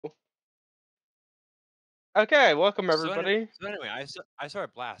Okay, welcome So any everybody. so anyway, I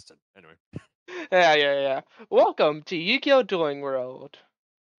started blasting. Anyway. Yeah. Welcome to Yu-Gi-Oh! Dueling World.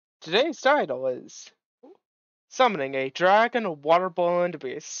 Today's title is Summoning a Dragon, a Water Ball, and a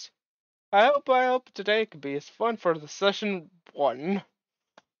Beast. I hope today can be as fun for the session one.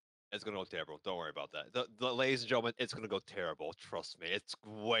 It's gonna go terrible. Don't worry about that. Ladies and gentlemen, it's gonna go terrible. Trust me. It's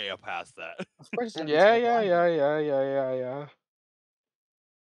way up past that. Of course it's gonna be Yeah, terrible. yeah, I'm yeah, here. yeah, yeah, yeah,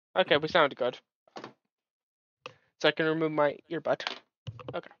 yeah. Okay, we sounded good. So I can remove my earbud.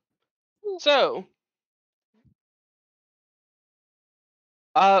 Okay. So,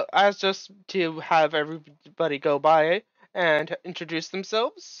 as just to have everybody go by and introduce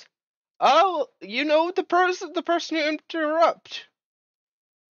themselves. Oh, you know the person you interrupt.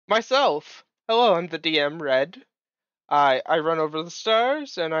 Myself. Hello, I'm the DM Red. I run over the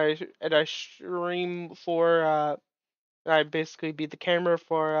stars and I stream for I basically be the camera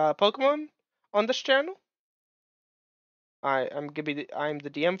for Pokemon on this channel. I'm the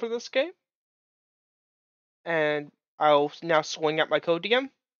DM for this game, and I'll now swing at my co-DM.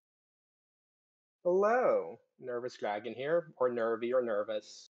 Hello, Nervous Dragon here, or Nervy or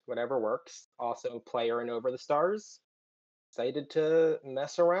Nervous, whatever works. Also, player in Over the Stars. Excited to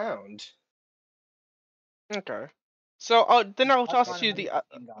mess around. Okay. So then I'll Have toss fun you and be the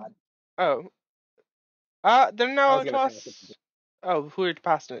the game god. oh then I now was I'll gonna pass it. toss. Oh, who are you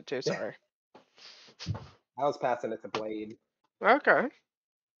passing it to? Sorry. I was passing it to Blade. Okay.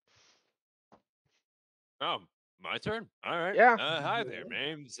 Oh, my turn. All right. Yeah. Hi there. Yeah. My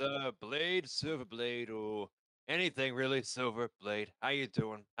name's Blade, Silver Blade, or anything really, Silver Blade. How you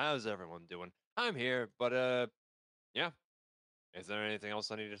doing? How's everyone doing? I'm here, but yeah. Is there anything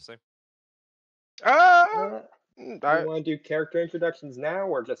else I need to say? Uh, Uh, do you I, want to do character introductions now,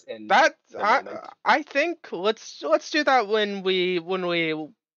 or just in that the moment? I think let's do that when we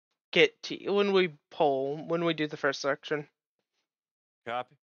get to when we poll when we do the first section.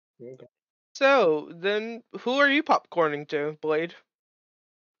 Copy. Okay. So then, who are you popcorning to, Blade?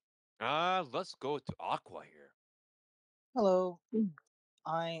 Let's go to Aqua here. Hello,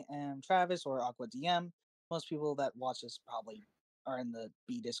 I am Travis or Aqua DM. Most people that watch this probably are in the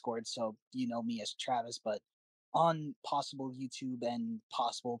B Discord, so you know me as Travis. But on possible YouTube and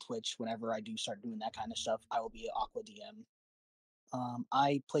possible Twitch, whenever I do start doing that kind of stuff, I will be Aqua DM.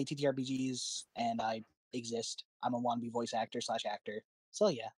 I play TTRPGs and I exist. I'm a wannabe voice actor slash actor. So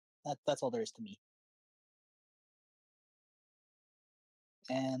yeah, that's all there is to me.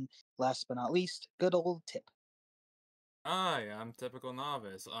 And last but not least, good old Tip. Hi, I'm Typical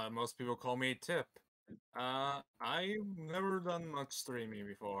Novice. Most people call me Tip. I've never done much streaming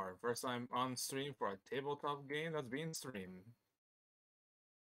before. First time on stream for a tabletop game that's being streamed.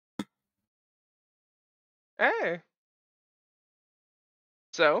 Hey.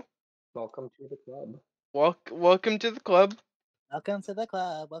 So, Welcome to the club. welcome to the club. Welcome to the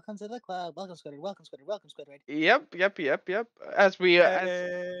club. Welcome to the club. Welcome Squidward. Welcome Squidward. Welcome Squidward. Yep. As we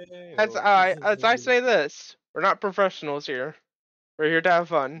Hey, as I say this, we're not professionals here. We're here to have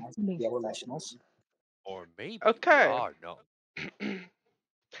fun. Nice being Yeah, we're professionals. or maybe we Okay. are. No.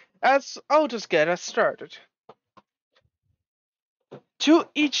 As I'll just get us started. To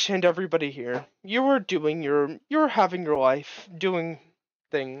each and everybody here, you're having your life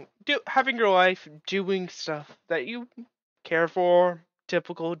having your life doing stuff that you care for,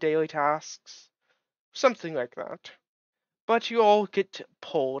 typical daily tasks, something like that. But you all get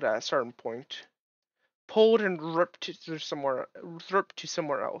pulled at a certain point, pulled and ripped to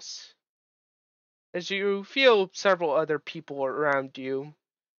somewhere else. As you feel several other be,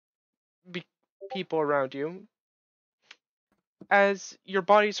 people around you, as your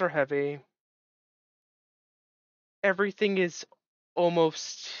bodies are heavy, everything is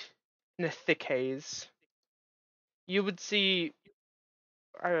almost in a thick haze. You would see.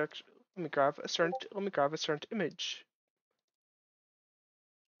 Let me grab a certain image.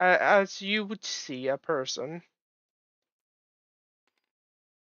 As you would see a person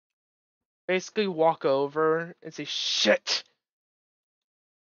basically walk over and say, "Shit!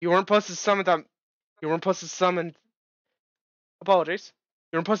 You weren't supposed to summon that. You weren't supposed to summon. Apologies.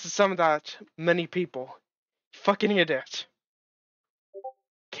 You weren't supposed to summon that many people. You fucking idiot!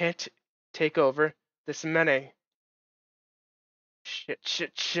 Can't take over this many.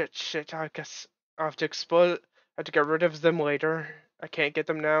 Shit. I guess I'll have to explode. I have to get rid of them later. I can't get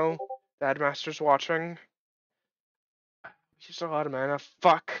them now. The headmaster's watching. He's a lot of mana.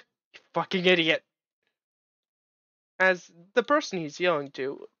 Fuck. You fucking idiot. As the person he's yelling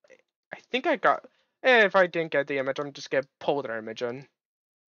to, I think I got. If I didn't get the image, I'm just gonna pull their image in.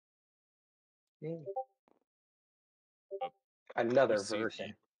 Mm. Uh, we Another see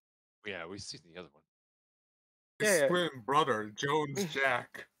version. yeah, we see the other one. Yeah, twin brother, Jones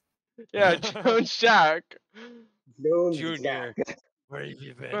Jack. yeah, Jones Jack. Jones Junior, Jack. where have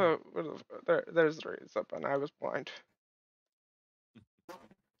you been? There's the reason, and I was blind.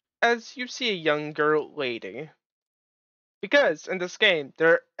 As you see a younger lady, because in this game,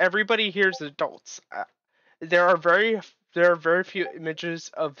 everybody here is adults. There are very few images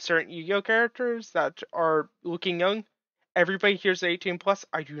of certain Yu-Gi-Oh characters that are looking young. Everybody here is 18 plus.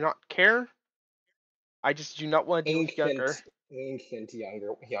 I do not care. I just do not want to look younger. Ancient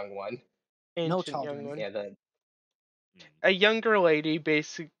young one. No Ancient young children. one. Yeah, the A younger lady,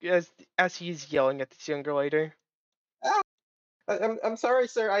 basically, as he's yelling at this younger lady. I'm sorry,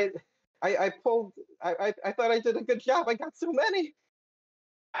 sir. I pulled. I thought I did a good job. I got so many.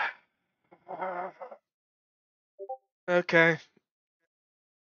 Okay.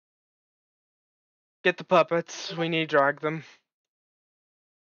 Get the puppets. We need to drag them.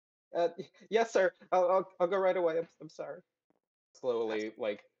 Yes, sir. I'll go right away. I'm sorry. Slowly,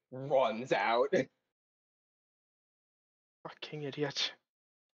 like, runs out. Fucking idiot.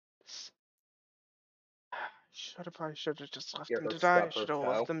 I should have just left Hear them her to die. I stub her should have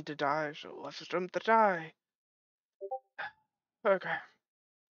left toe. them to die. I should have left them to die. Okay.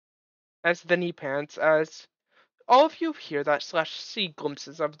 As then he pants, as all of you hear that slash see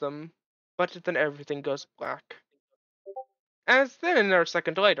glimpses of them, but then everything goes black. As then, a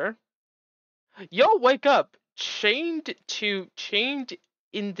second later, y'all wake up, chained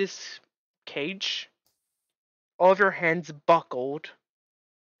in this cage, all of your hands buckled.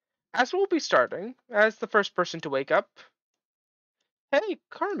 As we'll be starting, as the first person to wake up, hey,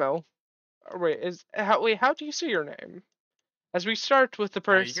 Carmel. How do you say your name? As we start with the You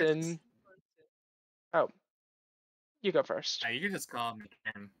can person. Oh, you go first. you can just call me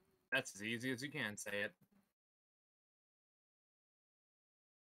Cam. That's as easy as you can say it.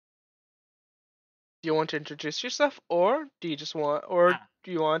 Do you want to introduce yourself, or do you just want, or Ah.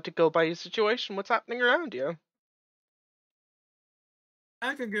 do you want to go by your situation? What's happening around you?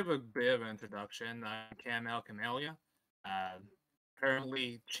 I can give a bit of an introduction. I'm Cam Camellia.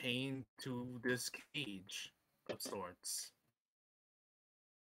 Currently chained to this cage of sorts.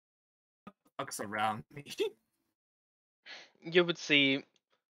 Looks around me. You would see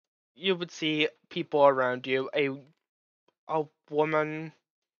people around you. A woman,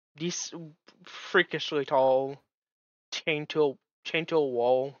 this freakishly tall, chained to a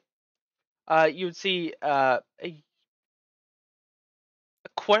wall. You would see a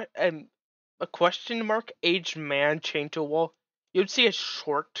question mark aged man chained to a wall. You'd see a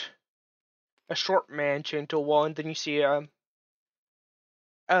short man chained to a wall, and then you see a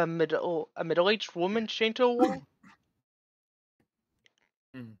middle-aged woman chained to a wall.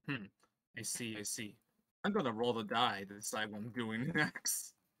 Mm-hmm. I see. I'm gonna roll the die to decide what I'm doing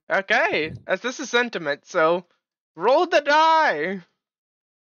next. Okay, as this is sentiment, so roll the die.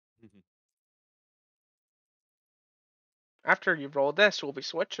 After you roll this, we'll be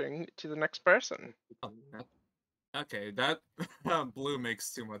switching to the next person. Oh, okay, that blue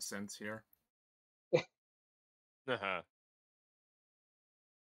makes too much sense here. Uh-huh.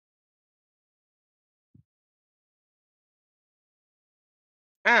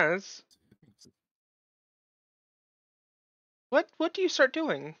 As what do you start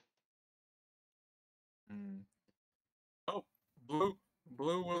doing? Oh, blue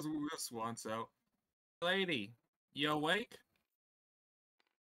was this one. So, lady, you awake?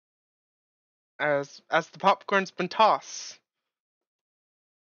 As the popcorn's been tossed.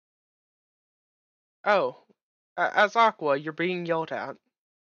 Oh, as Aqua, you're being yelled at.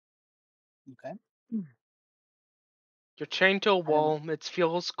 Okay. You're chained to a Kind of- wall. It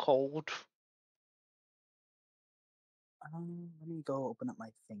feels cold. Let me go open up my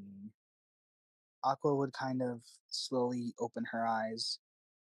thingy. Aqua would kind of slowly open her eyes.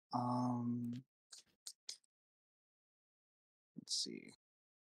 Let's see.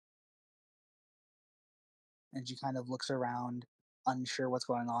 And she kind of looks around, unsure what's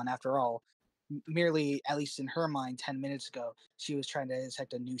going on. After all, merely, at least in her mind, 10 minutes ago, she was trying to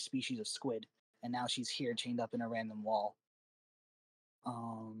detect a new species of squid, and now she's here chained up in a random wall.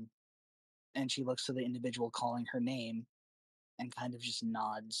 And she looks to the individual calling her name and kind of just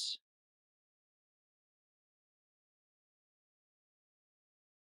nods.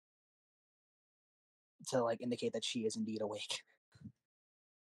 To like indicate that she is indeed awake.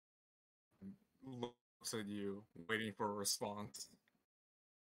 Looks at you, waiting for a response.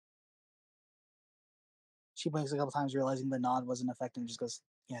 She blinks a couple times, realizing the nod wasn't effective, and just goes,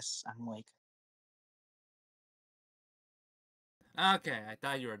 "Yes, I'm awake." Okay, I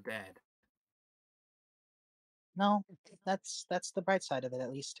thought you were dead. No, that's the bright side of it, at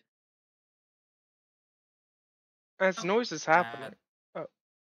least. As Oh, noise is happening. Oh,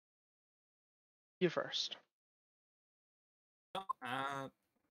 you first. I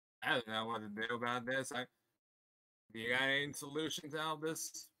don't know what to do about this. Do you got any solutions out of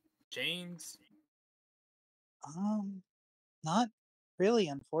this? Chains? Not really,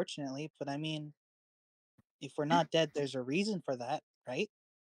 unfortunately, but I mean, if we're not dead, there's a reason for that, right?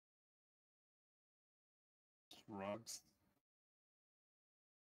 Drugs.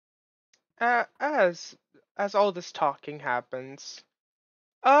 As all this talking happens,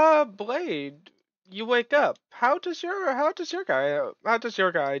 Blade, you wake up. How does your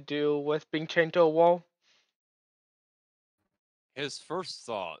guy deal with being chained to a wall? His first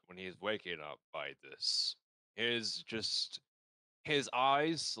thought when he's waking up by this is just his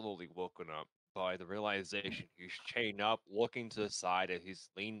eyes slowly woken up by the realization he's chained up, looking to the side as he's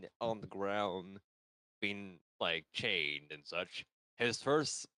leaned on the ground, being like chained and such. His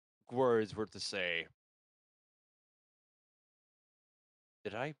first words were to say,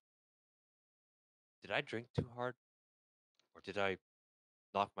 "Did I drink too hard, or did I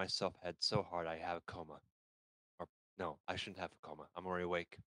knock myself head so hard I have a coma? Or no, I shouldn't have a coma. I'm already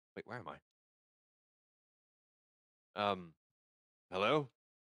awake. Wait, where am I? Hello?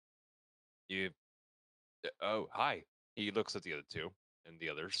 You? Oh, hi." He looks at the other two and the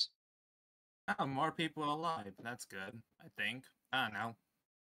others. Oh, more people alive. That's good, I think. I don't know.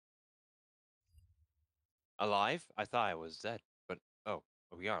 Alive? I thought I was dead, but oh,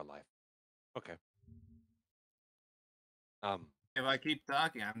 we are alive. Okay. If I keep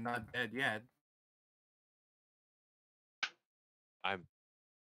talking, I'm not dead yet. I'm.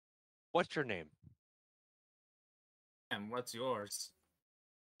 What's your name? And what's yours?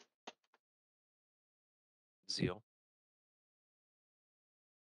 Zeal.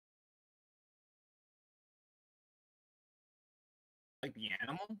 Like the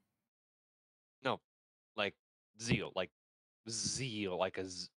animal? No, like zeal, like zeal, like a.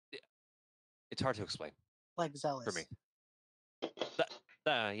 It's hard to explain Like zealous. for me.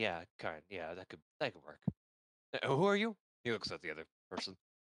 Yeah, kind. Yeah, that could work. Who are you? He looks at the other person.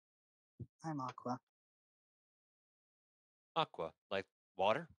 I'm Aqua. Aqua, like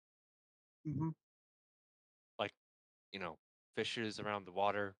water, Mm-hmm. like fishes around the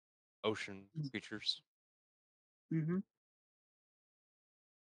water, ocean Mm. creatures. Mm-hmm.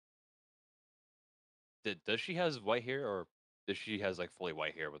 Does she has white hair, or does she has like fully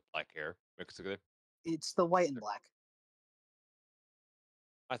white hair with black hair mixed together? It's the white and black.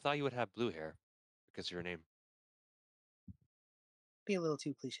 I thought you would have blue hair because of your name. Be a little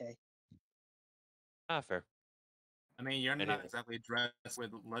too cliche. Ah, fair. I mean, you're not Anyway. exactly dressed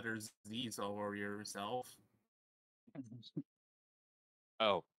with letters Z's all over yourself.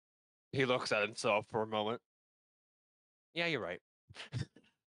 Oh, he looks at himself for a moment. Yeah, you're right.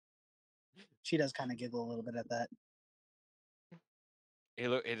 She does kind of giggle a little bit at that.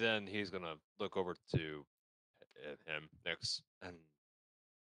 And then he's gonna look over to him next, and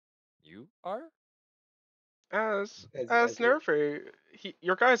you are. As you Nervy,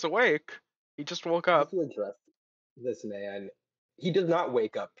 your guy's awake. He just woke up. as you address this man, he does not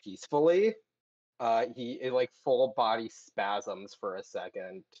wake up peacefully. He like full body spasms for a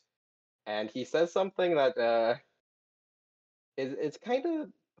second, and he says something that is it's kind of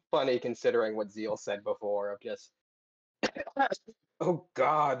funny considering what Zeal said before of just, oh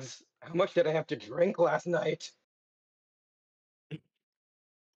gods, how much did I have to drink last night?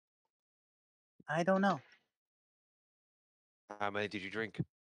 I don't know. How many did you drink?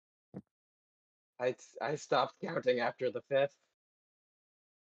 I stopped counting after the fifth.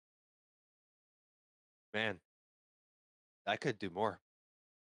 Man, I could do more.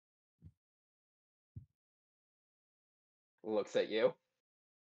 Looks at you.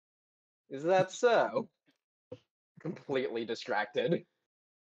 Is that so? Completely distracted.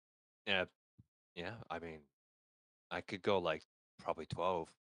 Yeah, yeah. I mean, I could go like probably 12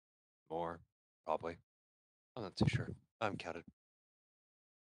 more, probably. I'm not too sure. I haven't counted.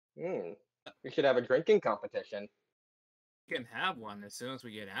 Hmm. We should have a drinking competition. We can have one as soon as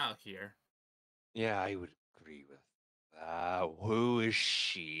we get out here. Yeah, I would agree with that. Who is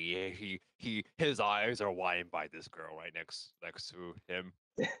she? His eyes are widened by this girl right next to him.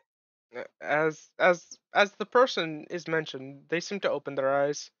 As the person is mentioned, they seem to open their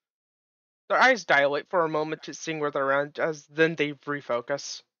eyes. Their eyes dilate for a moment to seeing where they're at, as then they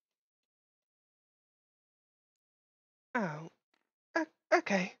refocus. Oh,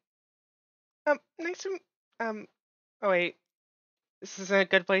 okay. Nice to Oh wait, this isn't a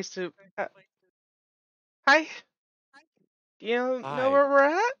good place to. Hi. Do you know Hi. where we're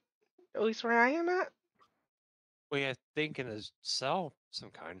at? At least where I am at. Well, yeah, think in a cell, some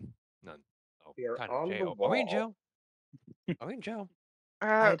kind. None. Oh, We are kind of on the jail. Are we in wall. jail? Are we in jail?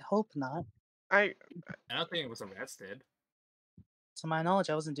 I'd hope not. I I don't think it was arrested. To my knowledge,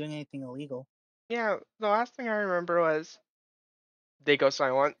 I wasn't doing anything illegal. yeah. The last thing I remember was they go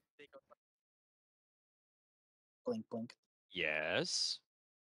silent. Blink, blink. Yes.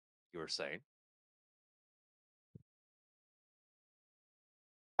 You were saying.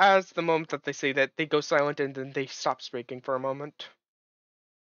 As the moment that they say that, they go silent and then they stop speaking for a moment.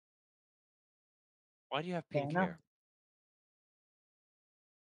 Why do you have Fair pink enough.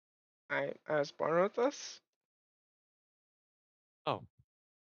 hair? I was born with this. Oh.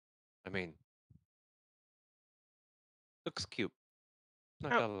 I mean, looks cute.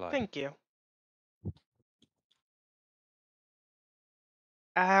 Not Oh, gonna lie. thank you.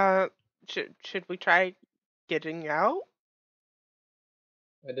 Should we try getting out?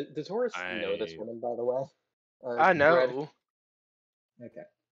 Does Horace know this I woman, by the way? Brad? No. Okay.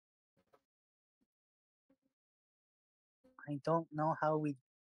 I don't know how we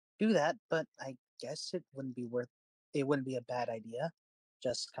do that, but I guess it wouldn't be a bad idea.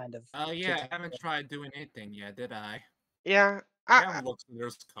 Just kind of. Oh yeah, kick- I haven't tried doing anything yet, did I? Yeah. I haven't looked through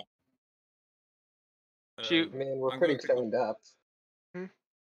there's Shoot. I mean, we're I'm pretty gonna take a- chained up.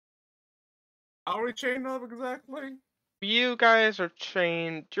 How are we chained up exactly? You guys are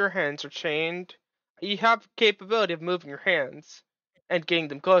chained. Your hands are chained. You have the capability of moving your hands and getting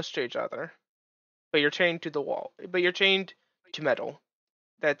them close to each other, but you're chained to the wall. But you're chained to metal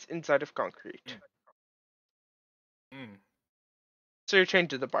that's inside of concrete. Hmm. So you're chained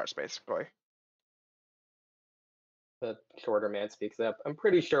to the bars, basically. The shorter man speaks up. I'm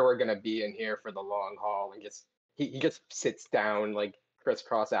pretty sure we're gonna be in here for the long haul, and he just sits down like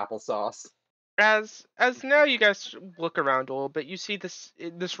crisscross applesauce. As now you guys look around a little bit, you see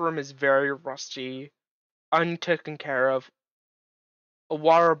this room is very rusty, untaken care of. A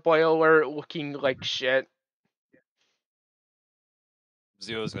water boiler looking like shit.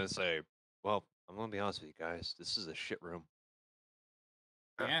 Zero's gonna say, well, I'm gonna be honest with you guys. This is a shit room.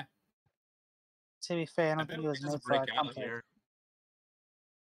 Yeah. To be fair, I I don't bet think we it was could just made for our break out of comfort. here.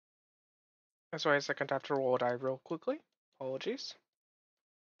 That's why a second have to roll a die real quickly. Apologies.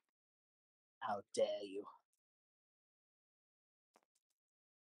 How dare you?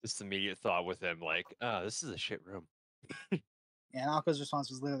 This immediate thought with him, like, this is a shit room. And Aqua's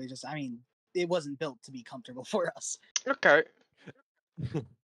response was literally just, I mean, it wasn't built to be comfortable for us. Okay.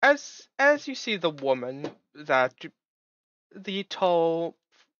 As you see the woman that the tall,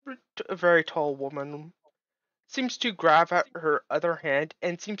 very tall woman seems to grab at her other hand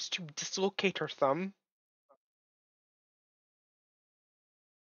and seems to dislocate her thumb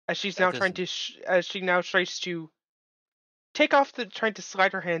as she's That now trying to as she now tries to take off trying to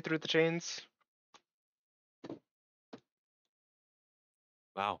slide her hand through the chains.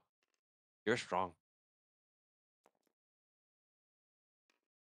 Wow. You're strong.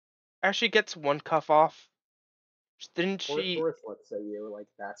 As she gets one cuff off, then she Horace looks at you like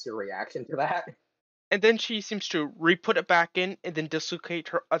that's your reaction to that. and then she seems to re-put it back in and then dislocate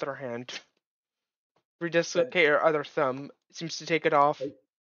her other hand. Redislocate her other thumb. Seems to take it off. Like,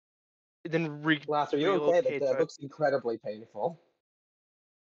 Then Lass, are you okay? relocates That it. looks incredibly painful.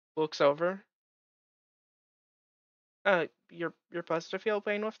 Looks over. You're supposed to feel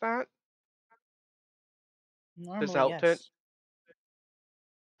pain with that? Normally, help it? yes.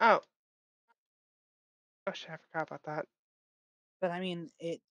 Oh. Oh shit, I forgot about that. But I mean,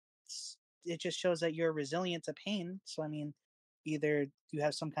 it just shows that you're resilient to pain. So I mean, either you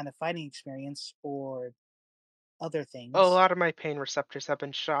have some kind of fighting experience or other things. A lot of my pain receptors have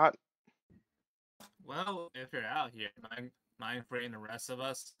been shot. Well, if you're out here, mind freeing the rest of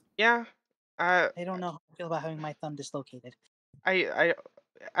us? Yeah. I don't know how I feel about having my thumb dislocated.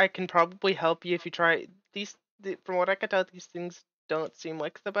 I can probably help you if you try from what I can tell, these things don't seem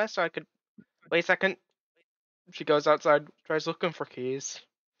like the best. So I could wait a second. She goes outside, tries looking for keys.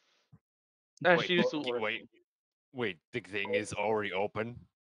 Wait, She's wait, the thing is already open.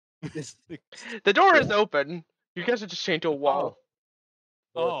 the door is open. You guys are just chained to a wall.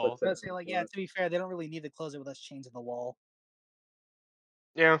 Horace Oh. looks at Let's say, like, yeah. To be fair, they don't really need to close it with us chained to the wall.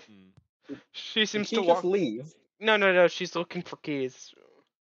 Yeah. Hmm. She Did seems she to just walk. leave? No. She's looking for keys.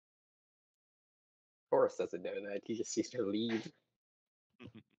 Horace doesn't know that. He just sees her leave.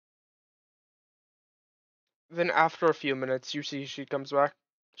 Then after a few minutes, you see she comes back.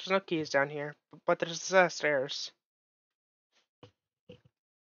 There's no keys down here, but there's stairs.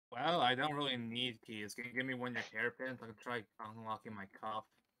 Well, I don't really need keys. Can you give me one of your hairpins? I can try unlocking my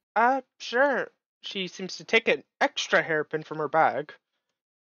cuff. Sure. She seems to take an extra hairpin from her bag.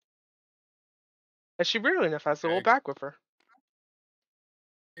 And she weirdly enough has a little Okay. bag with her.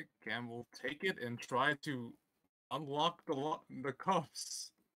 Again, we'll take it and try to unlock the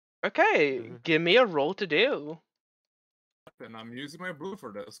cuffs. Okay, Mhm. give me a roll to do. And I'm using my blue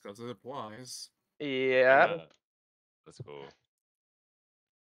for this because it applies. Yeah. That's cool.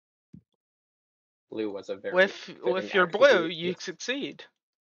 Blue was a very With fitting your blue, attribute. you Yes. succeed.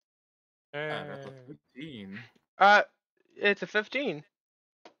 Yeah, that's a 15. It's a 15.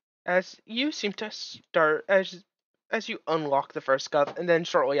 As you seem to start as you unlock the first cup, and then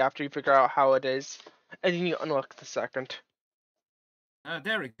shortly after you figure out how it is, and then you unlock the second.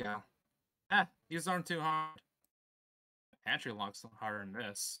 There we go. These aren't too hard. Pantry lock's harder than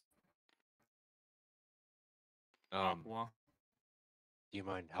this. Aqua. Do you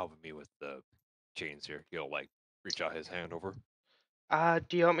mind helping me with the chains here? He'll like reach out his hand over.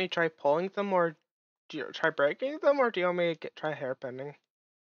 Do you want me to try pulling them, or do you try breaking them, or do you want me to try hairpinning?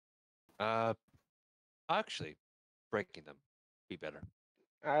 Actually, breaking them be better.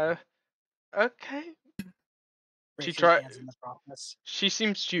 Okay. Break She your hands in the process. She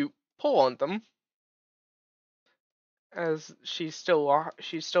seems to pull on them, as she's still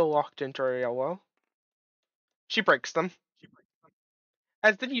locked into her yellow. She breaks them.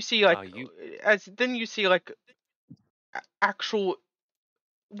 As then you see actual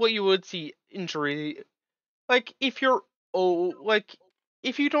what you would see injury, like if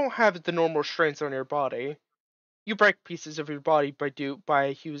if you don't have the normal strength on your body, you break pieces of your body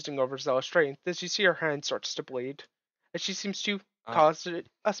by using overzealous strength. As you see her hand starts to bleed, as she seems to cause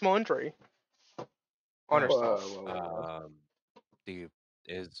a small injury on herself. Whoa. Do you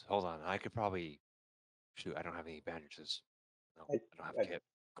hold on? I could probably shoot. I don't have any bandages. No, I- I don't have I- a kit.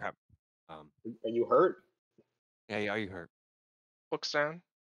 Crap. Are you hurt? Yeah. Are you hurt? Looks down.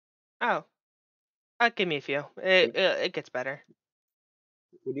 Oh, give me a few. It gets better.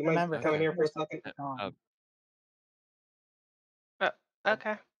 Would you mind Remember, coming here for a first second?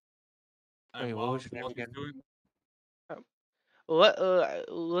 Okay. Wait, what was your name again?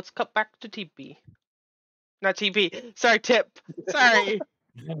 Let's cut back to TP. Not TP. Sorry, Tip. Sorry.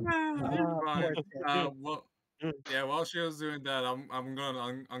 Fine. poor Yeah, while she was doing that, I'm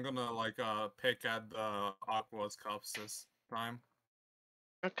gonna like pick at the Aqua's cups this time.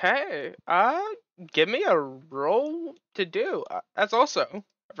 Okay. Give me a roll to do. As also,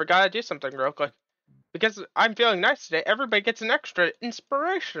 I forgot to do something real quick. Because I'm feeling nice today, everybody gets an extra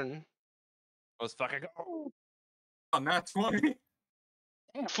inspiration. Let's fucking go. On that 20.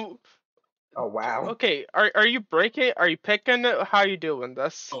 Oh wow. Okay, are you breaking? Are you picking it? How you doing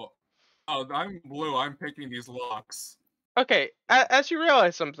this? Oh, I'm blue. I'm picking these locks. Okay, as you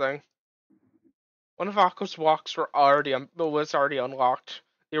realize something, one of Aqua's walks was already unlocked.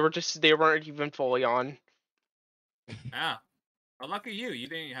 They weren't even fully on. Yeah. But lucky you. You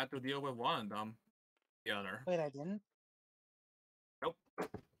didn't have to deal with one of them. The other. Wait, I didn't? Nope.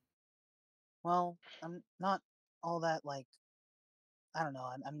 Well, I'm not all that like. I don't know.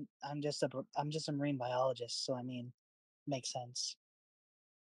 I'm just a marine biologist, so I mean, makes sense.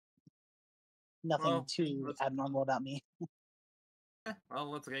 Nothing Well, too abnormal about me.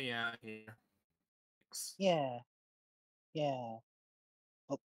 Well, let's get you out of here. Yeah.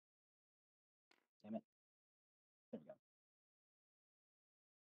 Oh, damn it. There we go.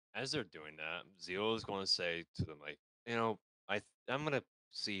 As they're doing that, Zio is going to say to them, like, I'm gonna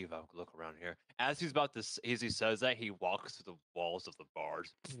see if I can look around here. As he's about to, as he says that, he walks to the walls of the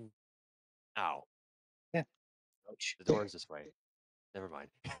bars. Ow! Ouch. The door is this way. Never mind.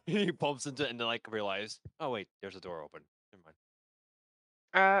 He bumps into it and then like realize, oh wait, there's a door open. Never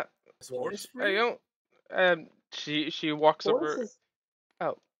mind. Sports I don't. She walks Forrest over. is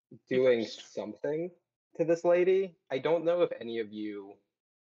Oh, doing something to this lady. I don't know if any of you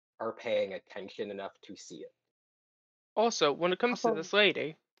are paying attention enough to see it. also, when it comes to this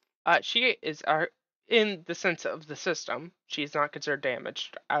lady, she is in the sense of the system, she's not considered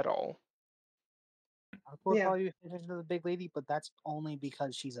damaged at all. I would Yeah. probably be attention to the big lady, but that's only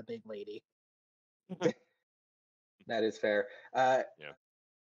because she's a big lady. That is fair. Yeah.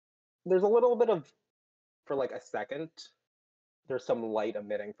 There's a little bit of, for like a second, there's some light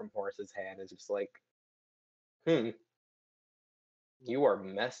emitting from Horace's hand. It's just like, you are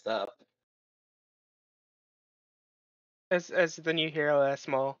messed up. As then you hear a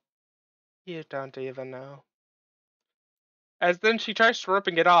small, you don't even know. As then she tries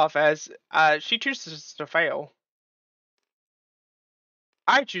ripping it off, as she chooses to fail.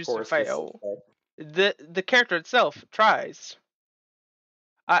 I choose to Horace just fail. The character itself tries.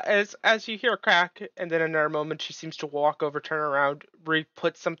 As you hear a crack, and then in another moment she seems to walk over, turn around,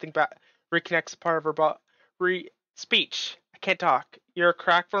 re-put something back, reconnects part of her speech. I can't talk. You hear a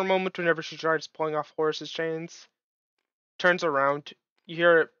crack for a moment whenever she tries pulling off Horace's chains. Turns around. You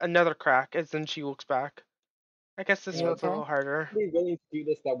hear another crack, as then she looks back. I guess this You one's a okay? little harder. Be willing to do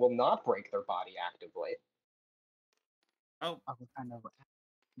this that will not break their body actively. Oh, Aqua kind of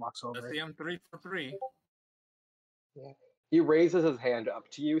walks let's over. see, I'm 3 for 3. He raises his hand up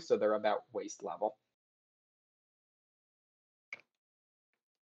to you, so they're about waist level.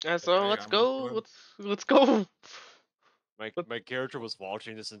 Yeah, so Okay, let's I'm go. doing- Let's go. My character was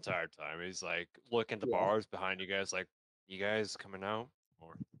watching this entire time. He's like looking at the Yeah. bars behind you guys, like, you guys coming out?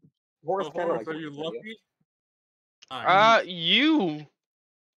 Or Horace Oh, kind of Horace, like are you looks at you. lucky? Alright. You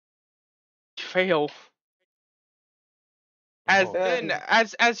fail. As Oh, then, Yeah.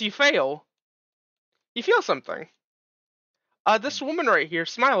 as you fail, you feel something. This woman right here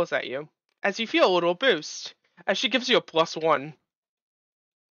smiles at you as you feel a little boost, as she gives you a +1.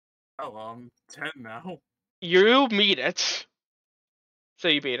 Oh, 10 now. You meet it, so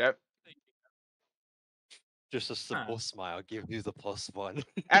you beat it. just a simple smile gives you the +1.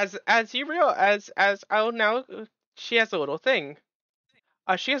 As you realize, as oh now, she has a little thing.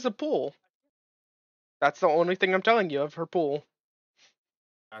 She has a pool. That's the only thing I'm telling you of her pool.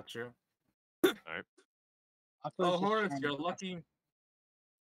 Gotcha. Alright. Aqua's Oh, just Horace, trying you're to- lucky.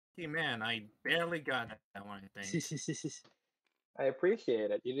 Lucky man, I barely got that one thing. I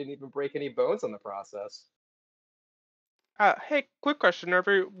appreciate it. You didn't even break any bones in the process. Hey, quick question,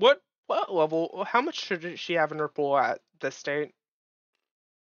 Irvy. What level? How much should she have in her pool at this state?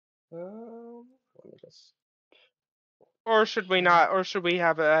 Let me just. Or should we not? Or should we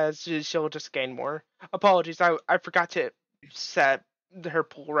have it as she'll just gain more? Apologies, I forgot to set her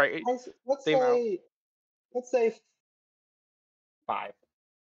pool right. Let's The amount. say 5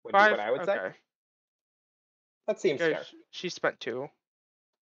 would be 5. what I would say. Okay. That seems Okay, fair. she spent 2.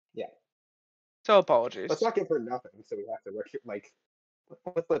 Yeah. So apologies. Let's not give her nothing, so we have to like.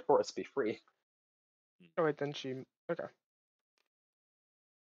 Let's let Horace be free. Oh wait, then she. Okay.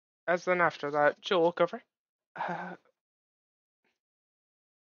 As then after that, she'll look over.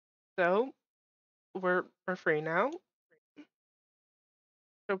 So we're free now.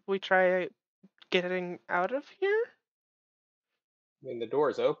 Should we try getting out of here? I mean, the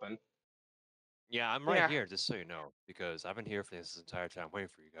door's open. Yeah, I'm right Yeah. here, just so you know, because I've been here for this entire time waiting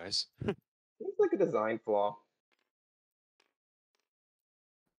for you guys. Seems like a design flaw.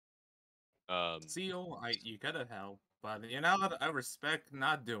 Seal, you gotta help, but you know what? I respect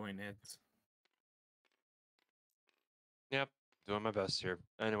not doing it. Yep, doing my best here.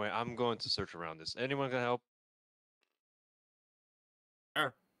 Anyway, I'm going to search around this. Anyone can help?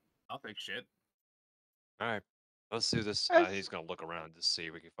 Sure, I'll take shit. Alright, let's do this. As- He's gonna look around to see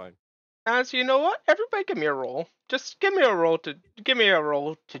what we can find. As you know what, everybody give me a roll. Just give me a roll to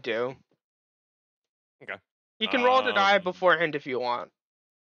do. Okay. You can roll to die Um, beforehand if you want,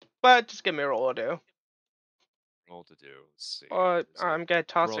 but just give me a roll to do. Roll to do. Let's see. I'm gonna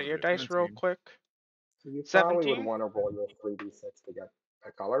toss roll out to your do. dice real 17. quick. So you probably would 17? want to roll your 3d6 to get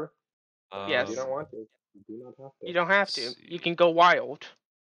a color. Yes. If you don't want to, you do not have to. You don't have to. let's You see. can go wild.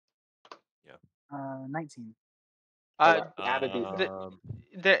 19. Add a d6.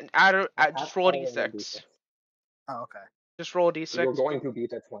 Then just roll a Add a d6. Oh, okay. Just roll a You're d6. going to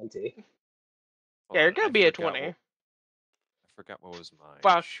beat a 20. Yeah, Hold you're on, gonna I be a forgot 20. I forgot what was mine.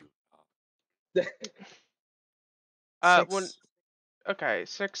 Fuck. Shoot. When 6. okay,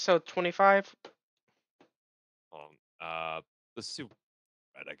 6, so 25. Hold on. Let's do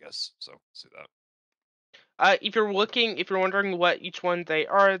red, I guess. So let's do that. If you're wondering what each one they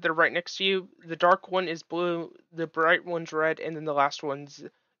are, they're right next to you. The dark one is blue, the bright one's red, and then the last one's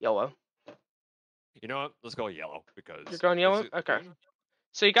yellow. You know what? Let's go yellow because. You're going yellow? is it Okay. green?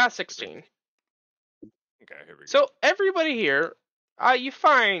 So you got 16. Okay, here we go. So everybody here, you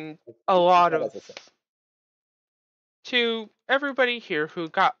find a lot That of is a 6. to everybody here who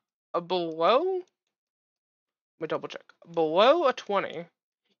got a below. Let me double check. Below a 20,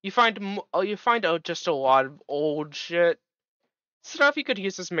 you find just a lot of old shit stuff you could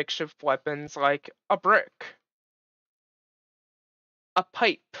use as makeshift weapons, like a brick, a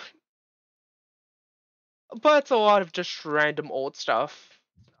pipe. But it's a lot of just random old stuff.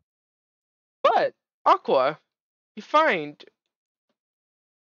 But Aqua, you find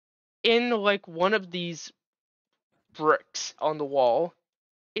in like one of these bricks on the wall,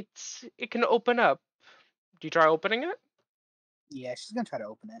 it can open up. Do you try opening it? Yeah, she's gonna try to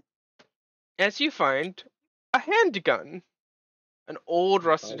open it. As you find a handgun, an old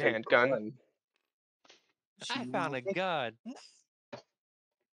rusted Sounds like handgun. fun. I She found will a take- gun.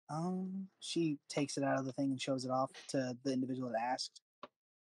 She takes it out of the thing and shows it off to the individual that asked. Oh,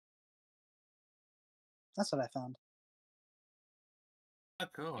 That's what I found. A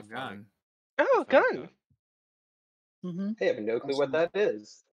cool You found gun. Oh, I found a gun. Mm-hmm. I have no clue what that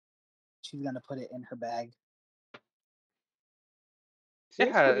is. She's gonna put it in her bag.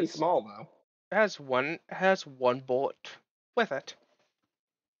 Seems pretty has small though. has one bullet with it.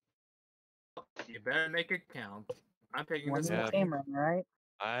 You better make it count. I'm taking One this in the Yeah. one. chamber, right?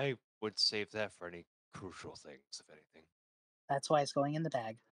 I would save that for any crucial things, if anything. That's why it's going in the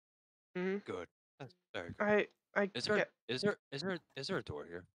bag. Hmm. Good. That's very good. I Is there get, is there a door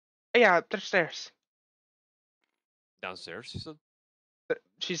here? yeah, there's stairs. Downstairs, you said?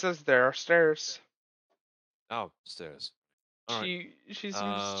 She says there are stairs. Oh, stairs. Alright. She's used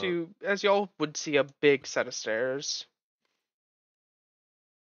Uh, to, as y'all would see, a big set of stairs.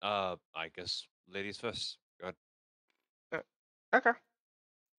 I guess ladies first. Go ahead. Okay.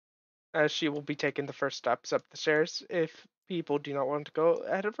 As she will be taking the first steps up the stairs if people do not want to go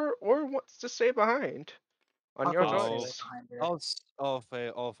ahead of her or wants to stay behind. On your Aqua will stay Oh. right choice. behind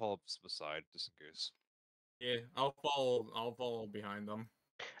her. I'll follow beside just in case. Yeah, I'll follow behind them.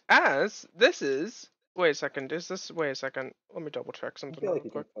 As this is. Wait a second. Wait a second. Let me double check I something feel real like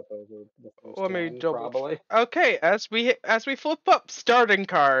you can quick. flip over the first Let me one, double. probably. Okay, as we flip up starting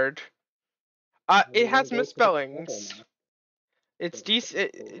card. We're It gonna has go to the misspellings. treasure map. It's That's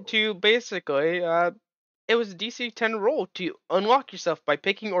DC cool. to basically it was a DC 10 roll to unlock yourself by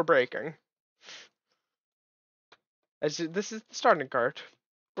picking or breaking. As this is the starting card,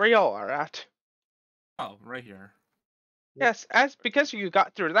 where y'all are at. Oh, right here. Yep. Yes, because you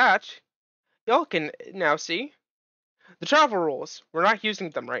got through that, y'all can now see the travel rules. We're not using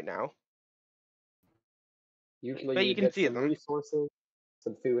them right now, Usually but you you can get see some them. resources,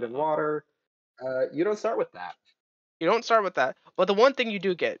 some food and water. You don't start with that. You don't start with that, but the one thing you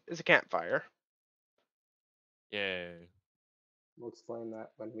do get is a campfire. Yay. We'll explain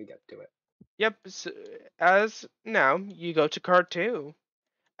that when we get to it. Yep. So, as now you go to card 2,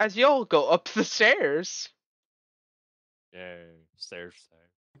 as y'all go up the stairs. Yay. Stairs.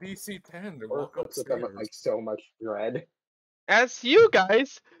 DC 10 to Or walk looks at them with upstairs. like so much dread. As you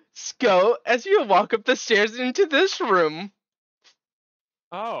guys go, as you walk up the stairs into this room,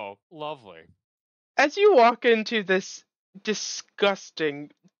 Oh, lovely. as you walk into this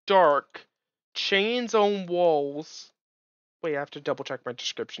disgusting, dark, chains on walls. Wait, I have to double check my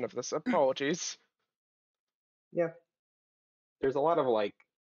description of this. Apologies. There's a lot of like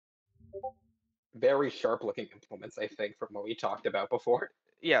very sharp looking implements, I think, from what we talked about before.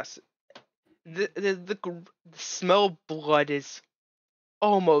 Yes. The smell of blood is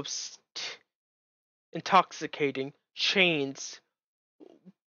almost intoxicating. Chains.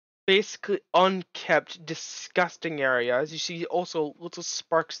 Basically unkept, disgusting area. As you see also little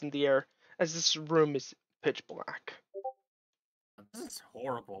sparks in the air as this room is pitch black. This is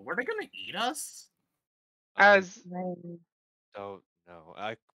horrible. Were they gonna eat us? As don't know.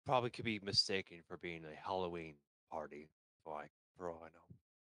 I probably could be mistaken for being a Halloween party. For all I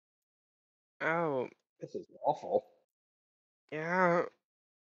know. oh This is awful. yeah.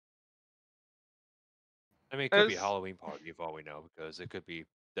 I mean, it could be a As Halloween party for all we know, because it could be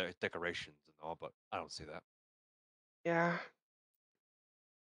decorations and all, but I don't see that. yeah.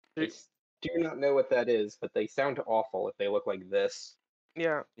 I do not know what that is, but they sound awful if they look like this.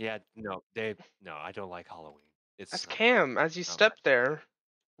 Yeah. Yeah, no, I don't like Halloween. It's As not good. Cam, as you Not step much. there.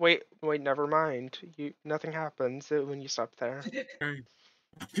 Wait, never mind. Nothing happens when you step there.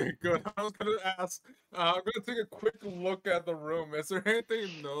 Okay, good. I was gonna ask. I'm gonna take a quick look at the room. Is there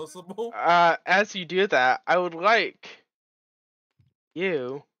anything noticeable? As you do that, I would like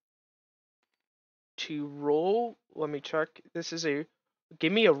you to roll. Let me check.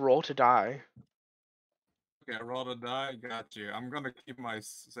 Give me a roll to die. Okay, roll to die. Got you. I'm gonna keep my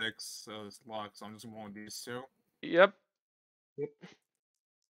 6 lock, so I'm just going these 2. Yep. Yep.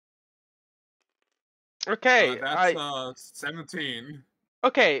 Okay. That's 17.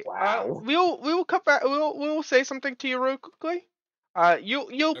 Okay. Wow. We will cut back. We will say something to you real quickly. You'll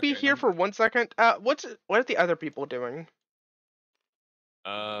be Okay, here for 1 second. What are the other people doing?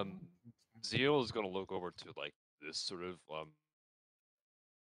 Zeal is gonna look over to like this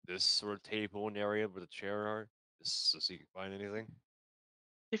sort of table and area where the chair are. Just to see if you can find anything.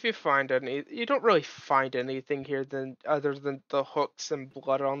 If you find any, you don't really find anything here other than the hooks and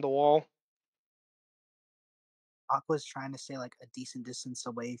blood on the wall. Aqua's trying to stay like a decent distance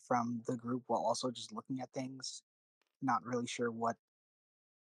away from the group while also just looking at things. Not really sure what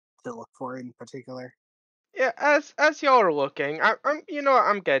to look for in particular. Yeah, as y'all are looking,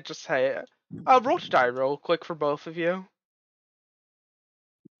 I'm good. Just say, roll to die real quick for both of you.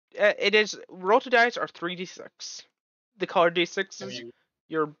 Roll to dice are 3d6. The color d6 I is mean,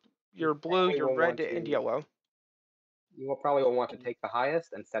 your blue, probably your will red, want and to- yellow. you will probably want to take the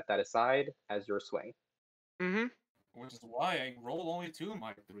highest and set that aside as your swing. Mm-hmm. Which is why I rolled only 2 in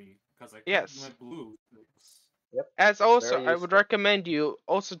my 3, because I kept Yes. my blue. As It's also, very I would useful. recommend you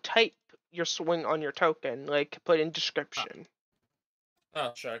also type your swing on your token, like put in description.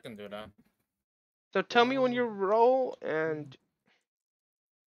 Oh, sure, I can do that. So tell me when you roll, and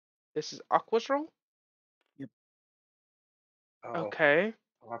this is Aqua's roll. Oh, Okay,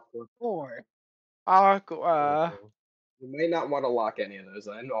 awkward. 4. Aqua. You may not want to lock any of those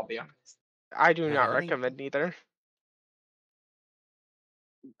in, I'll be honest. I do not I think- recommend either.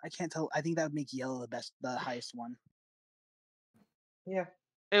 I can't tell. I think that would make yellow the highest one. Yeah,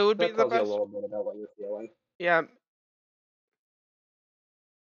 It would be that the tells you a best. little bit about what you're feeling. Yeah.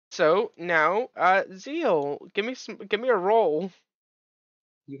 So now, Zeal, give me a roll.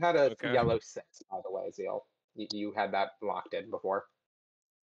 You had a Okay. yellow 6, by the way, Zeal. You had that locked in before.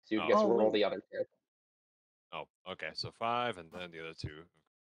 So you Oh. just Oh, roll wait. the other two. Oh, okay. So 5, and then the other 2.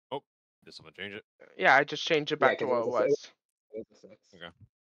 Oh, did someone change it? Yeah, I just changed it Yeah, back to 'cause it what it was a was. It was a 6. Okay.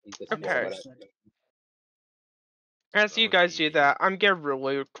 You just Okay. roll it Understood. As that you would guys do be- that, I'm gonna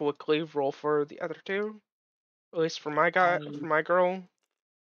really quickly roll for the other two. At least for my guy, for my girl.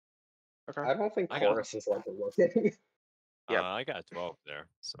 Okay. I don't think I got- chorus is like working. Yep. I got 12 there.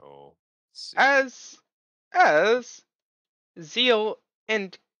 So let's see. As Zeal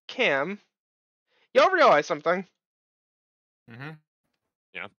and Cam, y'all realize something. Mm-hmm.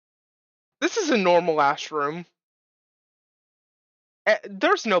 This is a normal ass room.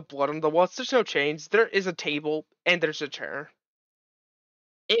 There's no blood on the walls. There's no chains. There is a table and there's a chair.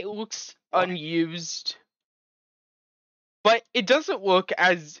 It looks unused, but it doesn't look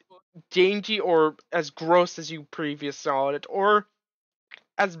as dingy or as gross as you previously saw it, or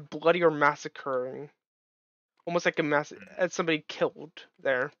as bloody or massacring. Almost like as somebody killed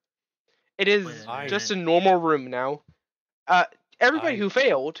there. It is Wait, just a normal room now. Everybody I- who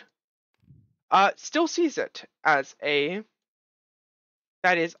failed still sees it as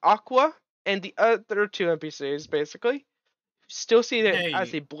that is Aqua and the other two NPCs basically still see it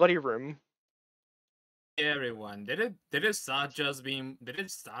as Hey. a bloody room. Everyone, did it stop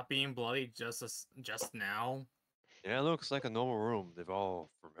being bloody just now? Yeah, it looks like a normal room. They've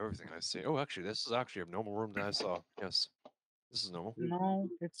all, from everything I see. Oh, actually, this is actually a normal room that I saw. Yes, this is normal. No,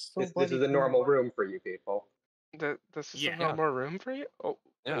 it's still This bloody. is a from- normal room for you people. This is Yeah. a normal room for you? Oh,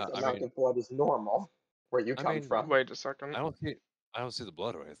 Yeah, This I amount mean, of blood is normal where you I come mean, from. wait a second. I don't see the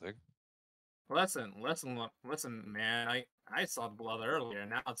blood or anything. Listen, man. I saw the blood earlier.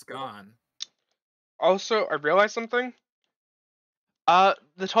 Now it's gone. Also, I realized something.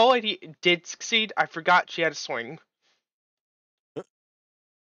 The tall lady did succeed. I forgot she had a swing.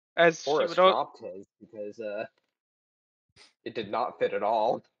 As she Horace would. dropped his because it did not fit at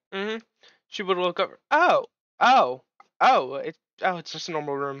all. She would look over. It's just a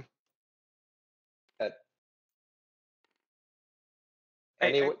normal room.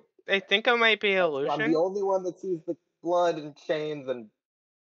 Anyway, I think it might be an I'm illusion. the only one that sees the blood and chains and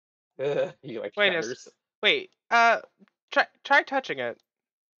he like Wait shudders. Wait. Try touching it.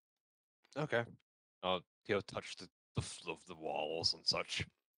 Okay. He'll touch the walls and such.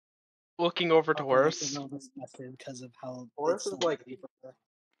 Looking over to Aqua looks Horace. a little disgusted because of how Horace it's is so like- bloody for her.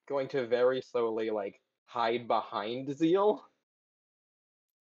 Going to very slowly like hide behind Zeal.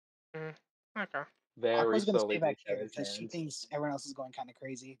 Okay. Very Aqua's gonna slowly stay back reach out here his because she hands. thinks everyone else is going kind of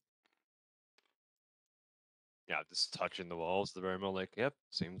crazy. Yeah, just touching the walls. The very moment, like, yep,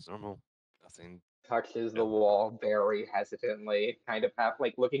 seems normal. Nothing. Touches the Yeah. wall very hesitantly, kind of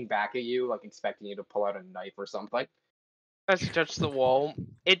like looking back at you, like expecting you to pull out a knife or something. As you touch the wall,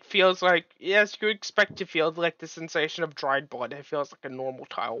 it feels like, yes, you expect to feel like the sensation of dried blood. It feels like a normal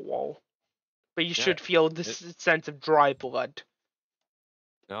tile wall. But you Yeah, should feel this sense of dry blood.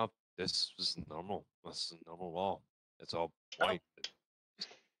 No, this is normal. This is a normal wall. It's all white.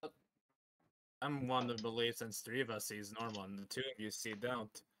 I'm one that believes since 3 of us sees normal and the 2 of you see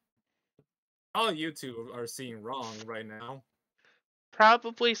don't. All you 2 are seeing wrong right now.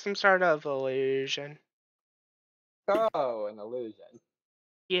 Probably some sort of illusion. Oh, an illusion.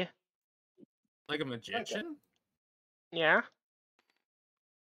 Like a magician? Yeah?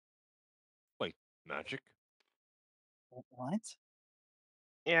 Magic? What?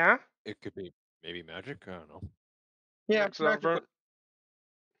 Yeah? It could be maybe magic. I don't know. Yeah, Looks magic over.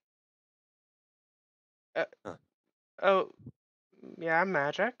 Oh, yeah,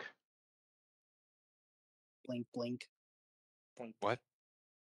 magic. Blink, blink. Blink. What?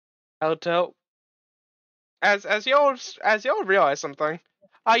 Alto. As y'all realize something,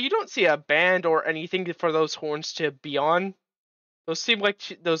 you don't see a band or anything for those horns to be on. Those seem like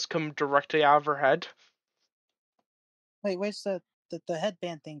those come directly out of her head. Wait, where's the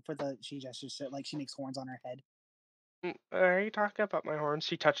headband thing for the she gestures to, like she makes horns on her head? Are you talking about my horns?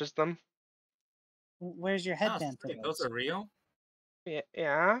 She touches them. Where's your Ah, headband for sweet, those those? are real?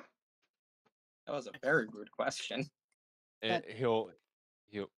 Yeah. That was a very rude question. That- He'll.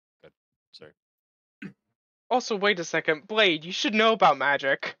 Good. Sorry. Also, wait a second, Blade. You should know about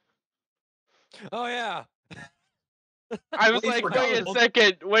magic. Oh yeah. I was Blade like,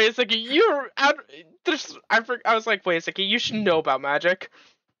 forgot. wait a second. You're out. There's. I was like, wait a second. You should know about magic.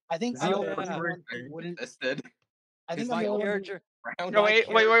 I think Oh, I'm the yeah. only one who Everything. wouldn't. Existed. I think Because I'm my the only one. character. Round No,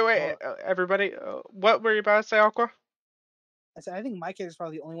 My wait. Everybody, what were you about to say, Aqua? I said I think my character's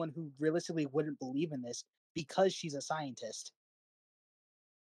probably the only one who realistically wouldn't believe in this because she's a scientist.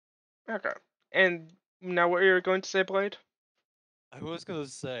 Okay. And now, what you're going to say, Blade? I was gonna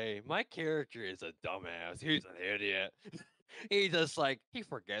say my character is a dumbass. He's an idiot. He just he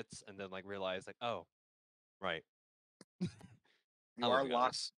forgets and then realize oh, right. You I'll are look at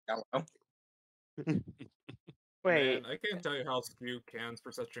lost. this. Hello. Wait. Man, I can't tell you how skewed Can's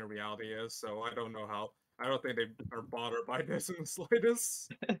perception of reality is, so I don't know how. I don't think they are bothered by this in the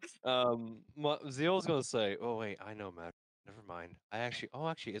slightest. Zeal's gonna say, "Oh wait, I know magic. Never mind.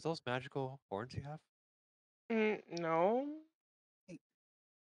 Actually, is those magical horns you have?" No.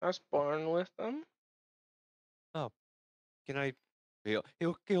 I was born with them. Can I?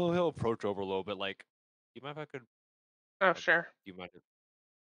 He'll approach over a little bit. You mind if I could? Oh, sure. You mind?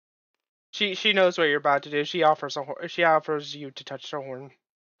 She knows what you're about to do. She offers she offers you to touch her horn.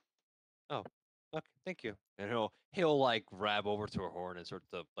 Okay, thank you. And he'll grab over to her horn and sort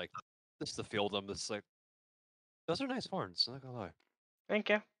of just to feel them. This those are nice horns. I'm not gonna lie. Thank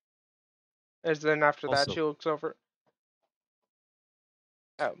you. And then after that, Also- she looks over.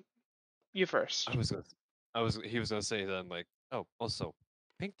 Oh, you first. He was gonna say then oh, also,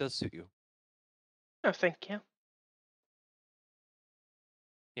 pink does suit you. Oh, thank you.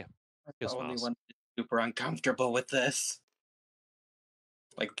 The He only smiles. one super uncomfortable with this.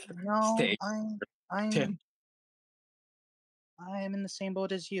 No, Stay. I'm Tim. I am in the same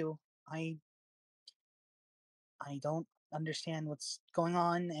boat as you. I don't understand what's going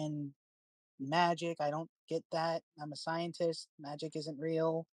on and magic. I don't get that. I'm a scientist. Magic isn't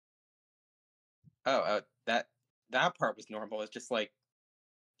real. Oh, that part was normal. It's just you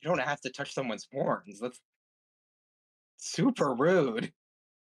don't have to touch someone's horns. That's super rude.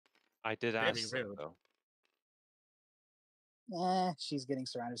 I did Very ask them, rude. though. She's getting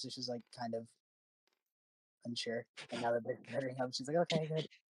surrounded, so she's kind of unsure. And now that they're measuring up, she's like, okay, good.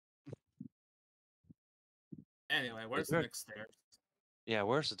 Anyway, where's the there- next stairs? Yeah,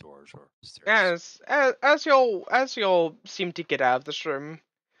 where's the doors or stairs? As you'll seem to get out of this room,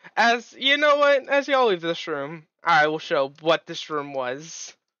 as you know what, as y'all leave this room, I will show what this room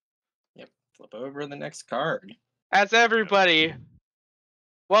was. Yep. Flip over the next card. As everybody,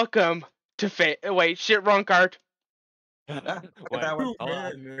 welcome to wait, shit, wrong card. Look at Wait, that one. Two hold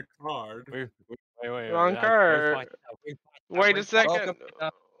on. men in a card. Wait. Wrong card. Wait a second. Welcome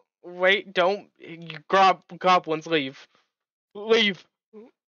to Wait, don't. Goblins, leave. Leave.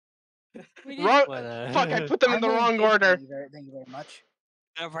 Wrong. Fuck, I put them in the I'm wrong really patient, order. Thank you very much.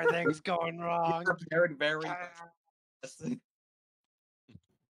 Everything's going wrong. prepared very much.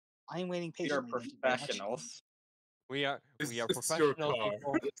 I'm waiting We are patiently. thank you very much. professionals. We are This is your professional car.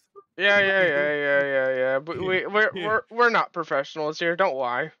 people. Yeah. But we're not professionals here. Don't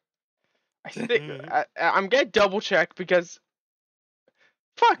lie. I think I'm gonna double check because.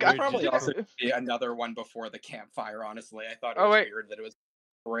 Fuck, I Wait, Probably did- also be another one before the campfire. Honestly, I thought it Oh, was wait. weird that it was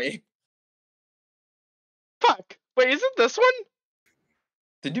great. Fuck. Wait, is it this one?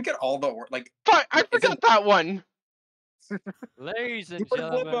 Did you get all the Fuck, I Is it- forgot that one. Ladies and You would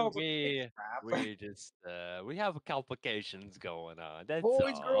flip gentlemen, over we have complications going on. That's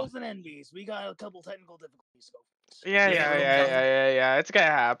Boys, all. girls, and envies. We got a couple technical difficulties to go through. Yeah. It's gonna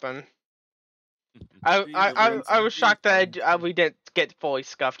happen. I was shocked that we didn't get fully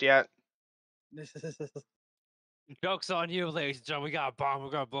scuffed yet. Joke's on you, ladies and gentlemen. We got a bomb. We're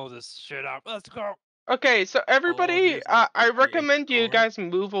gonna blow this shit up. Let's go. Okay, so everybody, here's the I create recommend you card. guys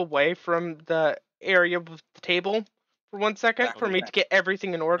move away from the area with the table for 1 second Back for to me back. to get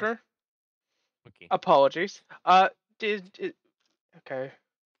everything in order. Okay. Apologies. Okay.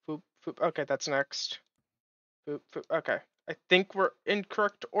 Boop. Okay, that's next. Boop. Okay. I think we're in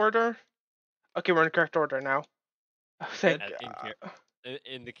correct order. Okay, we're in correct order now. Oh, thank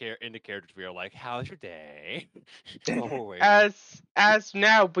In the characters, we are like, "How's your day?" Oh, wait. as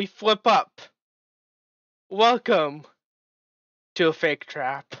now we flip up. Welcome to a fake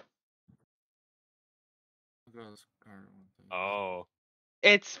trap. Oh.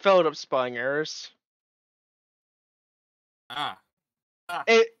 It's filled up spelling errors.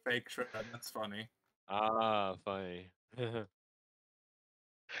 It Fake shred. That's funny. Ah, funny.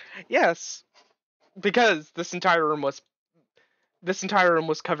 yes. because this entire room was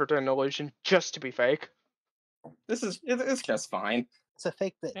covered in illusion just to be fake. It's just fine. It's a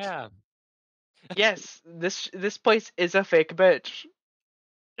fake bitch. Yeah. Yes, this place is a fake bitch.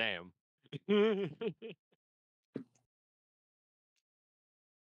 Damn.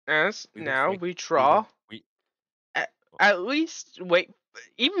 As We've been now fake- we we've draw. been- we At least wait,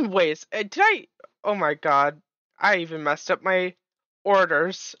 even ways. Did I? Oh my god! I even messed up my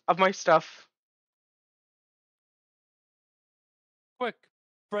orders of my stuff. quick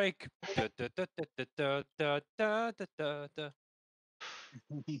break. Da, da, da, da, da, da, da, da, da, da.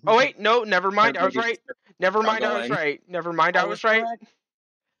 Oh wait, no, never mind. I was Everybody's right. Never mind. I was struggling. right. Never mind. I was right. correct.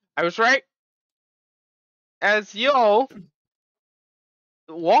 I was right. As y'all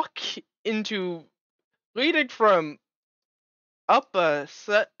walk into leading from up a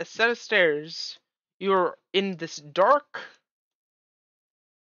set of stairs, you're in this dark,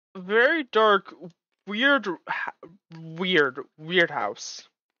 very dark, weird house.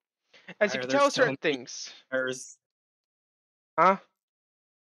 As Why you are can there tell so certain many things. stairs? Huh?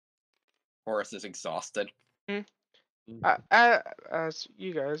 Horace is exhausted. As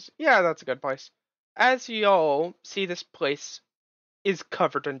you guys, yeah, that's a good place. As y'all see, this place is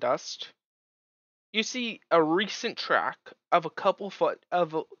covered in dust. You see a recent track of a couple foot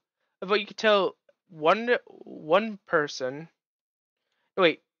of what you could tell one person.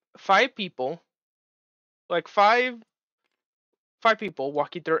 Wait, 5 people, like five people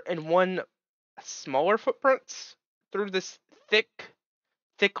walking through, and one smaller footprints through this thick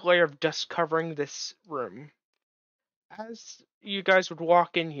layer of dust covering this room. As you guys would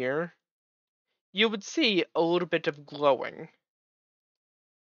walk in here, you would see a little bit of glowing.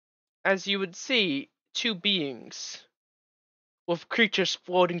 As you would see 2 beings with creatures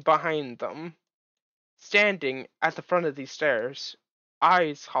floating behind them, standing at the front of these stairs,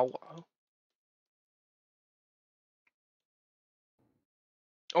 eyes hollow.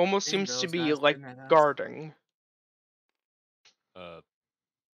 Almost Seen seems to those be guys like in that house? guarding.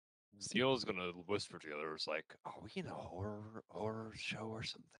 Zeal's gonna whisper to the others, like, "Are we in a horror show or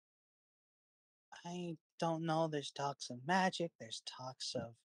something?" I don't know. There's talks of magic. There's talks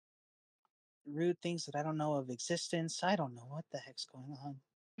of rude things that I don't know of existence. I don't know what the heck's going on.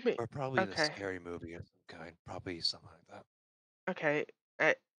 Or probably in a Okay. scary movie of some kind. Probably something like that. Okay,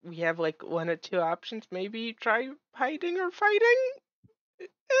 we have like 1 or 2 options. Maybe try hiding or fighting.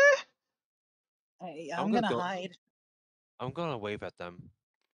 Eh. I'm gonna gonna go- hide. I'm gonna wave at them.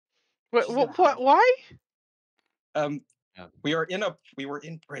 What? She's gonna What? hide. Why? Yeah. We were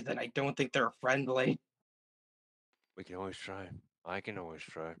in prison. I don't think they're friendly. We can always try. I can always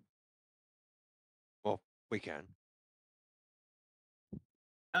try. Well, we can.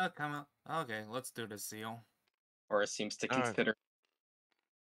 Oh, come on. Okay, let's do this, Zeal. Horace seems to Alright. consider.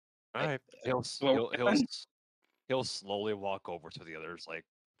 All right. well, He'll slowly walk over to the others, like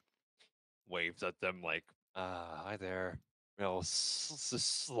waves at them, like, hi there. He'll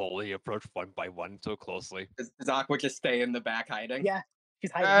slowly approach one by one so closely. Does Aqua just stay in the back hiding? Yeah,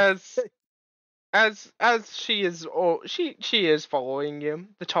 she's hiding. As she is, she is following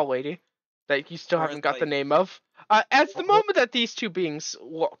you, the tall lady that you still Or haven't is, got the like- name of. As the Wh- wh- moment that these 2 beings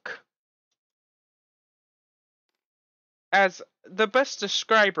look, as the best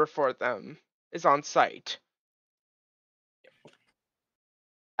describer for them is on site.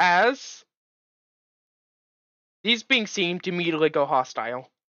 As these beings seem to immediately go hostile.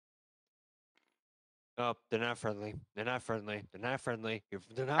 Oh, they're not friendly. They're not friendly. They're not friendly.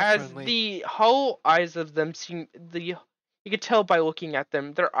 They're not As friendly. the hollow eyes of them seem, you could tell by looking at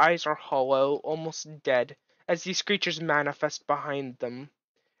them, their eyes are hollow, almost dead, as these creatures manifest behind them.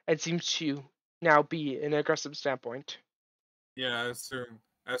 It seems to now be an aggressive standpoint. Yeah, as soon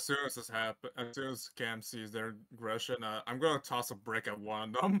as this happens, as soon as Cam sees their aggression, I'm gonna toss a brick at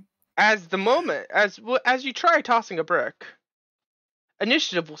one of them. As the moment, as you try tossing a brick,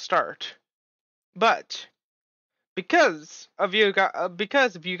 initiative will start. But because of you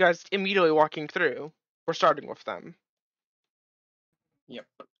guys immediately walking through, we're starting with them. Yep.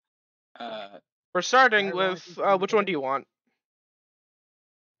 We're starting I wanna with continue which one with do you want?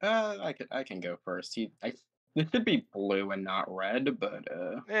 I can go first. It should be blue and not red, but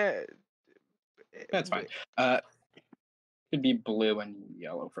that's fine. It'd be blue and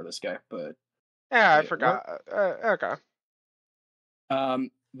yellow for this guy, but Yeah, I Yeah, forgot. Okay.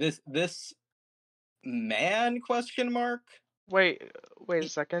 this man question mark. Wait a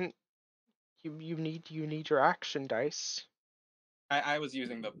second. You need your action dice. I was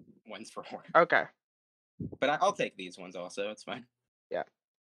using the ones for horn, Okay. but I'll take these ones also. It's fine. Yeah.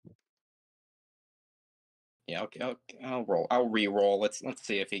 Yeah. Okay. I'll roll. I'll re-roll. Let's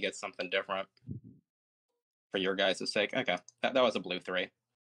see if he gets something different. for your guys' sake. Okay, that was a blue 3.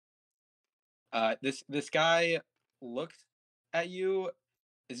 This guy looked at you.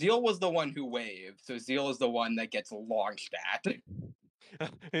 Zeal was the one who waved, so Zeal is the one that gets launched at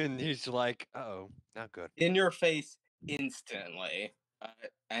And he's like, "Oh, not good." in your face instantly,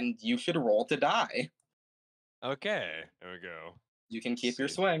 and you should roll to die. Okay, there we go. You can keep your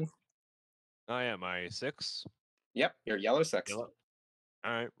See. swing. I am my 6. Yep, you're yellow 6. Yellow.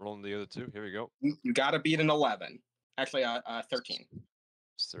 All right, rolling the other 2. Here we go. You gotta beat an 11. Actually, 13.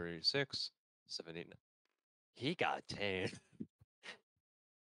 36, 7, 8, 9. He got 10.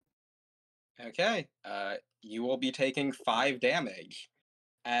 Okay, you will be taking 5 damage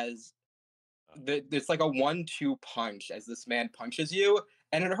as it's like a 1-2 punch as this man punches you,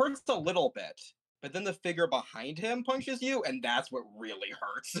 and it hurts a little bit. But then the figure behind him punches you, and that's what really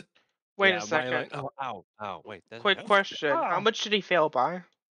hurts. Wait Yeah, a my, second. like, ow, wait. That Quick hurt? question. How Ah! much did he fail by?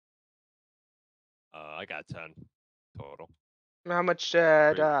 I got 10 total. How much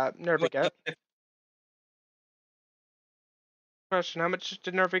did Great. Nervy get? Question. How much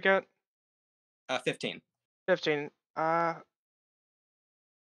did Nervy get? 15. 15.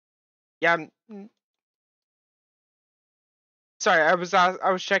 Yeah. Sorry, I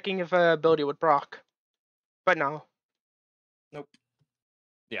was checking if ability would proc, but no. Nope.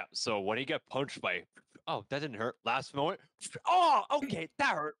 Yeah, so when he got punched by, oh, that didn't hurt. Last moment. Oh, okay,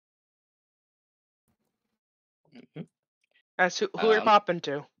 that hurt. Mhm. As who are you popping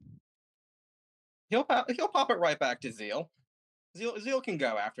to? He'll pop it right back to Zeal. Zeal can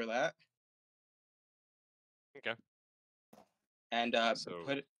go after that. Okay. And So-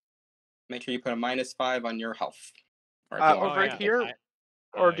 make sure you put a -5 on your health. Or if Uh, you want over yeah, here?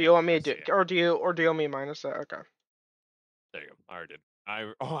 Or do you want me I to see do, it. or do you want me to minus that? Okay. There you go. I already did.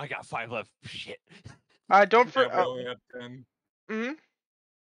 I got 5 left. Shit. Don't Yeah, for we only have 10.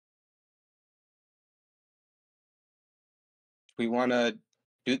 we want to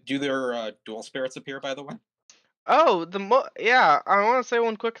do their dual spirits appear, by the way? Oh, yeah, I want to say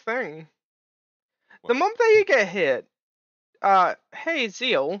one quick thing. The What? moment that you get hit, hey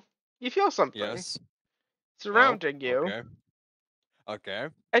Zeal, you feel something Yes. surrounding you. Okay. Okay.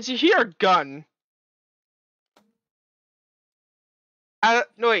 As you hear a gun.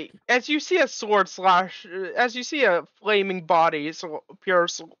 No wait, as you see a sword slash, as you see a flaming body appear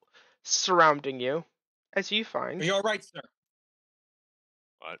surrounding you, as you find. Are you all right, sir?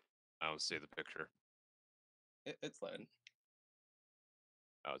 What? I don't see the picture. It's loading.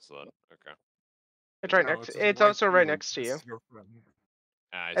 Oh, it's loaded. Okay. It's right No, next. just It's right also right here. next to you. It's your friend.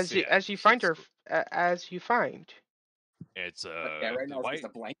 I As see you it. as you find It's- her, as you find. It's Yeah, right now it's white. just a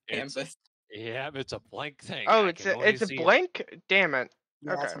blank it's- canvas. Yeah, it's a blank thing. Oh, I it's can a only see it. blank. Damn it.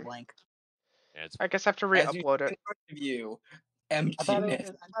 Yeah, that's a Okay. blank. Yeah, it's I guess I have to As you re-upload see it. in front of you, I thought emptiness.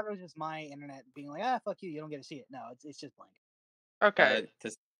 it was just my internet being like, fuck you, you don't get to see it. No, it's just blank. Okay.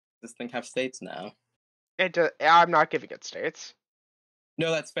 Does this thing have states now? I'm not giving it states.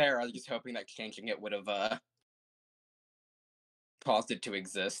 No, that's fair. I was just hoping that changing it would have caused it to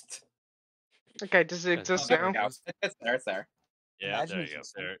exist. Okay, does it exist there now? we go. It's there. It's there. Yeah, Imagine there it's you go.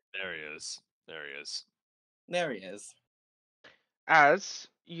 just- There he is. There he is. There he is. As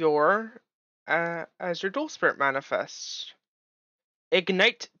your dual spirit manifests.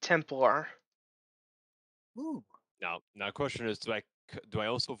 Ignite Templar. Ooh. Now, question is, do I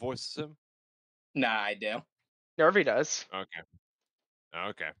also voice him? Nah, I do. Nervy does. Okay.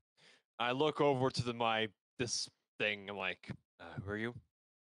 Okay. I look over to this thing. I'm like, who are you?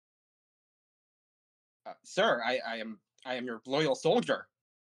 Sir, I am your loyal soldier.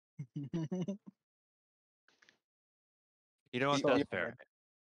 You know what? So That's you- fair.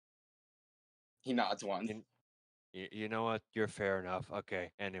 He nods once. You know what? You're fair enough.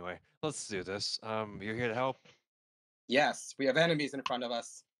 Okay. Anyway, let's do this. You're here to help. Yes, we have enemies in front of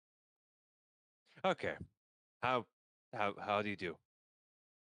us. Okay. How do you do?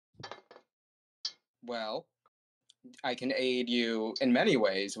 Well, I can aid you in many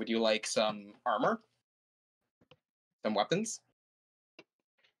ways. Would you like some armor? Some weapons?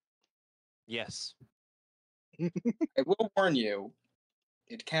 Yes. I will warn you,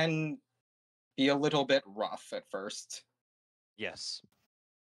 it can be a little bit rough at first, Yes.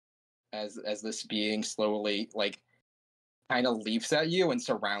 as this being slowly kind of leaps at you and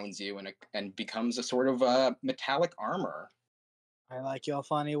surrounds you and becomes a sort of metallic armor. I like your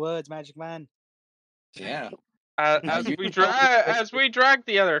funny words, Magic Man. Yeah. As you we know- drag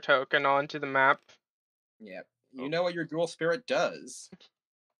the other token onto the map. Yeah. Oh. You know what your dual spirit does.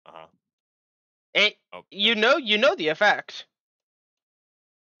 Uh-huh. It Oh. you know the effect.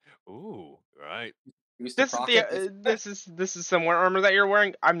 Ooh. Right. Who's to procket this is similar armor that you're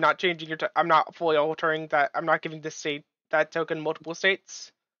wearing. I'm not changing your. I'm not fully altering that. I'm not giving this state that token multiple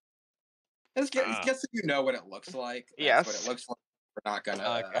states. It's just so you know what it looks like. That's what it Yes. looks like. We're not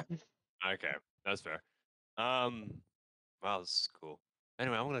gonna. Okay, that's fair. Wow, this is cool.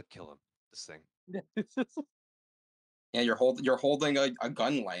 Anyway, I'm gonna kill him. This thing. Yeah, you're holding a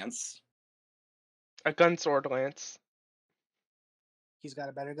gun lance. A gun sword lance. He's got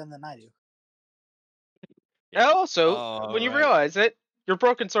a better gun than I do. And also, when you Alright. realize it, your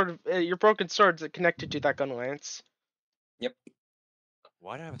broken sword's connected to that gun lance. Yep.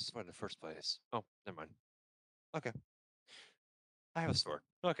 Why did I have a sword in the first place? Oh, never mind. Okay. I have a sword.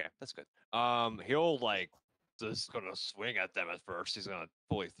 Okay, that's good. He'll like just gonna swing at them at first. He's gonna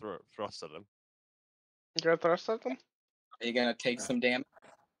fully thrust at them. You gonna thrust at them? Are you gonna take some damage,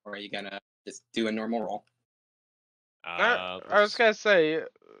 or are you gonna just do a normal roll? I was gonna say,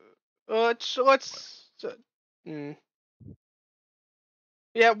 let's.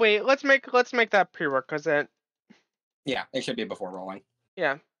 Yeah, wait. Let's make that prerequisite. Yeah, it should be before rolling.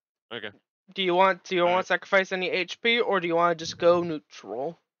 Yeah. Okay. Do you want to Alright. sacrifice any HP, or do you want to just go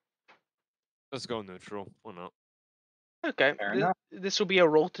neutral? Let's go neutral. Why not? Okay. Fair enough. This will be a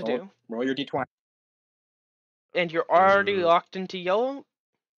roll to Roll- do, Roll your d20. and you're already Uh, locked into yellow.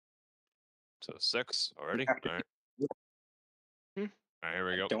 So 6 already. have to All right. Hmm. All right, here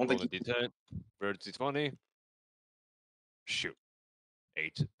we go. don't Roll think the d10. Roll the d20. Shoot.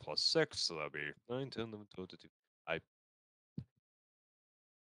 8 plus 6, so that'll be 9, 10, 11, 12, 13.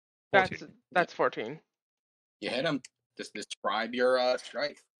 14. That's 14. You hit him. Just describe your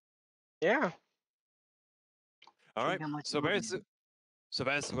strike. Yeah. All right. him like So a woman.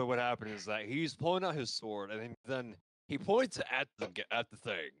 basically, what happened is that he's pulling out his sword, and then he points at the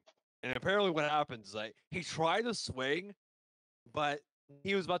thing. And apparently, what happens is that he tried to swing, but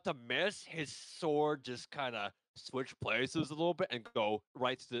he was about to miss. His sword just kind of switched places a little bit and go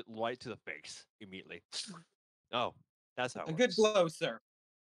right to the face immediately. Oh, that's how it A good works. blow, sir.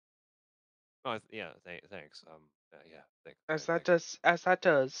 Oh, yeah. Thanks. Yeah. Thanks. As that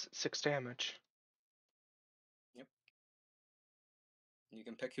does 6 damage. You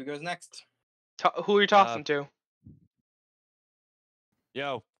can pick who goes next. Who are you tossing to?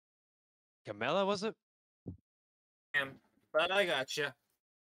 Yo, Camilla, was it? But I gotcha.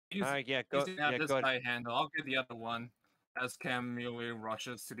 All right, yeah, go. He's gonna have Yeah, this go. guy handle. I'll get the other one. As Cam immediately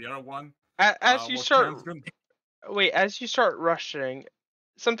rushes to the other one. As you what start, Cam's gonna- as you start rushing,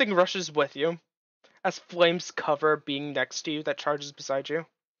 something rushes with you, as flames cover being next to you that charges beside you.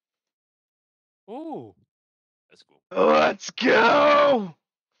 Ooh, that's cool. Let's go!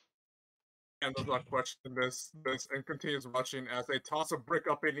 And does not question this and continues rushing as they toss a brick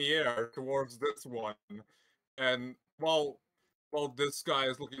up in the air towards this one. And while this guy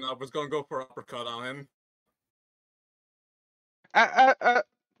is looking up, is gonna go for an uppercut on him.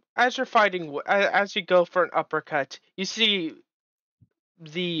 As you're fighting, as you go for an uppercut, you see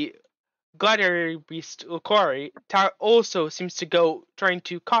the gladiator beast Luquari also seems to go trying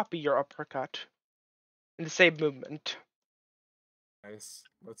to copy your uppercut in the same movement. Nice.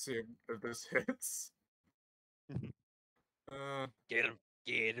 Let's see if this hits. Get him!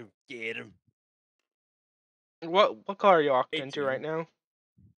 Get him! Get him! What color are you locked into 18. right now?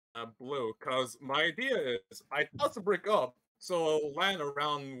 Blue, because my idea is I toss the brick up so it'll land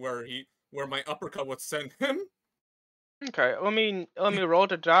around where my uppercut would send him. Okay, let me roll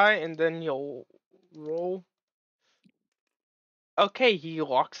the die and then you'll roll. Okay, he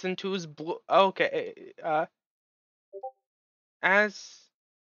locks into his blue. Okay, as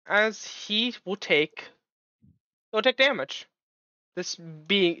he'll take damage. This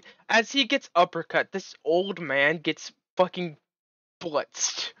being as he gets uppercut, this old man gets fucking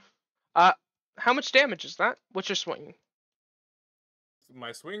blitzed. How much damage is that? What's your swing?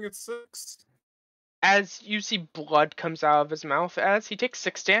 My swing is 6. As you see blood comes out of his mouth as he takes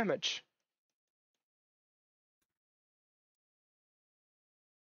 6 damage.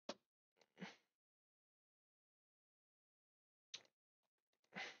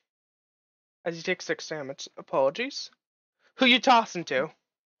 As he takes 6 damage. Apologies. Who you tossing to?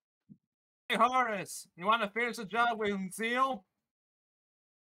 Hey Horace, you want to finish the job with zeal?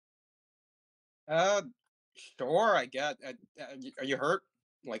 Sure, I get. Are you hurt?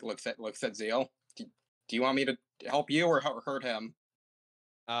 Like looks at Zeal. Do you want me to help you or hurt him?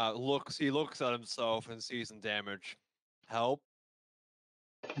 He looks at himself and sees some damage. Help.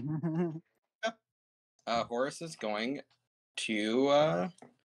 Horace is going to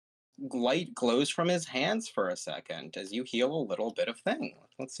light glows from his hands for a second as you heal a little bit of thing.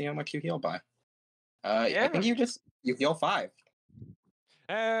 Let's see how much you heal by. I think you heal 5.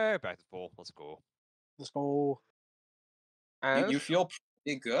 Hey, back to full. Let's go. Let's go. You As feel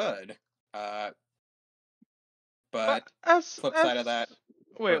pretty good. But as flip side of that,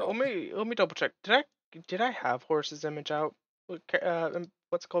 wait, hurdle. let me double check. Did I have Horse's image out? What's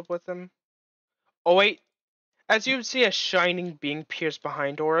it called with him? Oh wait, as you see a shining being pierce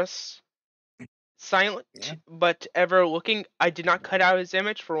behind Horus, silent Yeah. but ever looking. I did not cut out his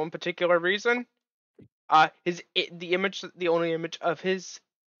image for one particular reason. The only image of his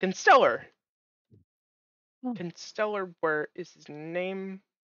Constellar. Hmm. Constellar, where is his name?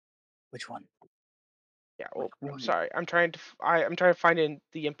 Which one? Yeah, well, Which I'm one? sorry. I'm trying to find in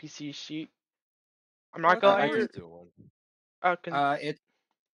the NPC sheet. I'm not What gonna I lie. are you can- doing?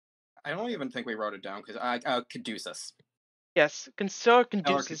 I don't even think we wrote it down because Caduceus. Yes, Constellar Con-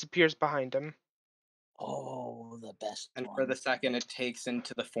 Caduceus appears behind him. Oh, the best And one. for the second, it takes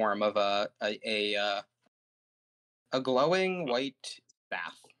into the form of a glowing white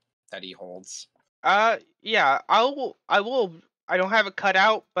staff that he holds. Yeah, I don't have it cut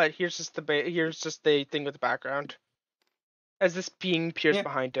out, but here's just the thing with the background. As this being appears Yeah.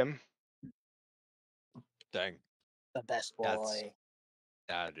 behind him. Dang. The best That's- boy.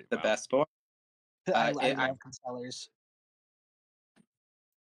 The best boy. I I- love Constellars.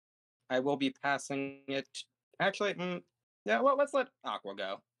 I will be passing it. Actually, yeah. Well, let's let Aqua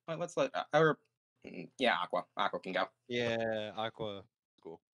go. Let's let yeah, Aqua. Aqua can go. Yeah, Aqua.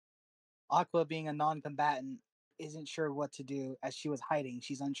 Cool. Aqua, being a non-combatant, isn't sure what to do as she was hiding.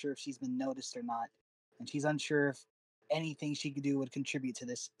 She's unsure if she's been noticed or not, and she's unsure if anything she could do would contribute to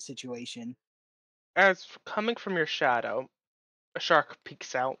this situation. As coming from your shadow, a shark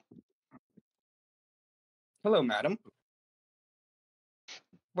peeks out. Hello, madam.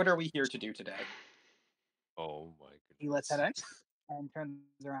 What are we here to do today? Oh my goodness. He lets that in and turns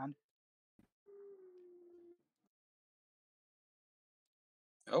around.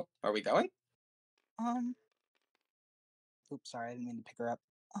 Oh, are we going? Oops, sorry, I didn't mean to pick her up.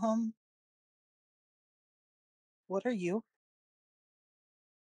 What are you?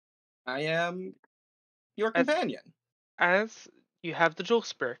 I am your As- companion. As you have the dual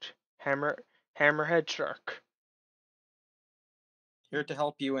spirit, Hammerhead Shark. Here to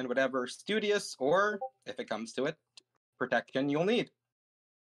help you in whatever studious or, if it comes to it, protection you'll need.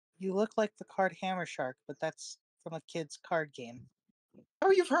 You look like the card Hammer Shark, but that's from a kid's card game. Oh,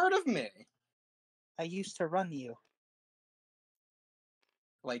 you've heard of me. I used to run you.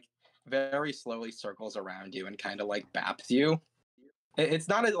 Like, very slowly circles around you and kind of like baps you. It's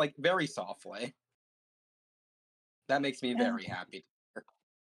not like very softly. That makes me Yeah. very happy.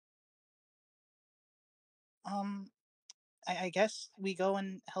 I guess we go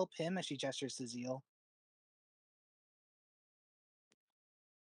and help him as she gestures to Zeal.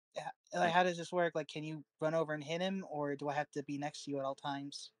 Yeah, like, how does this work? Like, can you run over and hit him, or do I have to be next to you at all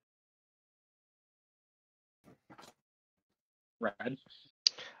times? Red.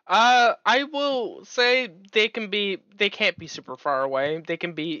 I will say they can't be super far away. They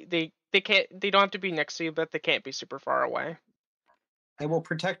don't have to be next to you, but they can't be super far away. I will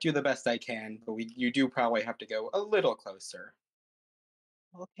protect you the best I can, but you do probably have to go a little closer.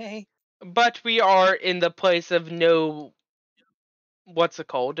 Okay. But we are in the place of no, what's it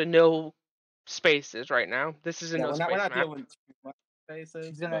called? No spaces right now. This is a Yeah, no we're space not map. dealing too much spaces,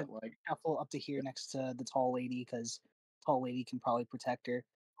 She's gonna but like shuffle up to here next to the tall lady, because tall lady can probably protect her.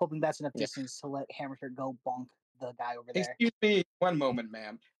 Hoping that's enough Yeah. distance to let Hammerhead go bonk the guy over there. excuse me, one moment,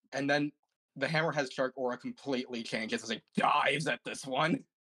 ma'am. And then the Hammerhead Shark aura completely changes as it dives at this one.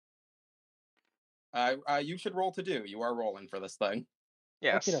 You should roll to do. You are rolling for this thing.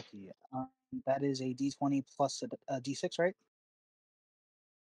 Yes. Okey-dokey. That is a D20 plus a D6, right?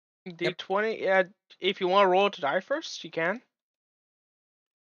 D20. Yeah. If you want to roll to die first, you can.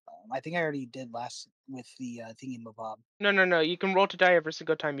 I think I already did last with the thingy mabob. No. You can roll to die every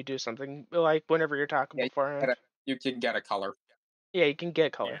single time you do something. Like whenever you're talking Yeah, beforehand. You can get a color. Yeah, you can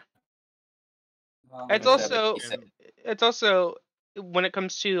get color. Instead It's of also D6. it's also when it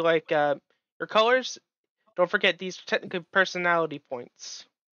comes to like your colors. Don't forget these are technically personality points.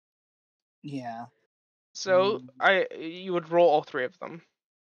 Yeah. So you would roll all three of them.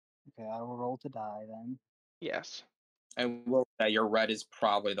 Okay, I will roll to die then. Yes. I will say your red is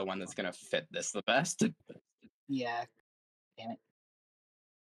probably the one that's gonna fit this the best. Yeah. Damn it.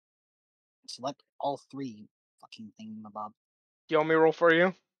 Select all three fucking thingamabob. Do you want me to roll for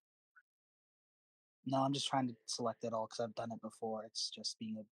you? No, I'm just trying to select it all because I've done it before. It's just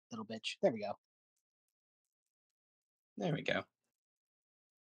being a little bitch. There we go. There we go.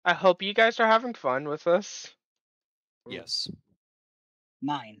 I hope you guys are having fun with this. Yes.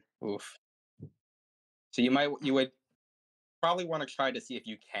 9. Oof. So you would probably want to try to see if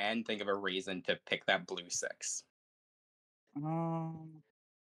you can think of a reason to pick that blue 6.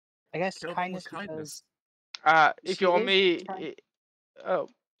 I guess Kill them kindness with kindness. because If she you want is me, trying- oh,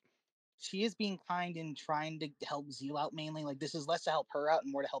 she is being kind and trying to help Zeal out mainly. Like this is less to help her out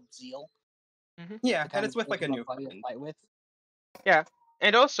and more to help Zeal. Yeah, To and kind it's of with like a open new up buddy to friend. fight with.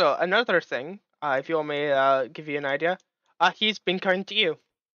 and also another thing. If you want me to give you an idea, he's been kind to you.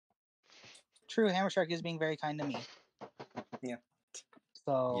 True, Hammer Shark is being very kind to me. Yeah.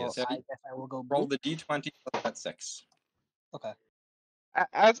 So Yes. So I guess I will go Roll blue. the d20 plus that 6. Okay.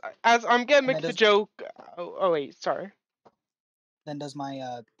 As I'm gonna And make that the does- joke. Oh wait, sorry. Then does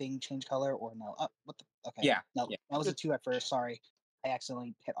my thing change color or no? What the? Okay. Yeah, No, yeah. that was a 2 at first. Sorry, I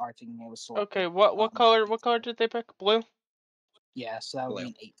accidentally hit R thinking it was selected. Okay, what color? What color did they pick? Blue. Yeah, so that would Blue. be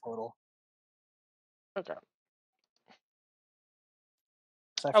an 8 total. Okay.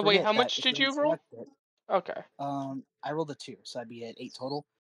 So I Oh wait, forget how that much if did you you roll? select it, Okay. I rolled a 2, so I'd be at 8 total.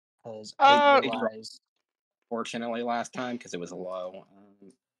 Because Uh, I Eight realized Fortunately, last time because it was low.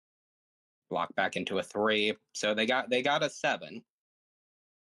 Block back into a 3, so they got a 7.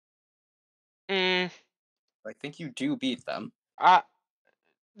 mm, I think you do beat them.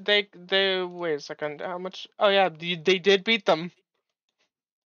 they wait a second. How much? Oh yeah, they did beat them.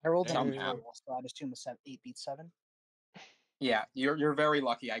 I rolled an 8 Somehow. total, so I'd assume the 8 beats 7. Yeah, you're very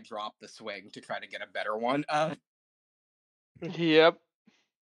lucky. I dropped the swing to try to get a better one. Yep.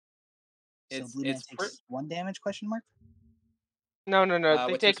 So It's- blue man it's takes 1 damage? Question mark. No. They what's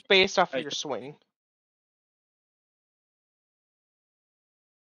your take based off of Uh, your swing.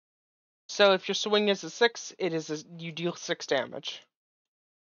 So if your swing is a 6, you deal 6 damage.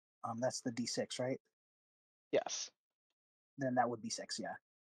 That's the D6, right? Yes. Then that would be 6. Yeah.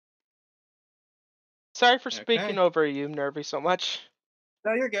 Sorry for Okay. speaking over you, Nervy, so much.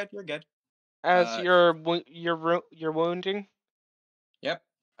 No, you're good. You're good. As Uh, you're wounding. Yep.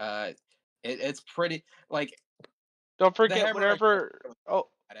 It's pretty like Don't the forget hemorrhage. Oh,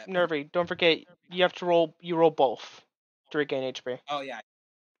 at it. Nervy, don't forget you have to roll. You roll both to regain HP. Oh yeah.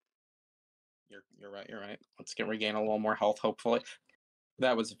 You're right. You're right. Let's regain a little more health. Hopefully,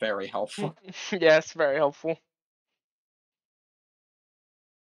 that was very helpful. Yes, very helpful.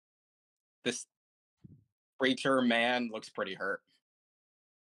 This creature man looks pretty hurt.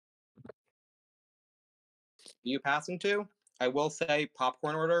 You passing to? I will say,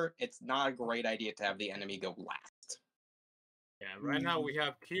 popcorn order. It's not a great idea to have the enemy go last. Yeah, right now we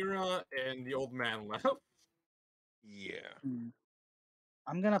have Kira and the old man left. Yeah.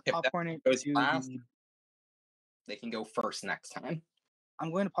 I'm gonna If that popcorn it goes to last- the. They can go first next time.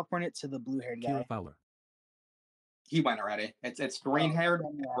 I'm going to popcorn it to the blue-haired guy. Kira Fowler. He went already. It's green haired.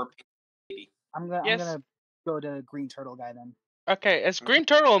 then, yeah. I'm Yes. gonna go to green turtle guy then. Okay, as Green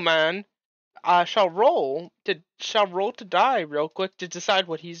Turtle Man, shall roll to die real quick to decide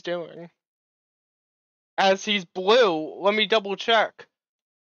what he's doing. As he's blue, let me double check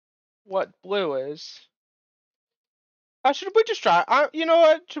what blue is. Should we just try? You know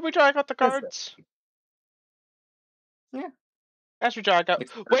what? Should we try out the Yes, sir. cards? Yeah. As we try out.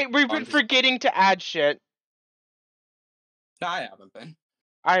 It's Wait, we've been fun to- forgetting to add shit. No, I haven't been.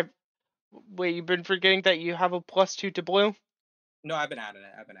 Wait, you've been forgetting that you have a +2 to blue? No, I've been adding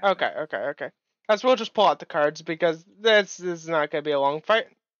it. I've been adding it. Okay. As we'll just pull out the cards because this is not gonna be a long fight.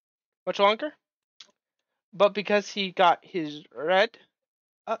 Much longer. But because he got his red.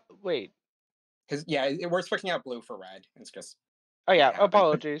 Wait. Because yeah, we're switching out blue for red. It's just Oh yeah, happened.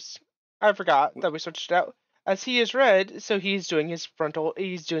 apologies. I forgot that we switched it out. As he is red, so he's doing his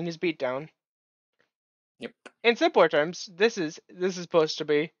beatdown. Yep. In simpler terms, this is supposed to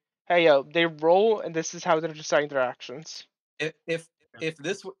be, hey yo, they roll and this is how they're deciding their actions. If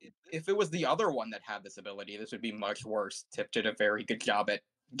it was the other one that had this ability, this would be much worse. Tip did a very good job at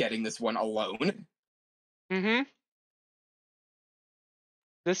getting this one alone. Mm-hmm.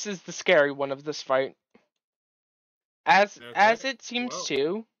 This is the scary one of this fight. As it seems Whoa.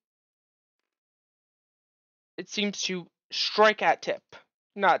 to. It seems to strike at Tip.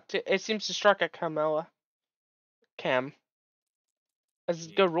 It seems to strike at Cam. As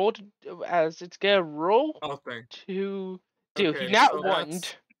it's gonna roll Oh, thank. to do. Okay, He not so one.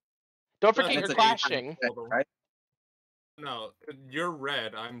 that's- Don't forget that's you're an clashing. Total. Right? No, you're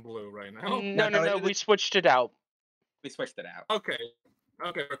red. I'm blue right now. No. We switched it out. We switched it out. Okay,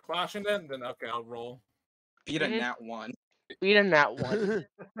 we're clashing then. Then okay, I'll roll. Beat a nat 1. Beat a nat 1.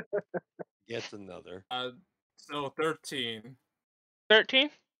 Gets another. So 13.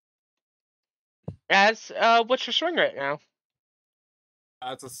 13. As what's your swing right now?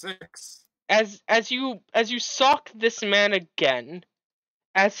 That's a 6. As you sock this man again,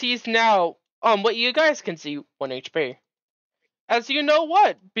 as he's now what you guys can see 1 HP. As you know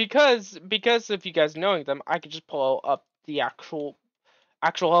what? Because of you guys knowing them, I could just pull up the actual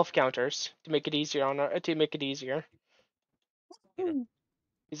health counters to make it easier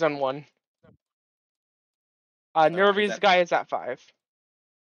He's on 1. is Nervy's that- guy is at 5.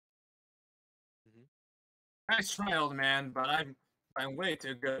 Nice try, old man, but I'm way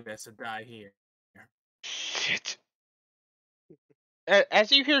too good at this to die here. Shit. As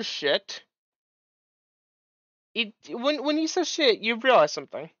you hear shit, when he says shit, you realize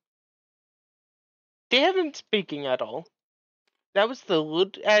something. They haven't been speaking at all. That was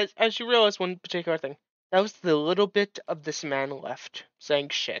as you realize one particular thing. That was the little bit of this man left saying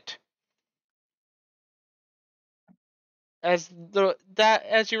shit. As you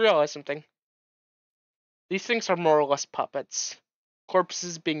realize something. These things are more or less puppets.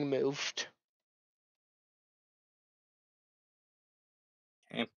 Corpses being moved.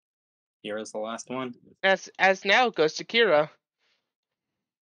 Okay. Here is the last one. As now it goes to Kira.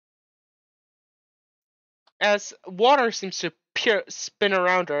 As water seems to spin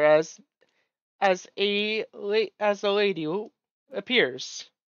around her as a lady appears.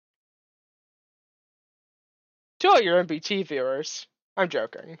 To all your MBT viewers, I'm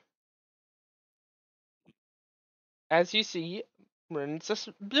joking. As you see, Princess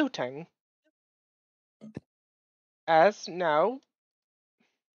Blutang. As now,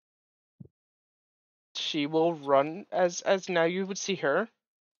 she will run as now you would see her.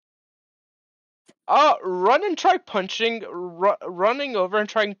 Run and try punching, running over and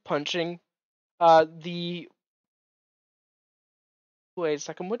trying punching, the. Wait a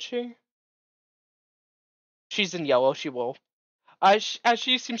second, would she? She's in yellow. She will. As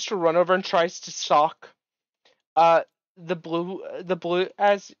she seems to run over and tries to stalk, the blue,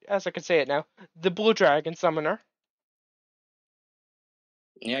 as I can say it now, the blue dragon summoner.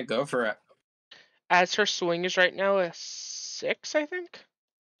 Yeah, go for it. As her swing is right now a 6, I think.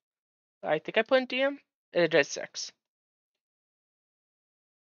 I think I put in DM. It is 6.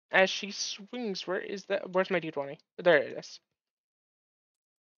 As she swings, where is that? Where's my D20? There it is.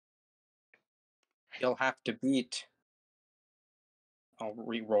 You'll have to beat. I'll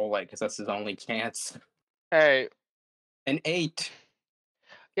re-roll it because that's his only chance. Hey. An 8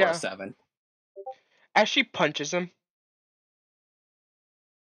 or Yeah. a 7. As she punches him.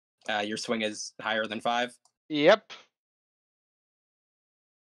 Your swing is higher than 5. Yep.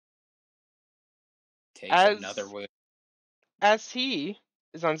 Takes As- another wound. As he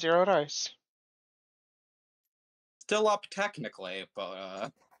is on 0 dice. Still up technically,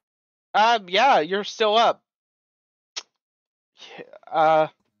 but Yeah, you're still up. You're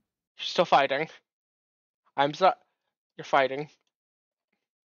still fighting. I'm sorry. You're fighting.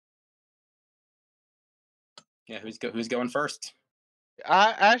 yeah, who's going first?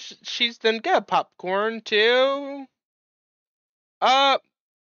 As she's done good. Popcorn too.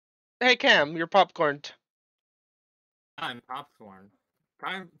 Hey Cam, you're popcorned. I'm popcorn.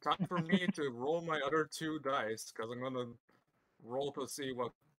 Time for me to roll my other 2 dice, because I'm gonna roll to see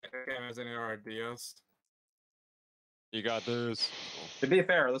what Cam has any ideas. You got this. To be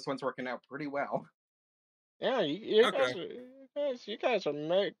fair, this one's working out pretty well. Yeah, you Okay. guys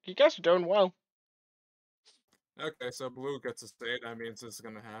are doing well. Okay, so Blue gets to say it, that means this is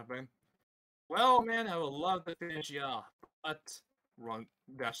gonna happen. Well, man, I would love to finish you off, but Run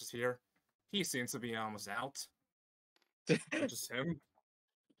Dash is here. He seems to be almost out. Just him.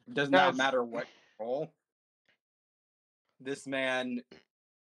 Does not That's- matter what you roll. This man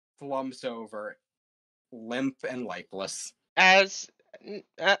flumps over, limp and lifeless. As he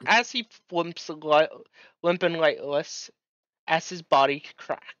limp and lightless, as his body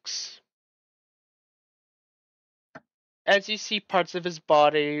cracks. As you see parts of his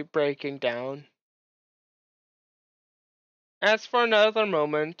body breaking down. As for another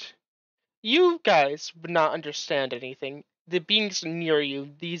moment, you guys would not understand anything. The beings near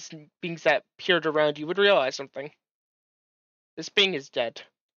you, these beings that peered around you, would realize something. This being is dead.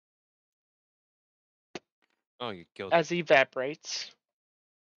 Oh, you killed As he evaporates.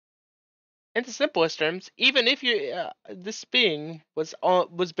 In the simplest terms, even if this being was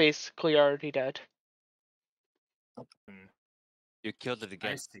basically already dead. You killed it I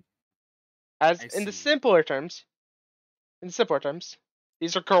again. see. As I in the see. simpler terms,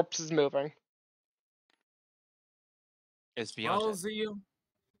 these are corpses moving. It's beyond Well,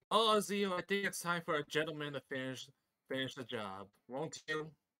 it. Zio, I think it's time for a gentleman to finish the job, won't you?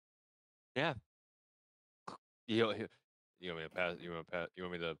 Yeah. You want me to pass? You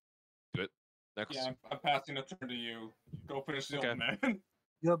want me to do it next? Yeah, I'm passing the turn to you. Go finish the Okay. old man.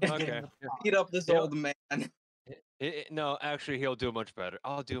 You'll be Okay. getting the Beat up this Yeah. old man. No, actually, he'll do much better.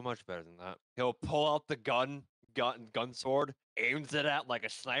 I'll do much better than that. He'll pull out the gun, gun sword, aims it at like a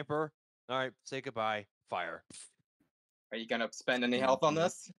sniper. All right, say goodbye. Fire. Are you gonna spend any health on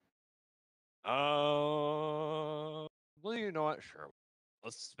this? Well, you know what? Sure.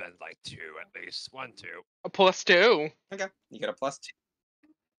 Let's spend like 2 at least. 1, 2. A +2. Okay, you get a +2.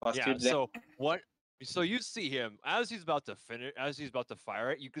 +2 Yeah. to damage. So what? So you see him as he's about to finish, as he's about to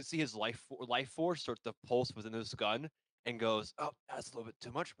fire it. You can see his life force start to pulse within his gun, and goes, "Oh, that's a little bit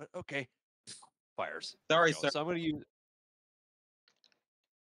too much, but okay." Fires. Sorry, Go. sir. So I'm gonna use.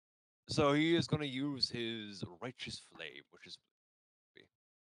 So he is gonna use his righteous flame, which is.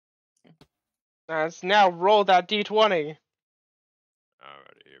 Let's now roll that d20.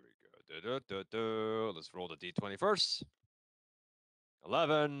 Alright, here we go. Let's roll the d20 first.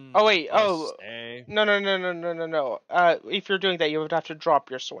 11. Oh, wait, plus oh. a- No. If you're doing that, you would have to drop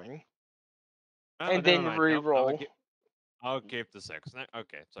your swing. Oh, And never then mind. Nope, re-roll. I'll keep the 6.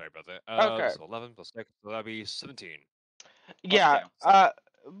 Okay, sorry about that. Okay. So 11 plus 6, so that'd be 17. Yeah, two.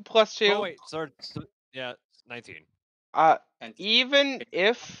 +2. Oh, wait, sorry. Yeah, 19. And Even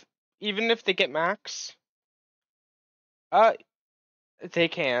if they get max, they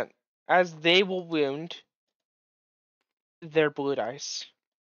can't, as they will wound their blue dice,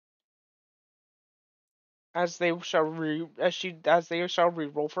 as they shall re-roll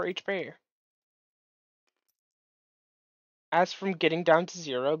for HP. As from getting down to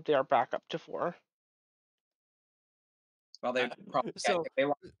 0, they are back up to 4. well, they probably So- if they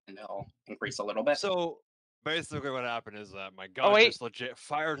want, and they'll increase a little bit. So basically, what happened is that my Oh, gun wait. just legit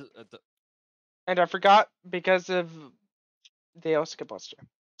fired at the. And I forgot, because of they also get +2.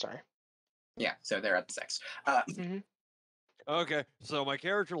 Sorry. Yeah, so they're at 6. Okay, so my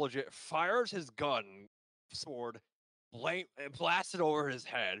character legit fires his gun sword, blasted over his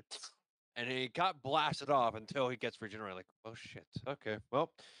head, and he got blasted off until he gets regenerated. Like, oh shit. Okay,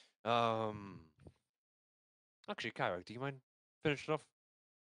 well, actually, Kyra, do you mind finishing off?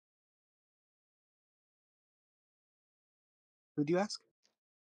 Who do you ask?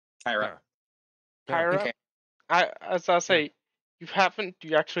 Kyra. Kyra, Okay. as I say, you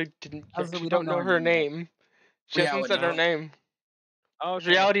actually didn't. You Also, actually we don't don't know know her her name. name. She hasn't Reality. said her name. Okay,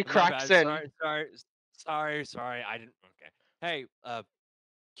 Reality my cracks bad. in. Sorry. I didn't. Okay. Hey,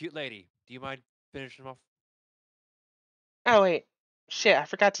 cute lady, do you mind finishing off? Oh wait, shit! I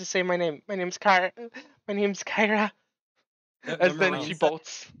forgot to say my name. My name's Kyra. My name's Kyra. The As then Marine she says-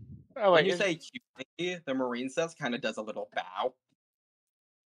 bolts. Oh When wait, you say cute lady, the Marine says kind of does a little bow.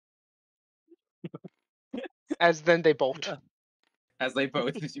 as then they bolt. As they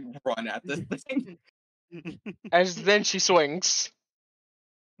both run at this thing. As then she swings.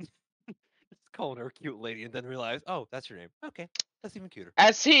 Just calling her cute lady and then realize, oh, that's your name. Okay, that's even cuter.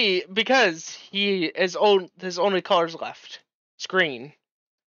 Because his only colors left. It's green.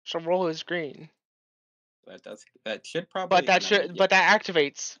 So roll is green. That should probably. But that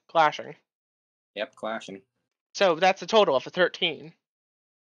activates clashing. Yep, clashing. So that's a total of a 13.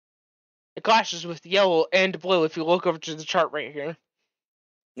 It clashes with yellow and blue if you look over to the chart right here.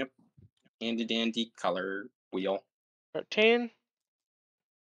 Handy dandy color wheel. 13.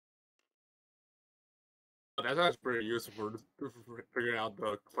 That's actually pretty useful for figuring out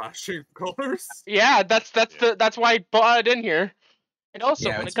the clashing colors. Yeah, that's why I brought it in here. And also,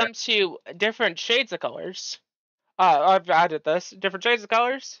 Yeah, when it it's very- comes to different shades of colors, I've added this. Different shades of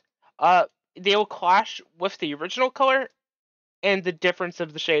colors, they will clash with the original color and the difference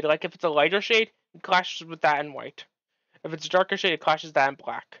of the shade. Like if it's a lighter shade, it clashes with that in white. If it's a darker shade, it clashes that in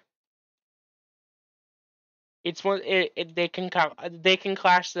black. It's one. They can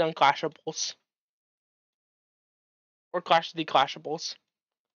clash the unclashables, or clash the clashables.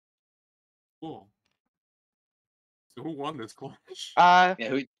 Cool. So who won this clash? Yeah,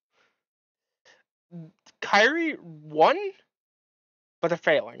 who, Kyrie won, but they're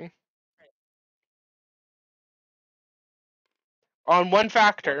failing on one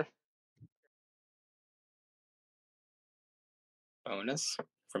factor. bonus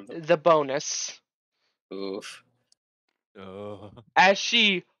from the The bonus, oof. as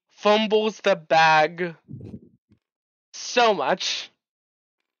she fumbles the bag so much,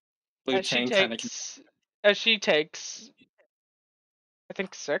 Blue as she chain kind of takes, I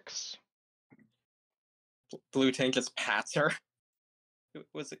think 6. Blue Tank just pats her. It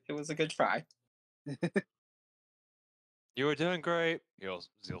was a good try. You were doing great,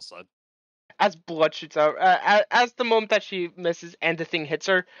 Zeal said. As blood shoots out, as the moment that she misses and the thing hits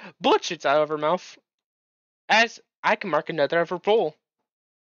her, blood shoots out of her mouth. As I can mark another of her pool.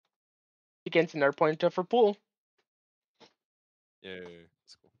 Against another point of her pool. Yeah,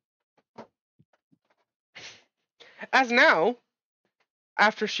 that's cool. As now,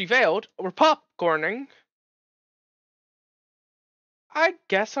 after she failed, we're popcorning I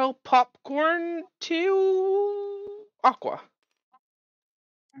guess I'll popcorn to Aqua.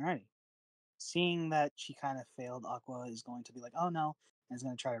 Alrighty. Seeing that she kind of failed, Aqua is going to be like, "Oh no," and is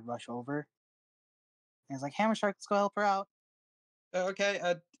going to try to rush over. And it's like, "Hammer Shark, let's go help her out." Okay.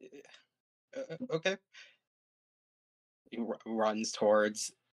 Okay. He runs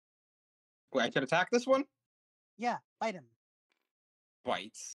towards. Wait, I can attack this one. Yeah, bite him.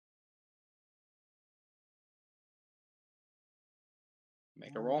 Bites.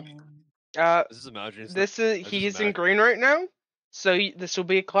 Make a roll. Uh, This is imagining. this is just he's in imagine- green right now, so this will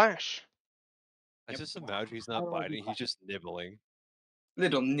be a clash. I Yep. just imagine he's How not do I do biting, he's just nibbling.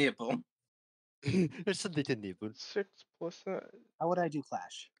 Little nibble. It's a little nibble. 6 plus that. How would I do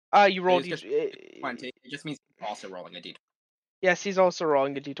Clash? You rolled. It's just 20. It just means also rolling a d20. Yes, he's also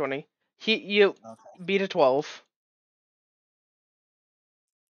rolling a d20. You Okay. beat a 12.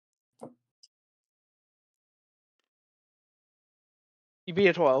 You beat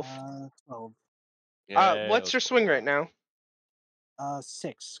a 12. 12. What's your swing right now?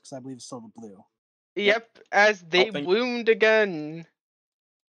 6, because I believe it's still the blue. Yep, as they thank- wound again.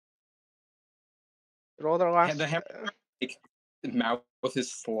 Roll their last. the hammer- Mouth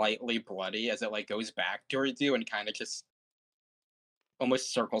is slightly bloody as it like goes back towards you and kind of just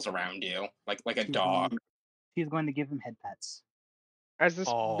almost circles around you like a dog. He's going to give him head pats. As this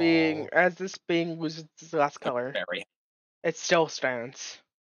Oh. being loses its last color, Very. it still stands.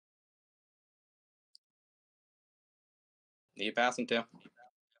 You pass him too.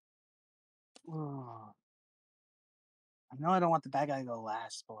 Ugh. I know I don't want the bad guy to go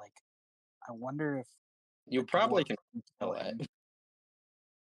last, but like, I wonder if You probably dwarf can kill it. him.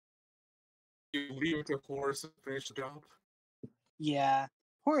 You leave it to Horus to finish the job. Yeah,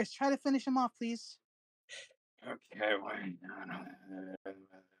 Horace, try to finish him off, please. Okay,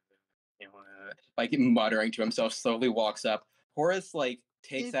 like muttering to himself, slowly walks up. Horace like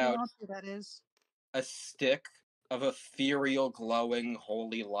takes If you out want to, that is. a stick of ethereal, glowing,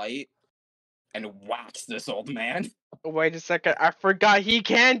 holy light and whacks this old man. Wait a second, I forgot he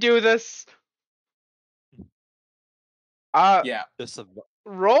can do this. Yeah, Just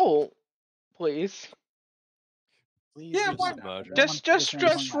Roll, please. Please Yeah, do why so. not? I don't Just want to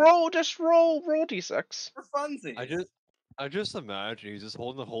finish him off. roll d6. for funsies. I just imagine he's just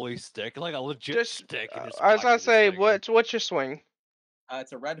holding the holy stick, like a legit Just, stick. And just I was gonna whacking this say, thing. what's your swing?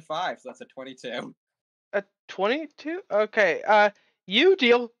 It's a red 5, so that's a 22. A 22? Okay. You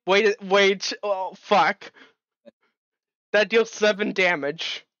deal. Wait. Oh fuck. That deals 7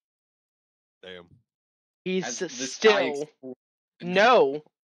 damage. Damn. He's As this guy still. explodes. No.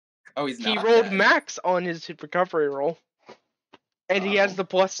 Oh, he's He not rolled dead. max on his recovery roll. And he has Oh. the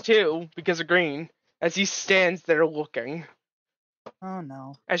 +2 because of green, as he stands there looking. Oh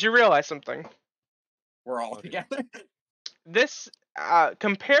no. As you realize something. We're all Okay. together. This,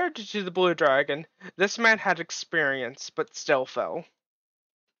 compared to the blue dragon, this man had experience, but still fell.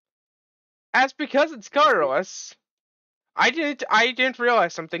 As because it's colorless, I didn't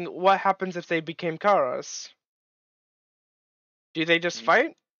realize something. What happens if they became colorless? Do they just Mm.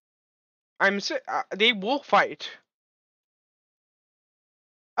 fight? They will fight.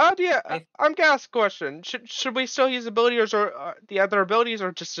 Oh yeah, I'm gonna ask a question. Should we still use abilities or the other abilities,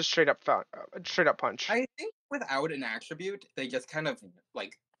 or just a straight up punch? I think without an attribute, they just kind of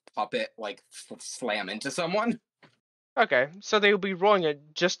like puppet, like slam into someone. Okay, so they will be rolling a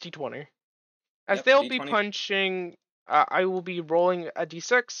just d20. As Yep, they'll be D20. punching, I will be rolling a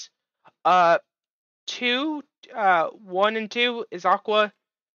d6. 2, 1 and 2 is Aqua.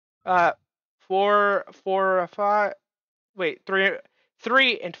 4, 5. Wait,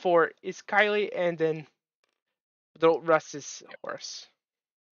 3 and 4 is Kylie, and then the rest is Horse.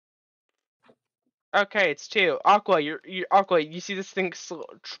 Okay, it's 2. Aqua, you Aqua. You see this thing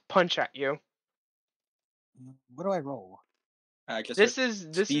punch at you. What do I roll? Just This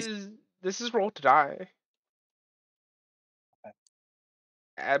for is roll to die.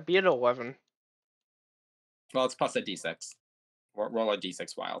 Be at 11. well, it's plus a d6. Roll a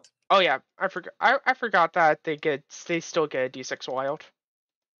d6 wild. Oh yeah, I forgot. I forgot that they still get a d6 wild.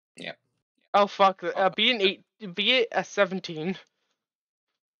 Yeah. Oh fuck! Be an 8. Be a 17.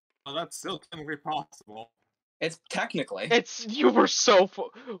 Oh, that's still technically possible. It's technically. You were so.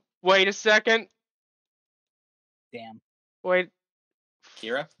 Wait a second. Damn. Wait.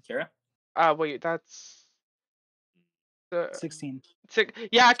 Kira. Wait. That's. 16.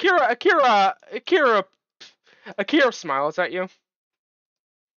 Yeah, Akira smiles at you.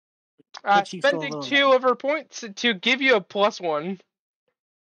 But she's still a Spending little 2 of her points to give you a +1.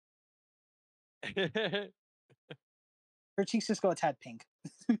 Her cheeks just go a tad pink.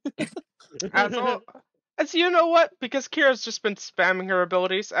 As As you know what? Because Kira's just been spamming her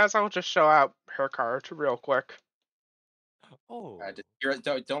abilities, as I'll just show out her card real quick. Oh.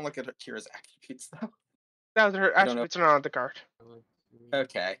 Don't look at Kira's attributes though. Now her I don't know. attributes are not on the card.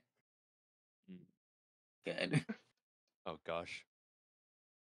 Okay. Mm. Good. Oh gosh.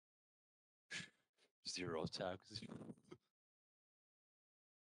 0 attacks.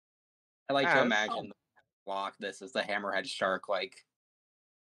 I like to As- imagine the block this as the hammerhead shark like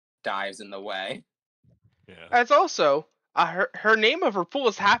dives in the way. Yeah. As also, her name of her pool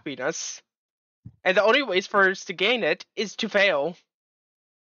is happiness, and the only ways for us to gain it is to fail.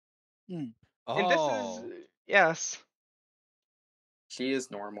 And this Oh. is yes. She is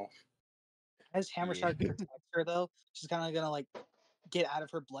normal. As Hammer Shark protects her, though, she's kind of gonna like get out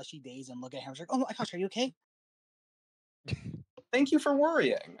of her blushy daze and look at Hammer Shark. Oh my gosh, are you okay? Thank you for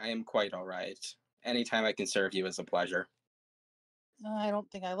worrying. I am quite all right. Anytime I can serve you is a pleasure. I don't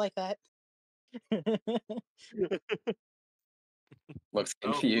think I like that. Looks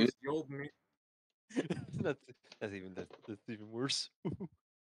Oh, confused. the old me. that's even worse.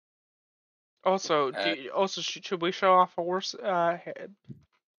 Also, should we show off a worse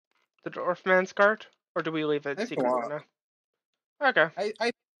the Dwarfman's card, or do we leave it If secret you for now? Okay.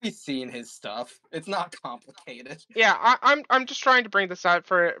 I've seen his stuff. It's not complicated. Yeah, I'm just trying to bring this out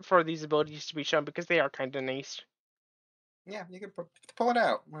for these abilities to be shown because they are kind of nice. Yeah, you can pull it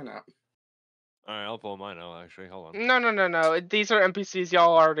out. Why not? Alright, I'll pull mine out actually. Hold on. No. These are NPCs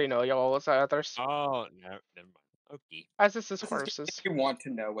y'all already know. Y'all as others. Oh, no, never mind. Okay. As this is This is horses. if you want to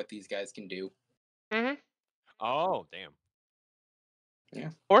know what these guys can do. Mm-hmm. Oh, damn.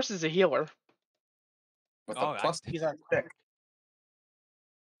 Horse is a healer. With Oh, a plus He's our stick.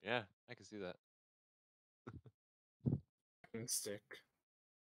 Yeah, I can see that. Stick.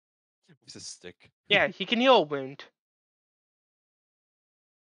 It's a stick. Yeah, he can heal a wound.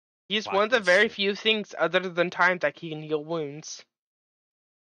 He's one of the Blackwood very stick. few things other than time that he can heal wounds.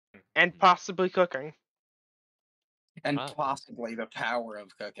 And Mhm. possibly cooking. And Wow. possibly the power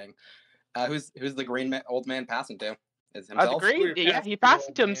of cooking. Who's the green old man passing to? Is The himself? green, We yeah, passed he the passed it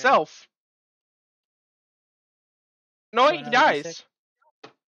old to man. himself. No, So he another dies. D6?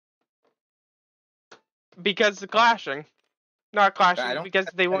 Because of clashing. Not clashing, I don't. because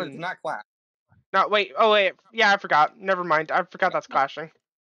they It's won. not class. No, wait, oh wait, yeah, I forgot. Never mind, I forgot that's clashing.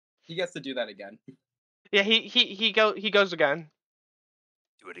 He gets to do that again. Yeah, he goes again.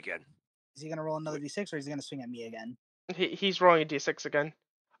 Do it again. Is he gonna roll another D6 or is he gonna swing at me again? He's rolling a d6 again.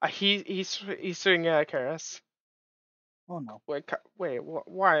 He's swinging at Karis. Oh no,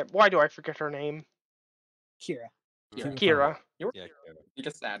 Why do I forget her name? Kira. Kira. You Yeah.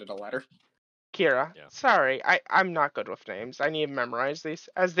 just added a letter. Kira. Yeah. Sorry, I'm not good with names. I need to memorize these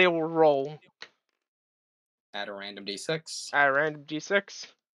as they will roll Add a random d6. at a random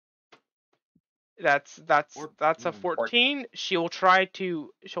d6. That's a 14. 14. She'll try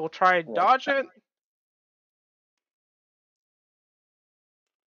to dodge it.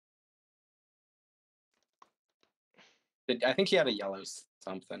 I think he had a yellow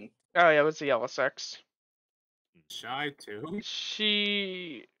something. Oh yeah, it was a yellow 6. Shy too.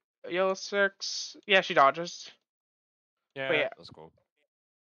 She yellow 6. Yeah, she dodges. Yeah, yeah. that's cool.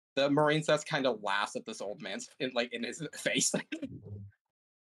 The Marines that's kind of laughs at this old man's in his face.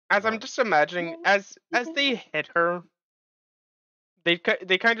 As I'm just imagining, as they hit her, they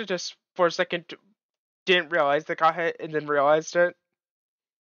kind of just for a second didn't realize they got hit and then realized it.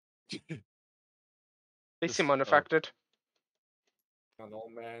 They Just- seem oh. unaffected. An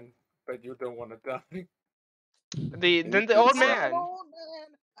old man, but you don't want to die. Then the old man,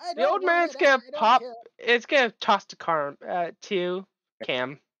 the old man's gonna pop. It's gonna toss to to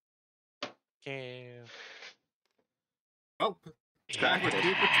Cam. Cam. Oh, Jack with 2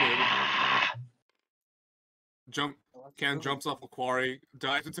 for 2. Cam jumps off a quarry,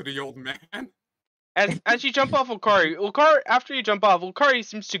 dives into the old man. As you jump off Ulkari, after you jump off, Ulkari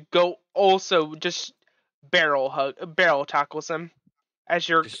seems to go also just barrel tackles him as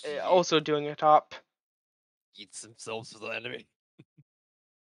you're Just also doing a top. Eats themselves with the enemy.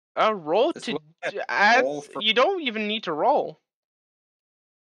 Roll This to will add. roll for- You don't even need to roll.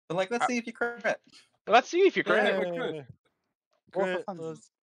 But let's see if you crit. Let's see if you crit. Yeah. good. Roll for Crit, funsies.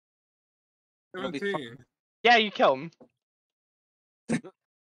 let's- It'll be 17. Yeah, you kill him.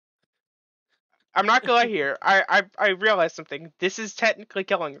 I'm not gonna lie here. I realized something. This is technically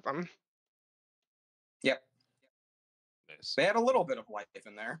killing them. Nice. They had a little bit of life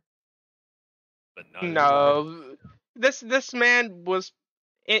in there. But not anymore. No, this man was,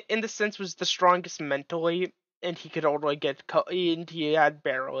 in the sense, was the strongest mentally, and he could only get and he had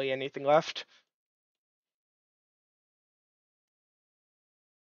barely anything left.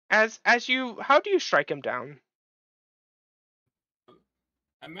 As you, how do you strike him down?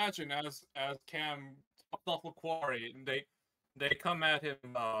 Imagine as Cam pops off a quarry, and they come at him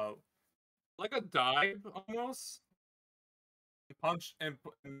like a dive almost, and punch and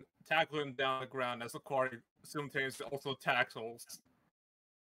tackle him down the ground as the quarry simultaneously also tackles.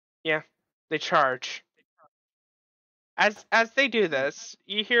 Yeah, they charge. As they do this,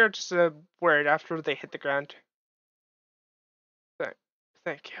 you hear just a word after they hit the ground.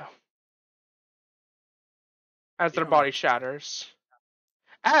 Thank you. As their Yeah. body shatters.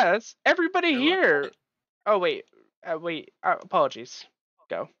 As everybody Your life- here. Oh wait, apologies.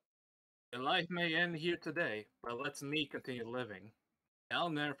 Go. Your life may end here today, but let's me continue living.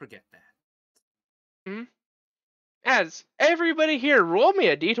 I'll never forget that. As everybody here, roll me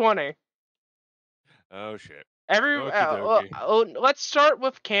a d20. Oh shit. Every Okie dokie. let's start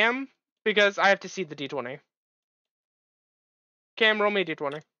with Cam because I have to see the d20. Cam, roll me a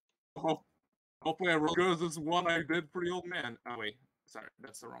d20. Oh, hopefully I roll good as this one I did for the old man. Oh wait, sorry,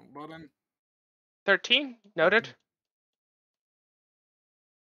 that's the wrong button. 13. Noted.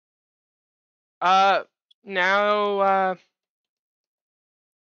 Now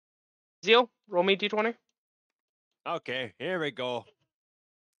Zeal, roll me a d20. Okay, here we go.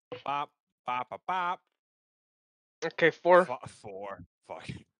 Bop, bop, bop, bop. Okay, 4. 4. Fuck.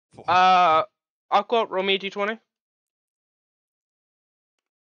 4. Aqua, roll me a d20.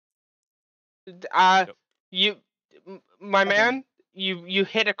 Yep. You, my Okay. man, you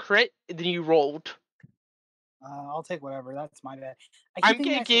hit a crit, then you rolled. I'll take whatever. That's my bad. I keep I'm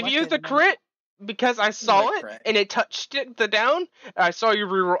thinking gonna I give you selected the and then- crit because I saw Like it crit. and it touched the down. And I saw you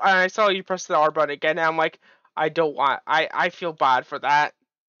reroll. And I saw you press the R button again. And I'm like, I don't want. I feel bad for that.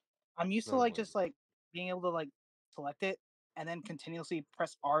 I'm used to No like way. just like being able to like select it and then continuously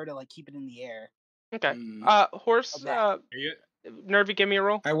press R to like keep it in the air. Okay. Mm. Horse. Okay. Are you Nervy, give me a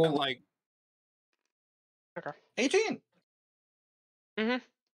roll. I will like 18.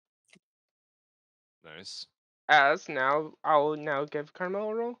 Nice. As now, I'll now give Carmel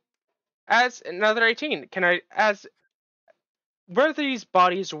a roll. As another 18. Can I? As where are these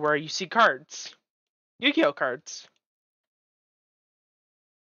bodies where you see cards? Yu-Gi-Oh cards.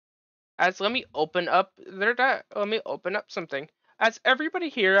 As let me open up their deck. Let me open up something. As everybody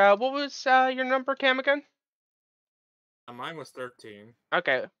here, what was your number, Cam, again? mine was 13.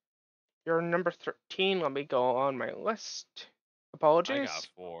 Okay. Your number 13. Let me go on my list. I Apologies. got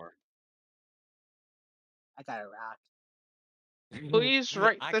 4. I got it wrapped. Please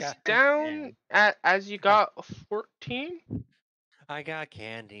write I this got down as you got 14. I got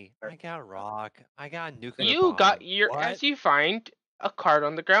candy. I got rock. I got nuclear You bomb. got your What? as you find a card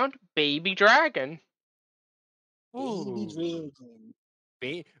on the ground, Baby Dragon. Baby Ooh. dragon.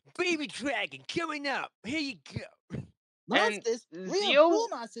 Baby dragon coming up. Here you go. Monsters? Zeal- Real cool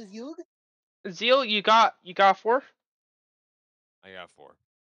monsters, Yug. Zeal, you got 4. I got 4.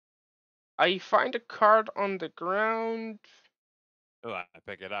 You find a card on the ground, Oh, I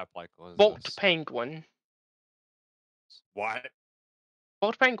pick it up. Like, what is Bolt this? Penguin. What?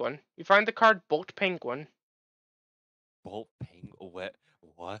 Bolt Penguin. You find the card Bolt Penguin. Bolt penguin?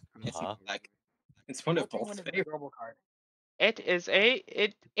 What? It's Huh? like it's one of Bolt both Penguin is an favorites. adorable card. It is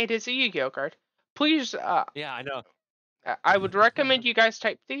a Yu-Gi-Oh card. Please, Yeah, I know. I would recommend you guys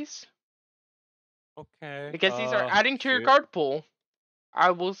type these Okay. because these are adding to your shoot. card pool.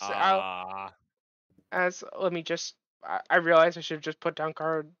 I will say, let me just. I realize I should have just put down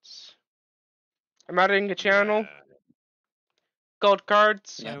cards. I'm adding a channel. Yeah, Gold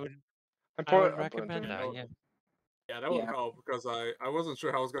cards. Yeah. I would I'm recommend that. Oh, Yeah. Yeah, that would Yeah. help because I wasn't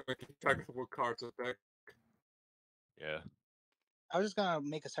sure how I was going to keep track of what cards to pick. Yeah. I was just gonna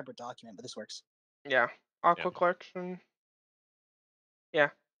make a separate document, but this works. Yeah. Aqua Yeah. collection.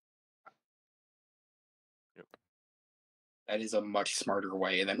 That is a much smarter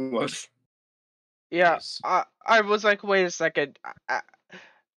way than what. Yeah. Nice. I was like, wait a second.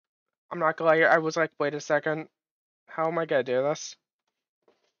 I'm not gonna lie. I was like, wait a second. How am I gonna do this?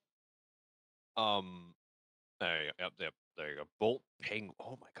 There you go. Yep. There you go. Bolt penguin.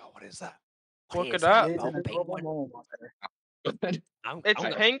 Oh my god, what is that? Look What it is that? up. It is Bolt an adorable penguin? normal monster. It's a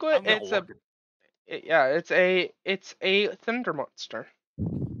gonna- penguin. I'm gonna It's look it's a thunder monster.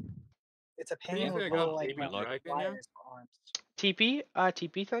 It's a Did you penguin with say I got little like Baby Dragon now? wires for arms. TP.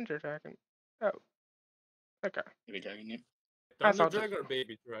 TP Thunder Dragon. Oh. Okay. Baby dragon, yeah. That's Thunder all Dragon or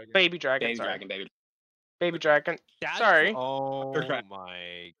Baby Dragon? Baby Dragon. Baby sorry. dragon, baby. Baby Dragon. That's- Sorry. Oh Correct.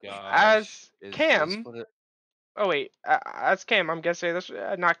 my gosh. As Is this Cam. what it- Oh wait. As Cam, I'm gonna say this.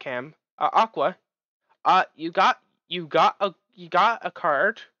 Not Cam. Aqua. You got a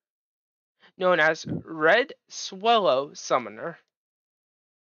card known as Red Swallow Summoner.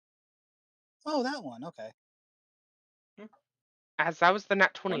 Oh, that one. Okay. As that was the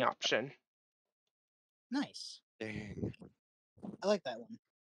nat 20 Wonderful. option. Nice. Dang. I like that one.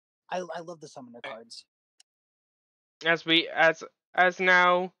 I love the summoner cards. As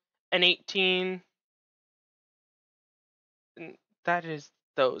now an 18. That is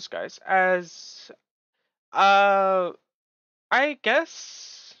those guys. As I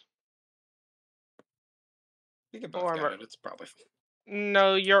guess. We can both Warmer. get it. It's probably fine.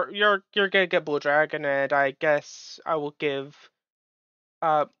 No, you're gonna get Blue Dragon, and I guess I will give.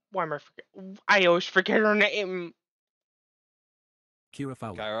 Why am I forget? I always forget her name. Kira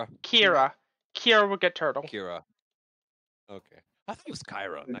Fowler. Kyra? Kira. Kira will get Turtle. Kira. Okay. I thought it was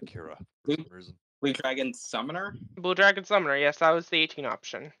Kyra, not Kira, for Blue- some reason. Blue Dragon Summoner? Blue Dragon Summoner. Yes, that was the 18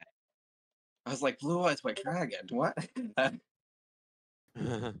 option. I was like, Blue Eyes White Dragon. What? And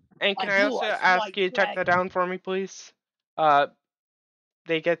My can I Blue also Eyes ask White you to type that Dragon. down for me, please?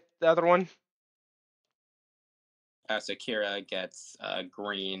 They get the other one. So Kira gets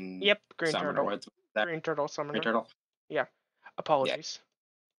green. Yep, Green Summoner. Turtle. What's that? Green Turtle Summoner. Green Turtle. Apologies.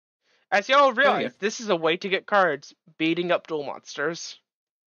 As y'all Very realize, this is a way to get cards, beating up duel monsters.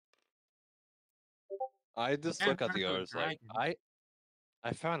 I just And look at the Turtle others like, Dragon.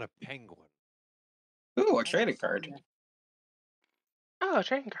 I found a penguin. Ooh, a trading card. Oh,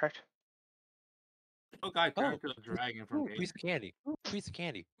 trading card. Oh, guy Oh. turned to a dragon from Ooh, game. piece of candy. Ooh, piece of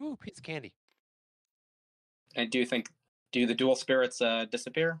candy. Ooh, piece of candy. And do the dual spirits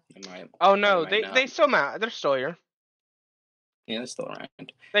disappear? Oh no, might they not. still they're still here. Yeah, they're still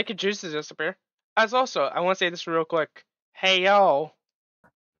around. They could choose to disappear. As also, I want to say this real quick. Hey y'all.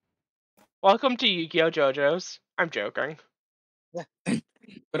 Welcome to Yu-Gi-Oh! JoJo's. I'm joking.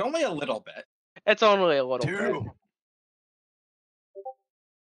 But only a little bit. It's only a little bit.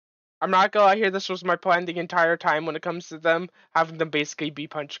 I'm not gonna lie here, this was my plan the entire time when it comes to them, having them basically be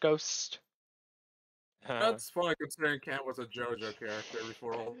Punch Ghost. That's funny considering Cam was a JoJo character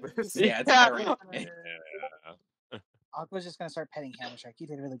before all this. Yeah, it's Yeah. ironic. Yeah. Aqua's just gonna start petting Hammerstrike. You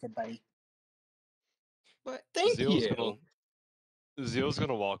did really good, buddy. But thank Zeal's you. Zeal's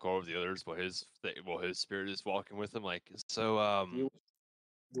gonna walk over the others while his spirit is walking with him. Like, so You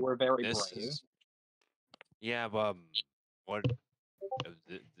were very this brave. is yeah, but what?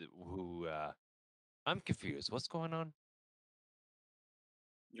 Who? I'm confused. What's going on?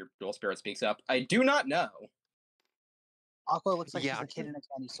 Your dual spirit speaks up. I do not know. Aqua looks like Yeah, she's a kid in a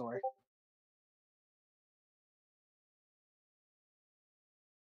candy store.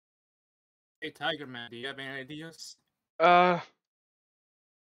 Hey, Tiger Man, do you have any ideas? The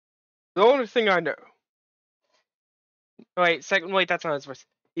only thing I know. Wait, that's not his voice.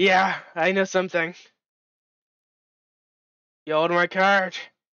 Yeah, I know something. You hold my card.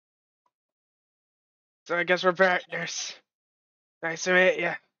 So I guess we're partners. Nice to meet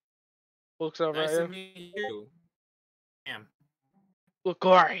you. Looks over Nice at to you. meet you. Cam. Look,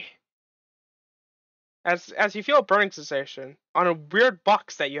 Glory. As you feel a burning sensation on a weird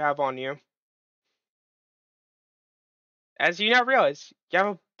box that you have on you. As you now realize,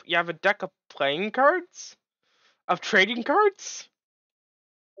 you have a deck of playing cards? Of trading cards?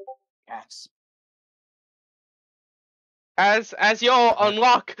 Yes. As y'all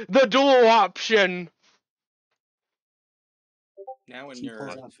unlock the duel option. Now in She your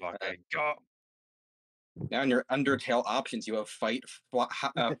pulls Let's up. fucking go. now in your Undertale options, you have fight,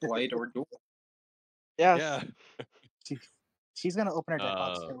 flight, or duel. Yes. Yeah. She's gonna open her deck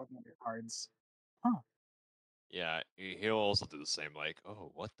box, start looking at her cards. Yeah, he'll also do the same. Like,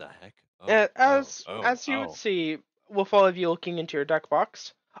 oh, what the heck? Oh, As you would see, with all of you looking into your deck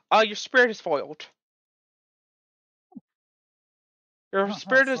box, your spirit is foiled. Your Oh,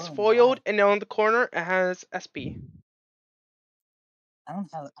 spirit is foiled, foiled, wow. and on the corner it has SP. I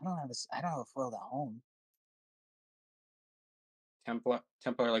don't have a foil at home.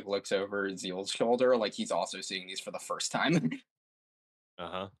 Templar like looks over Zeal's shoulder, like he's also seeing these for the first time.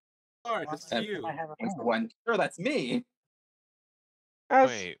 Uh-huh. Alright, Well, it's And- you. I have at What's the home. one? Sure, that's me.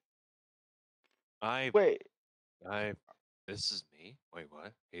 Wait. This is me? Wait,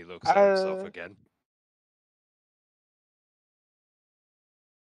 what? He looks at himself again.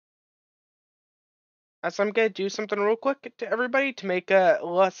 As I'm gonna do something real quick to everybody to make it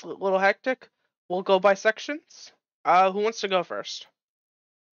less little hectic. We'll go by sections. Who wants to go first?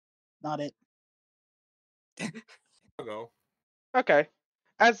 Not it. I'll go. Okay.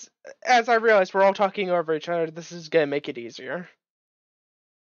 As I realize we're all talking over each other, this is gonna make it easier.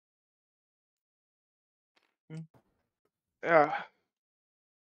 That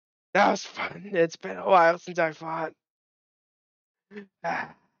was fun. It's been a while since I fought.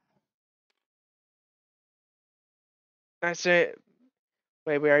 Nice to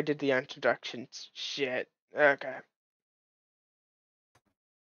Wait, we already did the introductions. Shit. Okay.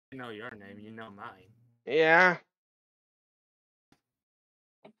 You know your name, you know mine. Yeah.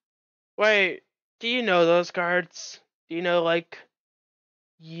 Wait, do you know those cards? Do you know, like,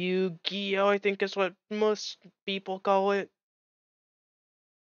 Yu-Gi-Oh, I think is what most people call it?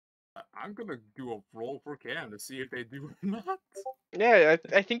 I'm gonna do a roll for Cam to see if they do or not. Yeah,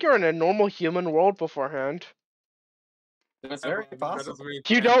 I think you're in a normal human world beforehand. That's Yeah, very but that possible. doesn't mean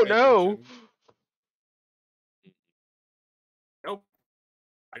You I don't pay know. attention. Nope.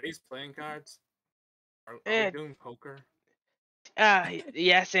 Are these playing cards? Are we Eh, doing poker?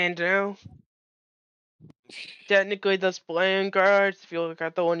 yes and no. Technically, those playing cards, if you look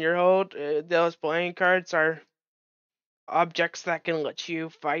at the one you hold, those playing cards are objects that can let you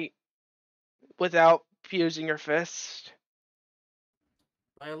fight without using your fist.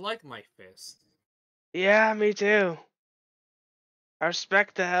 I like my fist. Yeah, me too. I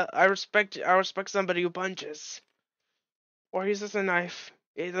respect that. I respect somebody who punches or uses a knife.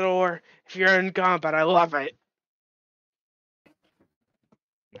 Either or. If you're in combat, I love it.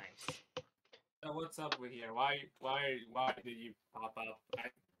 Nice. So what's up with here? Why did you pop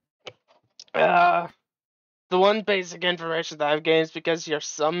up? The one basic information that I've gained is because you're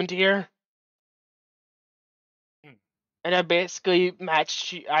summoned here. Hmm. And I basically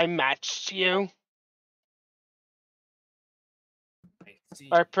matched you. I matched you. I see.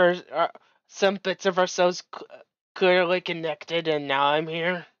 Some bits of ourselves clearly connected, and now I'm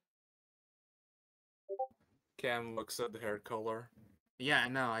here. Cam looks at the hair color. Yeah,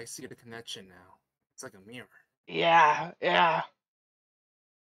 no, I see the connection now. It's like a mirror. Yeah.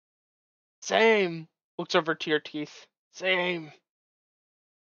 Same. Looks over to your teeth. Same.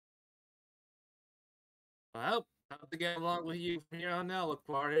 Well, have to get along with you from here on out, look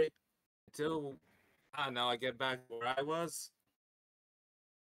party. Until I don't know, I get back where I was.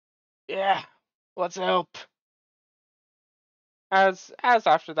 Yeah. Let's help. As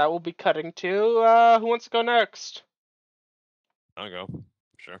after that, we'll be cutting to who wants to go next? I'll go.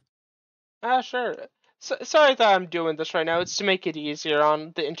 Sure. Sure. Sorry that I'm doing this right now. It's to make it easier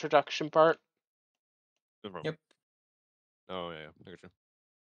on the introduction part. No problem. Yep. Oh yeah, I got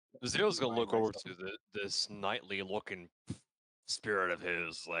you. Zeal's gonna look over myself. to this knightly looking spirit of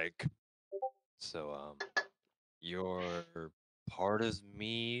his, like, so you're part of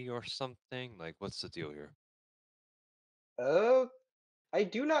me or something? Like, what's the deal here? I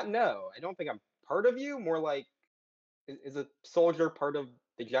do not know. I don't think I'm part of you. More like, is a soldier part of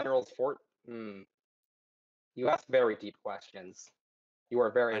the general's fort? Hmm. You ask very deep questions. You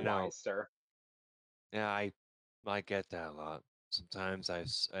are very I know. wise, sir. Yeah, I get that a lot. Sometimes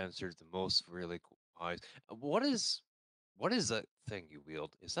answered the most really cool eyes. What is that thing you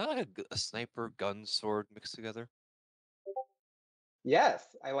wield? Is that like a sniper gun sword mixed together? Yes,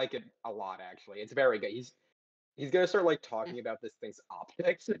 I like it a lot. Actually, it's very good. He's gonna start like talking about this thing's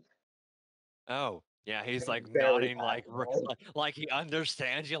optics. Oh, yeah, he's It's like very nodding like passable. like he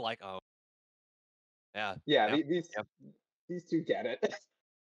understands you. Like, oh, yeah, Yeah, yep, these yep, these two get it.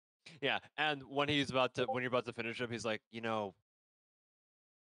 yeah. And when when you're about to finish up, he's like, you know,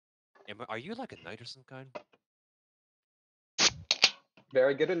 are you like a knight or some kind?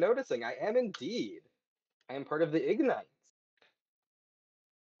 Very good at noticing. I am indeed. I am part of the Ignites.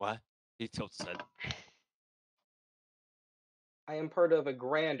 What? He tilts his head. I am part of a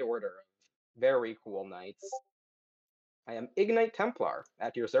grand order of very cool knights. I am Ignite Templar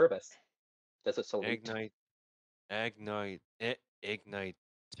at your service. That's a salute. Ignite, ignite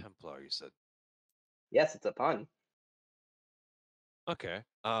Templar. You said. Yes, it's a pun. Okay.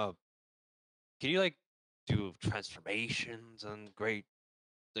 Can you like do transformations and great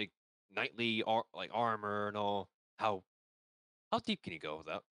like knightly like armor and all? How deep can you go with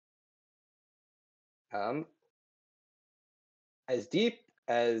that? Um, as deep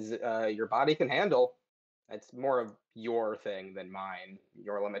as your body can handle. It's more of your thing than mine.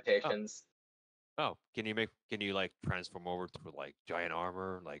 Your Oh, limitations. can you like transform over to like giant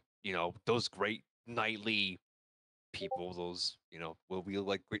armor, like those great knightly people, those will wield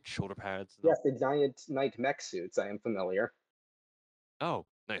like great shoulder pads and all? Yes, the giant knight mech suits. I am familiar. Oh,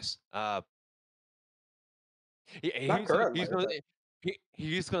 nice. Not He's currently, gonna but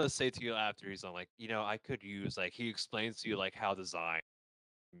he's gonna say to you after he's on, like, I could use, like, he explains to you like how design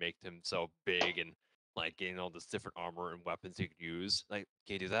make him so big and like getting all this different armor and weapons he could use. Like,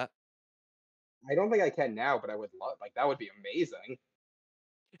 can you do that? I don't think I can now. But I would love. Like that would be amazing.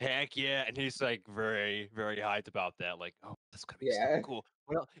 Heck yeah! And he's like very very hyped about that. Like, oh, that's gonna be so Yeah. cool.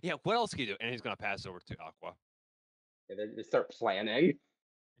 Well, yeah. What else can you do? And he's gonna pass over to Aqua. Yeah, they start planning.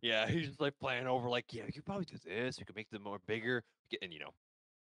 Yeah, he's just like planning over, like, yeah, you could probably do this. You could make them more bigger, and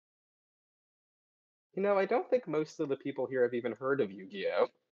You know, I don't think most of the people here have even heard of Yu-Gi-Oh!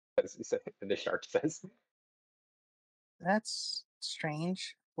 As the shark says. That's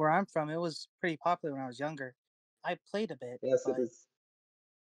strange. Where I'm from, it was pretty popular when I was younger. I played a bit, Yes, it but is.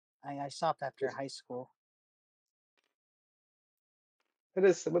 I stopped after Yes. high school. It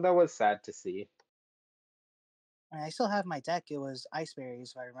is. But that was sad to see. I still have my deck. It was Ice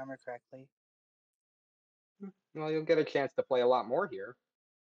Berries, if I remember correctly. Well, you'll get a chance to play a lot more here.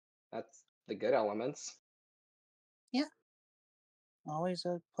 That's the good elements. Yeah. Always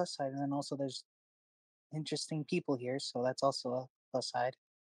a plus side. And then also there's interesting people here, so that's also a plus side.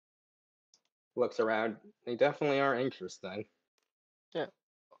 Looks around. They definitely are interesting. Yeah.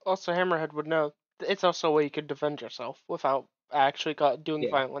 Also, Hammerhead would know. It's also a way you could defend yourself without actually doing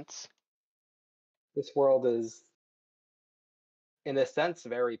Yeah. violence. This world is, in a sense,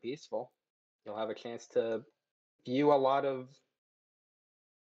 very peaceful. You'll have a chance to view a lot of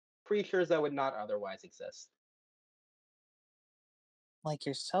creatures that would not otherwise exist. Like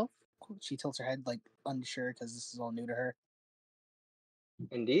yourself? She tilts her head, like, unsure because this is all new to her.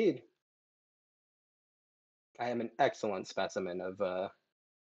 Indeed. I am an excellent specimen of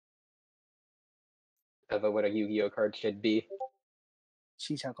what a Yu-Gi-Oh card should be.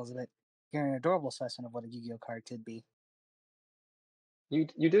 She chuckles a bit. You're an adorable specimen of what a Yu-Gi-Oh card could be. You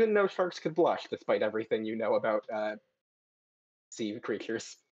didn't know sharks could blush, despite everything you know about sea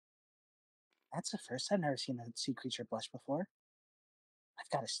creatures. That's the first. I've never seen a sea creature blush before. I've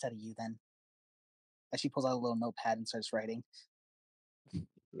got to study you then. As she pulls out a little notepad and starts writing.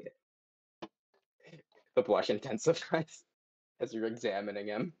 The blush intensifies as you're examining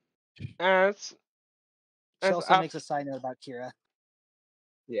him. As She As also makes a af- side note about Kira.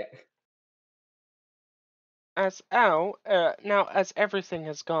 Yeah. as Al, now as everything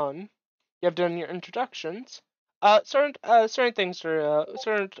has gone, you have done your introductions. Certain things are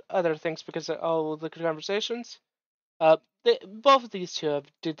certain other things because of all the conversations. Both of these two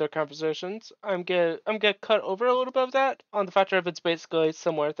have did their conversations. I'm gonna cut over a little bit of that on the factor of it's basically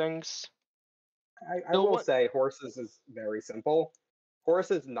similar things. I The will one, say Horses is very simple.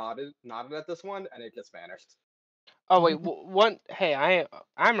 Horses nodded at this one, and it just vanished. oh wait, one. Hey,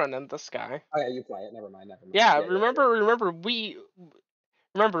 I'm running this guy. Oh yeah, you play it. Never mind. Yeah, Yeah, remember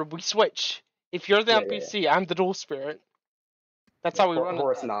we switch. If you're the Yeah. NPC, I'm the dual spirit. That's how we run it.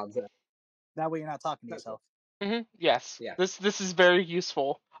 Horse nods it. That way you're not talking to yourself. Yes. Yeah. This is very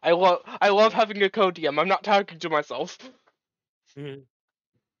useful. I love having a co-DM. I'm not talking to myself.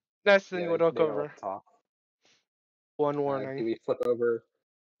 That's the thing we'll talk They over. don't talk. One Do warning. we flip over?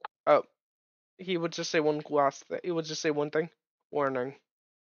 Oh, he would just say one last thing. He would just say one thing. Warning.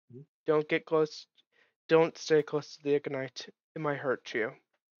 Mhm. Don't get close. Don't stay close to the Ignite. It might hurt you.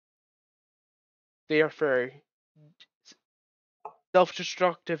 They are very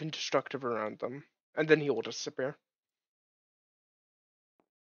self-destructive and destructive around them. And then he will disappear.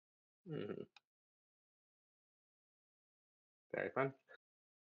 Mhm. Very fun.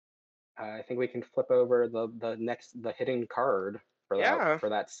 I think we can flip over the hidden card for Yeah.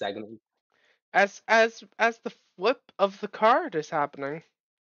 that segment. As the flip of the card is happening.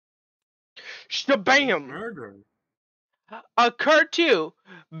 Shabam! Murder. Card 2.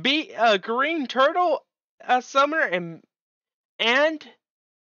 Be a green turtle summoner and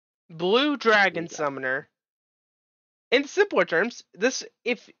blue dragon summoner. In simpler terms, this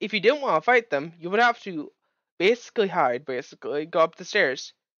if you didn't want to fight them, you would have to basically go up the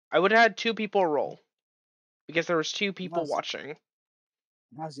stairs. I would have had 2 people roll. Because there was 2 people watching.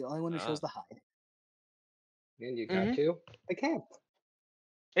 I was the only one who chose the hide. And you got to the camp.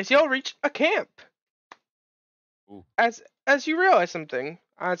 As y'all reach a camp. Ooh. As you realize something,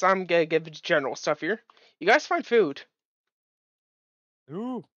 as I'm gonna give general stuff here, you guys find food.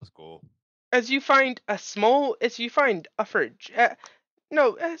 Ooh, that's cool. As you find a fridge.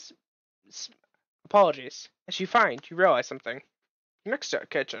 Apologies. As you realize something. Next to a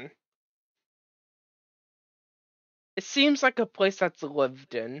kitchen. It seems like a place that's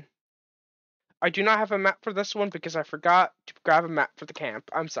lived in. I do not have a map for this one because I forgot to grab a map for the camp.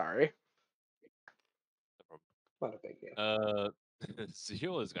 I'm sorry. Not a big deal.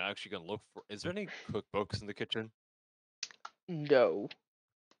 Zahil is actually gonna look for. Is there any cookbooks in the kitchen? No.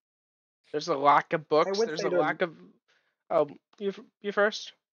 There's a lack of books. would There's say a lack of. Oh, you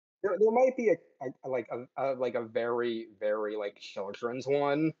first. There might be a very like children's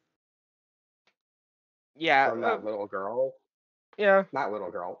one. Yeah. From that little girl. Yeah. Not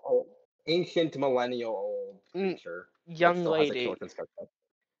little girl. Oh, ancient millennial old creature. Young still has a lady. children's cookbook.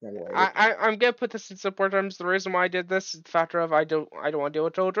 Young lady. I'm gonna put this in simpler terms. The reason why I did this is the factor of I don't want to deal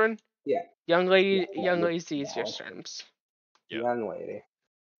with children. Yeah. Young lady. Yeah, Young yeah, lady's the yeah, easiest that's true. terms. Yeah. Young lady.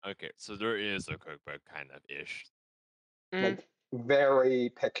 Okay, so there is a cookbook, kind of ish. Mm, Like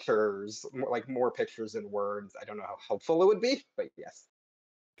very pictures, like more pictures than words. I don't know how helpful it would be, but yes.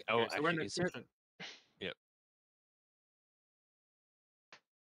 Oh, Okay, so we're in actually, the is there? kitchen. Yep.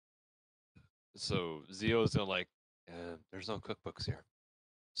 So Zio's gonna like, there's no cookbooks here.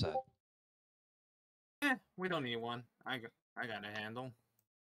 Sad. We don't need one. I got a handle.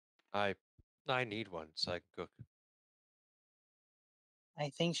 I need one so I can cook. I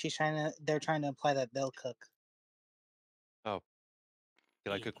think they're trying to imply that they'll cook. Oh,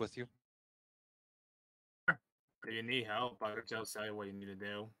 can I Yeah. cook with you? If you need help, I could just tell you what you need to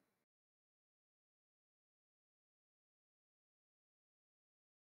do.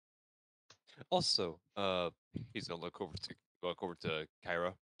 Also, he's gonna look over to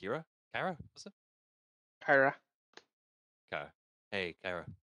Kyra. Kyra? What's it? Kyra. Kyra. Hey, Kyra.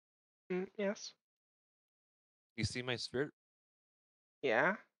 Yes. You see my spirit?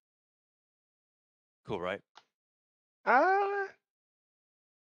 Yeah. Cool, right? Uh.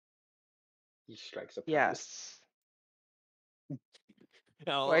 He strikes a pose. Yes.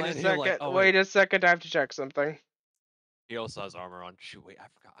 Oh, Wait a and he'll like, second. oh Wait a second. I have to check something. He also has armor on. Shoot, wait, I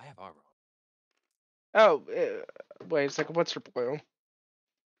forgot. I have armor on. Oh, wait a second. What's your blue?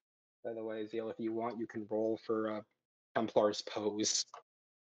 By the way, Zeal, if you want, you can roll for Templar's pose.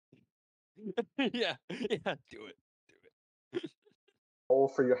 yeah, do it. Roll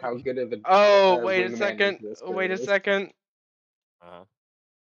for your how good of a Oh, wait a wingman second. this Wait a is. second. Uh-huh.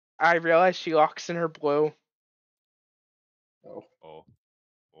 I realized she locks in her blue. Oh,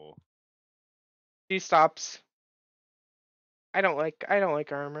 Oh. She stops. I don't like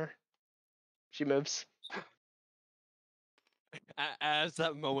armor. She moves. As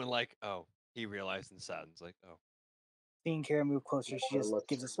that moment, like, oh, he realized and saddens, like, oh. Seeing Kara move closer, she just looks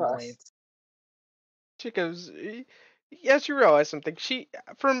gives a small wave. depressed. She goes. Yes, you realize something. She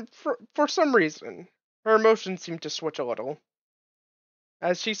for some reason her emotions seem to switch a little,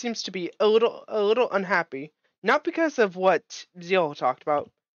 as she seems to be a little unhappy. Not because of what Zeal talked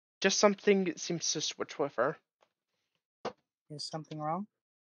about, just something seems to switch with her. Is something wrong?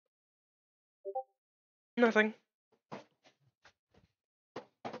 Nothing.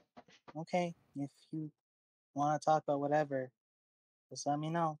 Okay, if you want to talk about whatever, just let me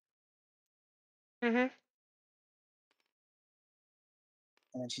know. Mm-hmm.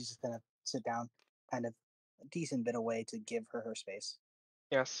 And then she's just gonna sit down, kind of a decent bit away to give her space.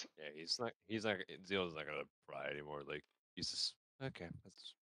 Yes. Yeah, Zeal's not gonna cry anymore. Like, he's just, okay,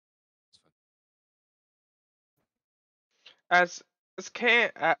 that's fine.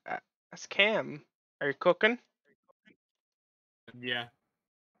 As Cam, are you cooking? Yeah.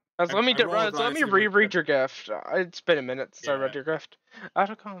 Let me rolled let me dice and looked reread at- your gift. It's been a minute since I read Yeah. your gift. Out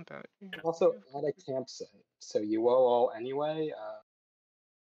of combat. Also, at a campsite, so you will all anyway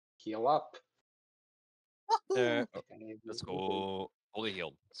heal up. Oh, if any of you let's need it. go. Fully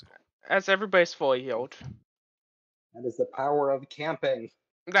healed. Let's go. As everybody's fully healed. That is the power of camping.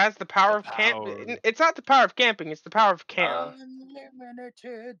 That's the power The of camp. power. It's not the power of camping. It's the power of Cam.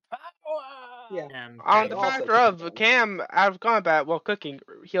 Unlimited power. Yeah. And On but the also factor of camping. Cam out of combat while cooking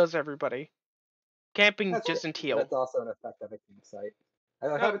heals everybody. Camping That's doesn't true. heal. That's also an effect of a campsite. I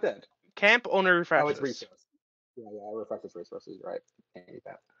No. thought it did. Camp only Oh, refreshes. it's resource. Yeah, it refreshes resources. You're right. Can't eat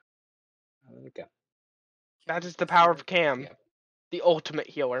that. Okay. That is the power of Cam, Yeah. the ultimate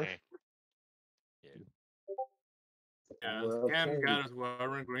healer. Okay. Yeah. The Yeah, power of Cam candy. gathers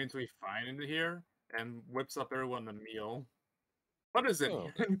whatever ingredients we find into here and whips up everyone a meal. What is it Oh.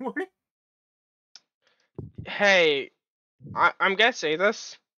 anyway? Hey, I'm gonna say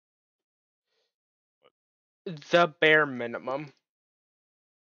this. The bare minimum.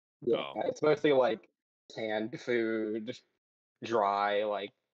 Yeah, Oh. it's mostly like canned food, dry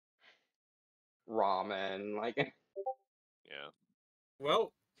like ramen, like Yeah.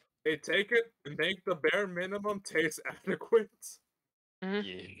 Well, they take it and make the bare minimum taste adequate. Mhm.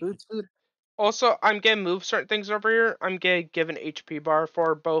 Yeah. Food's food. Also, I'm gonna move certain things over here. I'm gonna give an HP bar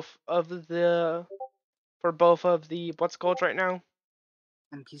for both of the what's it called right now?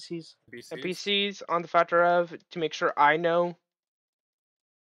 NPCs. NPCs on the factor of to make sure I know.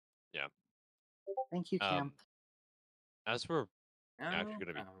 Thank you, Cam. As we're Oh, actually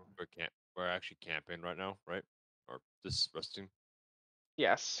gonna be oh. we're actually camping right now, right? Or just resting.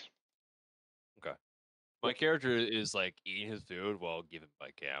 Yes. My character is like eating his food while given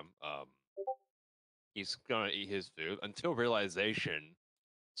by Cam. He's gonna eat his food until realization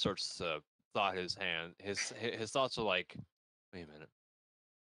starts to thought his hand. His thoughts are like, wait a minute.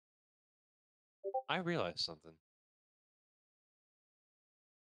 I realized something.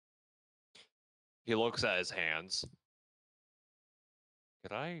 He looks at his hands.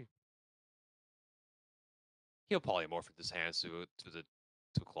 Could I? He'll polymorph with his hands to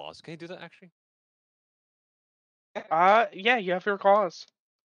claws. Can he do that actually? Yeah, you have your claws.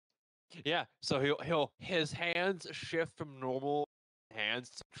 Yeah. So his hands shift from normal hands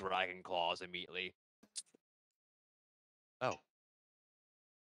to dragon claws immediately. Oh.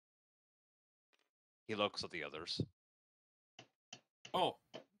 He looks at the others. Oh,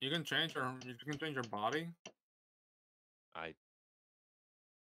 you can change your body.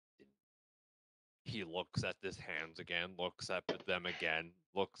 He looks at his hands again, looks at them again,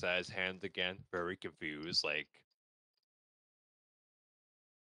 looks at his hands again, very confused, like.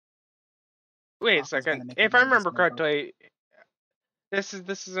 Wait a Aqua's gonna second. make If a I note of this remember notebook. correctly, this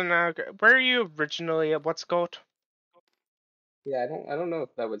is an where are you originally? What's it called? Yeah, I don't know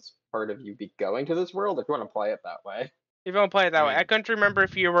if that was part of you be going to this world. If you want to play it that way. If you don't play it that way, I mean, couldn't remember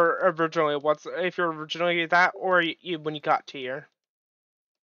if you were originally that or you when you got here.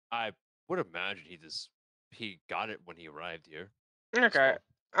 I would imagine he got it when he arrived here. Okay.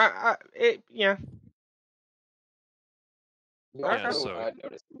 well. Yeah. You Okay. also so-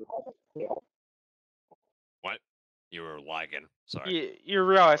 noticed you have a tail. What? You were lagging. Sorry. You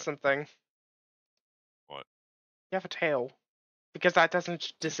realize What? something. What? You have a tail. Because that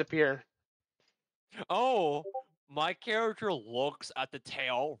doesn't disappear. Oh, my character looks at the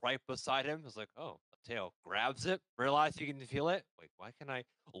tail right beside him. Is like, oh, a tail. Grabs it. Realizes you can feel it. Wait, why can I?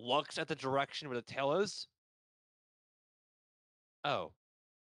 Looks at the direction where the tail is. Oh,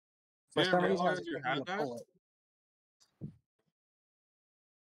 For Didn't some reason, I realize was you expecting you had to that. pull it.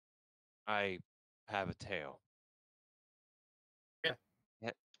 I have a tail.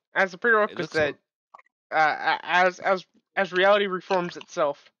 As the It prerequisite, looks so- as reality reforms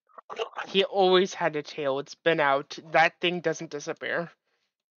itself, he always had a tail. It's been out. That thing doesn't disappear.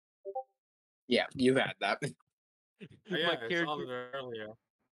 Yeah, you've had that. Oh, yeah, my I saw character. it earlier.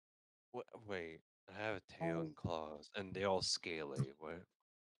 Wait, I have a tail and claws, and they all scaly. What?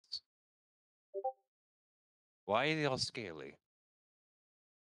 Why are they all scaly?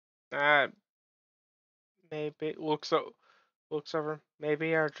 Maybe looks over.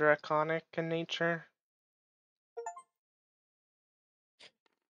 Maybe are draconic in nature.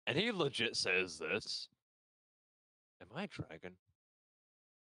 And he legit says this. Am I a dragon?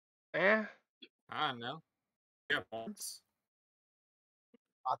 Eh. I don't know. You have horns?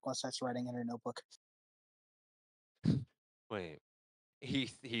 Aqua starts writing in her notebook. Wait.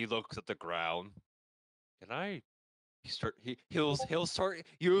 He looks at the ground. Can I? He'll start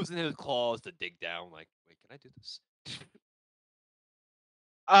using his claws to dig down. Like, wait, can I do this?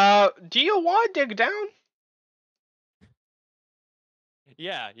 Do you want to dig down?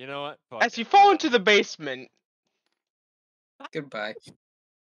 Yeah, you know what? Fuck As it, you why fall not? into the basement, Goodbye.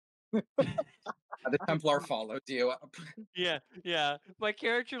 The Templar followed you up. Yeah. My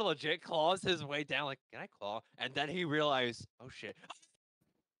character legit claws his way down. Like, can I claw? And then he realized, oh shit.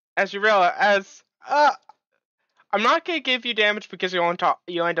 as you realize, I'm not gonna give you damage because you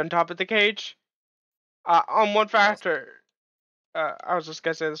land on top of the cage. On one factor, I was just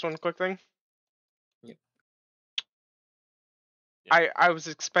gonna say this one quick thing. Yep. I was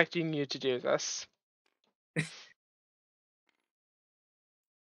expecting you to do this.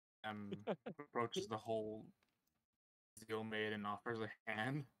 Approaches the whole Zeal maid and offers a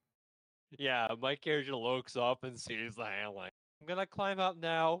hand. Yeah, my character looks up and sees the hand. Like, I'm gonna climb up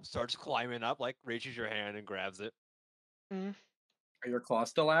now. Starts climbing up. Like, reaches your hand and grabs it. Are your claws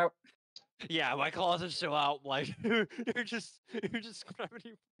still out? Yeah, my claws are still out. Like, you're just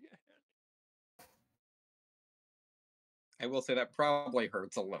grabbing. I will say that probably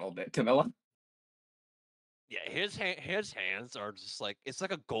hurts a little bit, Camilla. Yeah, his hands are just like it's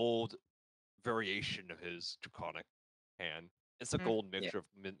like a gold variation of his draconic hand. It's a gold mixture of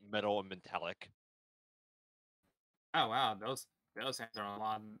metal and metallic. Oh wow, those hands are a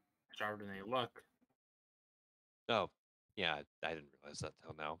lot sharper than they look. Oh, yeah, I didn't realize that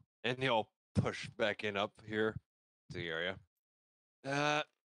till now. And he'll push back in up here to the area. Hi.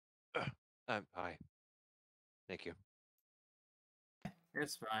 Thank you.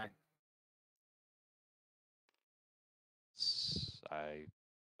 It's fine.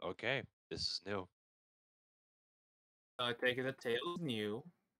 Okay, this is new. So I take it the tail's new.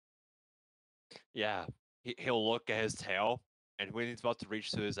 Yeah, he'll look at his tail, and when he's about to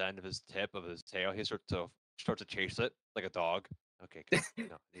reach to his end of his tip of his tail, he start to chase it like a dog. Okay,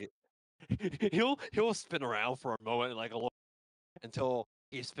 no, he'll spin around for a moment, like a little, until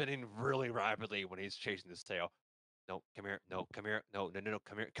he's spinning really rapidly when he's chasing his tail. No, come here. No, come here. No,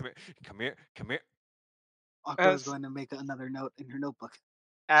 come here. Come here. Aqua is going to make another note in her notebook.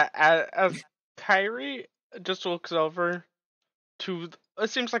 As Kyrie just looks over to. It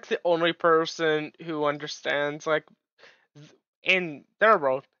seems like the only person who understands, like, in their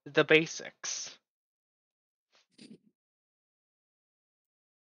world, the basics.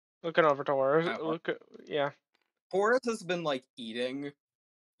 Looking over to her. Yeah. Horace has been like eating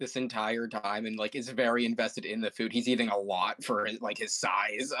this entire time and like is very invested in the food. He's eating a lot for his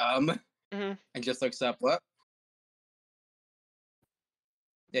size. Mhm. And just looks up. What?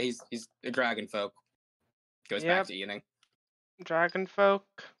 Yeah, he's a dragon folk. Goes back Yep. to eating. Dragon folk,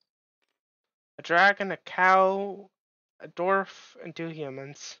 a dragon, a cow, a dwarf, and 2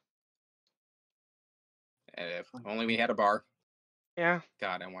 humans. If only we had a bar. Yeah.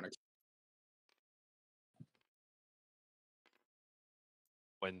 God, I want to.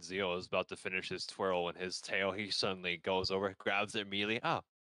 When Zio is about to finish his twirl in his tail, he suddenly goes over, grabs it immediately. Oh,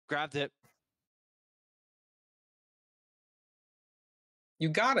 grabbed it. You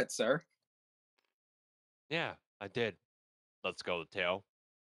got it, sir. Yeah, I did. Let's go, tail.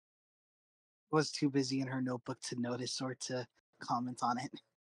 Was too busy in her notebook to notice or to comment on it.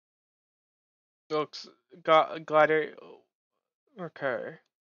 Looks glad it. Okay.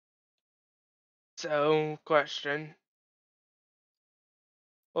 So, question.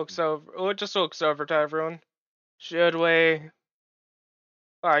 Just looks over to everyone. Should we,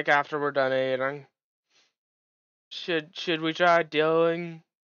 like, after we're done eating, should we try dealing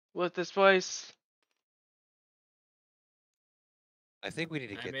with this place? I think we need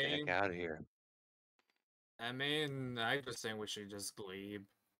to I get the heck mean- out of here. I just think we should just leave.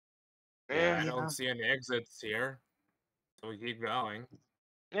 Yeah. I Yeah. don't see any exits here, so we keep going.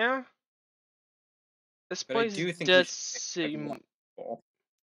 Yeah. This But I place do think does we should take, like, seem. one bowl.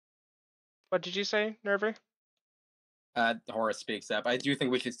 What did you say, Nervy? Horace speaks up. I do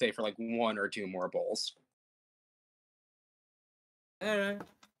think we should stay for like 1 or 2 more bowls. Alright.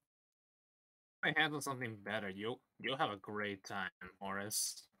 I handle something better. You'll have a great time,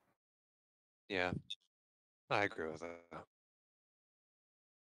 Horace. Yeah. I agree with that.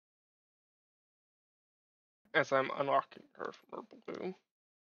 As I'm unlocking her from her blue.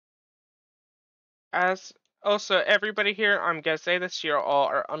 As also, everybody here, I'm gonna say this: you all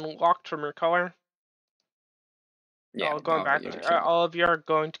are unlocked from your color. Yeah, all going I'll back let you to actually- all of you are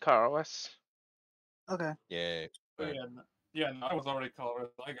going to colorless. Okay. Yay. Oh, Right. no, I was already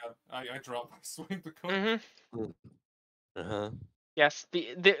colored. I dropped my swing to color. Uh-huh. Yes,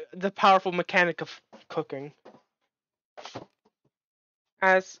 the powerful mechanic of cooking.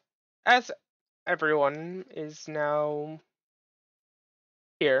 As everyone is now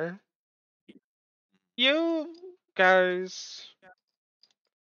here, you guys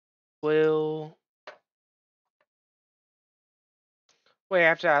will. Wait, I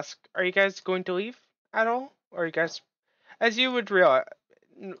have to ask: are you guys going to leave at all, or are you guys, as you would realize?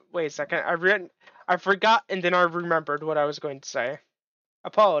 Wait a second, I forgot, and then I remembered what I was going to say.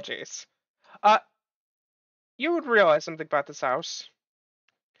 Apologies. You would realize something about this house.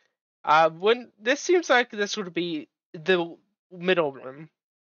 When this seems like this would be the middle room,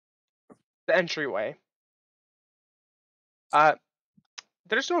 the entryway.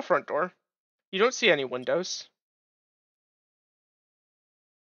 There's no front door. You don't see any windows.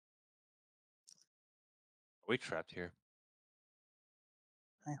 Are we trapped here?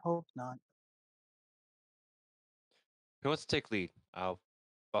 I hope not. Who wants to take lead? I'll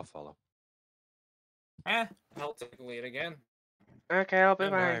follow. I'll take the lead again. Okay, I'll be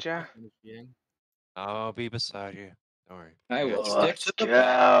Don't behind worry, ya. initiating. I'll be beside you. Don't worry. I will got you. stick to the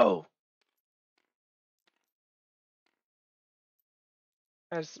plan. go.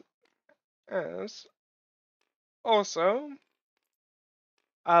 As also,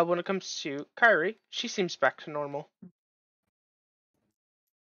 when it comes to Kyrie, she seems back to normal.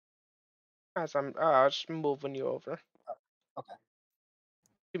 As I'm just moving you over. Okay.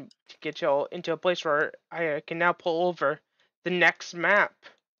 To get y'all into a place where I can now pull over the next map.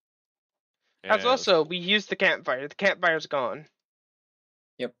 As Yeah, also, we used the campfire. The campfire's gone.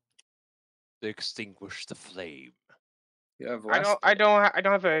 to extinguish the flame. You have I less. don't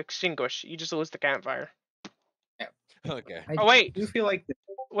have an extinguish. You just lose the campfire. Okay. Oh, wait. I do feel like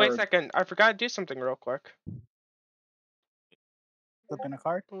Wait a Or- second. I forgot to do something real quick. Flip in a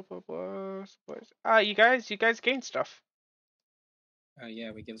card. Blah, blah, blah. You guys gain stuff.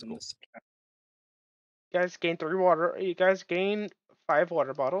 yeah, we give them Cool. this. You guys gain 3 water. You guys gain 5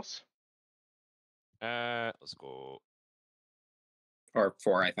 water bottles. Let's go. Or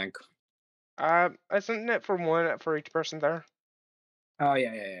 4, I think. Isn't it for 1 for each person there? Oh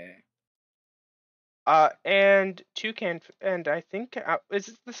yeah. And 2 canned, and I think is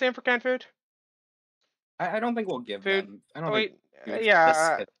it the same for canned food? I don't think we'll give Food. them. I don't Wait, think. we would yeah,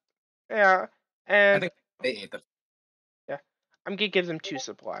 just hit- yeah, I and think they ate the. I'm gonna give them 2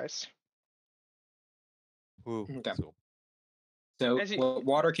 supplies. Ooh, Okay. so So As you- what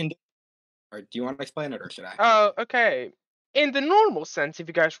water can do? Or do you want to explain it, or should I? Oh, okay. In the normal sense, if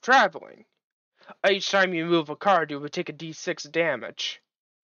you guys were traveling, each time you move a card, you would take a d6 damage.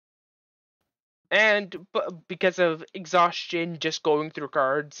 And because of exhaustion, just going through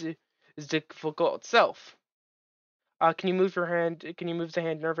cards is difficult itself. Can you move your hand? Can you move the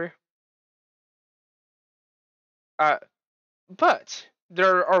hand, Nervy? But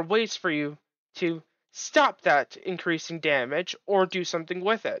there are ways for you to stop that increasing damage, or do something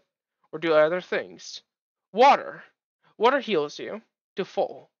with it, or do other things. Water. Water heals you to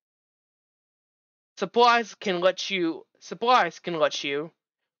full. Supplies can let you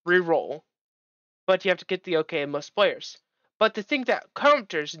re-roll, but you have to get the okay of most players. But the thing that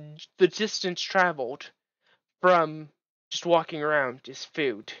counters the distance traveled from just walking around is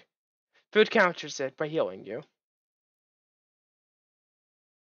food. Food counters it by healing you.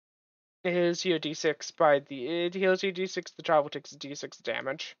 It heals you a d6 it heals you a d6, the travel takes a d6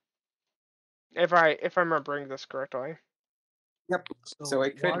 damage. If I'm remembering this correctly. Yep. So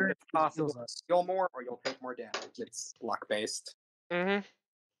it could water it's possible heals to us. heal more, or you'll take more damage. It's luck based. Mm-hmm.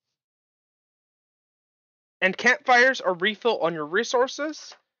 And campfires are refill on your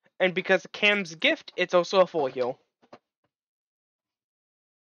resources, and because of Cam's gift, it's also a full heal.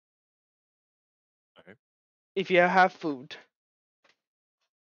 Okay. If you have food.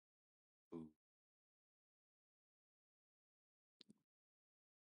 ooh.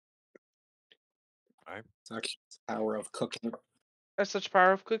 Alright. It's actually the power of cooking. As such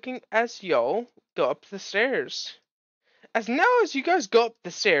power of cooking as yo go up the stairs. As you guys go up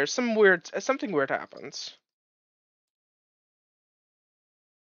the stairs, something weird happens.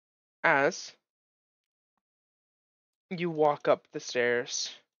 As you walk up the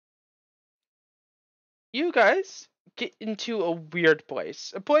stairs, you guys get into a weird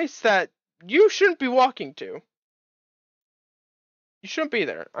place. A place that you shouldn't be walking to. You shouldn't be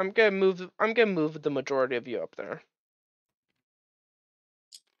there. I'm gonna move the majority of you up there.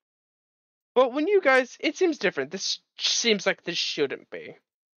 But when you guys, it seems different. This seems like this shouldn't be.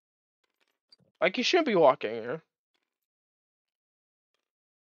 Like, you shouldn't be walking here.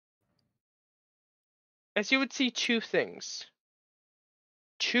 As you would see 2 things.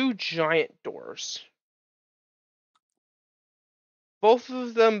 2 giant doors. Both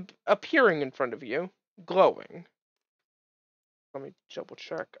of them appearing in front of you, glowing. Let me double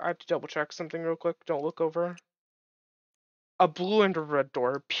check. I have to double check something real quick. Don't look over. A blue and a red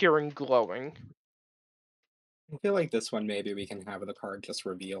door appearing glowing. I feel like this one maybe we can have the card just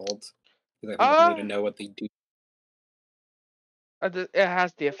revealed. Because I think we'll need to know what they do. It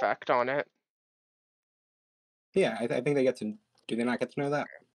has the effect on it. Yeah, I think they get to. Do they not get to know that?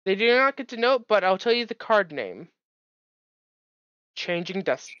 They do not get to know, but I'll tell you the card name. Changing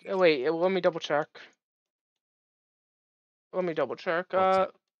Destiny. Oh, wait, let me double check. Let me double check. One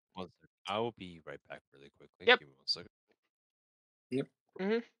sec. I will be right back really quickly. Yep. Give me 1 second.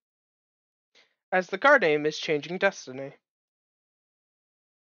 As the card name is Changing Destiny.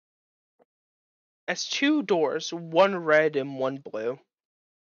 As 2 doors, one red and one blue,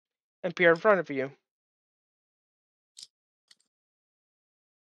 appear in front of you.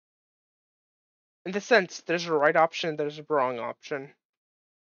 In the sense, there's a right option, there's a wrong option.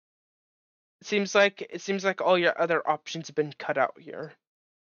 It seems like all your other options have been cut out here.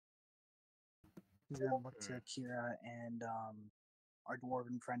 Then look to Kira and our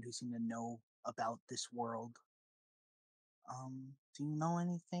dwarven friend who seem to know about this world. Do you know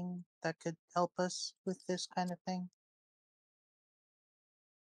anything that could help us with this kind of thing?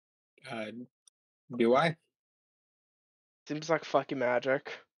 Do I? Seems like fucking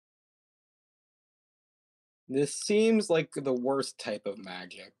magic. This seems like the worst type of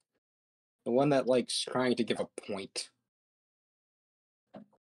magic. The one that likes trying to give a point.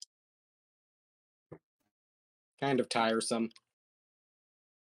 Kind of tiresome.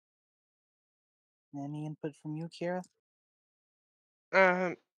 Any input from you, Kira?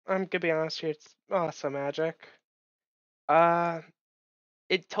 I'm gonna be honest here. It's awesome magic. All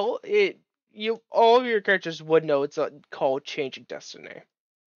of your characters would know it's called Changing Destiny.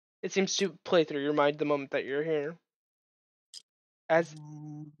 It seems to play through your mind the moment that you're here. As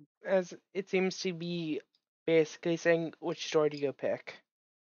it seems to be basically saying which door do you pick.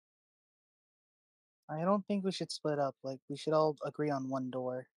 I don't think we should split up. Like, we should all agree on one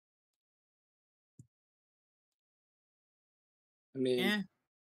door. I mean, Eh.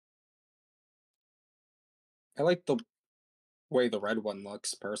 I like the way the red one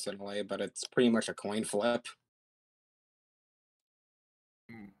looks personally, but it's pretty much a coin flip.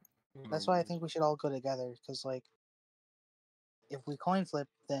 That's why I think we should all go together, because, like, if we coin flip,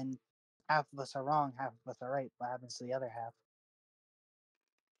 then half of us are wrong, half of us are right. What happens to the other half?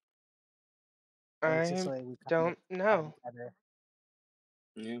 Right? So this I way we kind don't of tie know. together.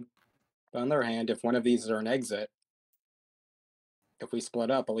 Yeah. But on the other hand, if one of these are an exit, if we split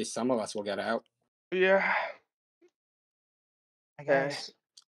up, at least some of us will get out. Yeah. I Okay. guess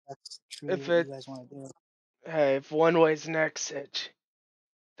that's truly If what you it, guys want to do. hey, if one way's an exit,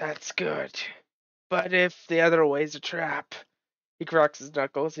 that's good. But if the other way's a trap, he cracks his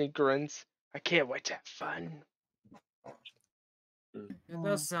knuckles and he grins. I can't wait to have fun. It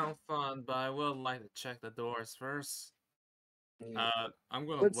does sound fun, but I would like to check the doors first. Yeah. I'm I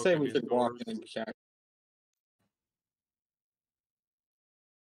gonna would look say at we these should walk doors. in and check.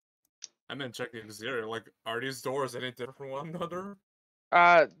 And then check the exterior. Like, are these doors any different from one another?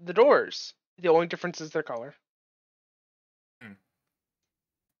 The doors. The only difference is their color.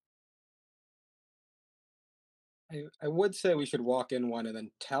 I would say we should walk in one and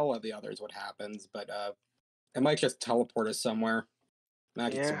then tell the others what happens, but it might just teleport us somewhere.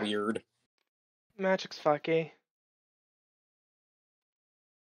 That gets Yeah. weird. Magic's fucky.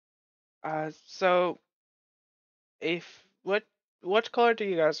 So if what color do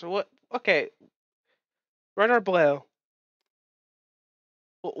you guys what? Okay, red or blue?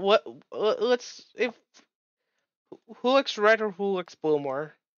 What? Let's if who looks red or who looks blue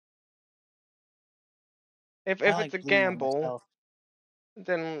more? If I it's like a blue more gamble, myself.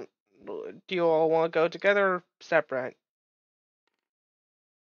 then do you all want to go together or separate?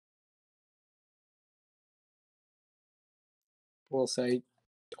 We'll say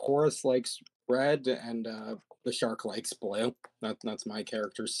Horus likes red and the shark likes blue. That's my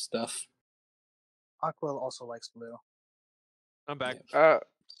character's stuff. Aqua also likes blue. I'm back.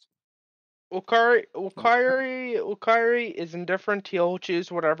 Ukari is indifferent. He'll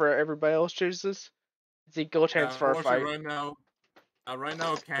choose whatever everybody else chooses. It's equal chance for a fight. Right now,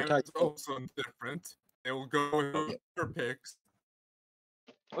 Cam Okay. is also different. It will go with your picks.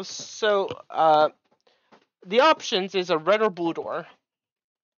 So, the options is a red or blue door.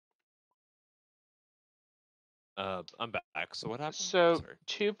 I'm back. So what happened? So Sorry.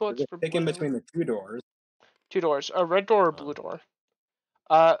 2 votes for Pick in blue. between the two doors. 2 doors, a red door or a blue door.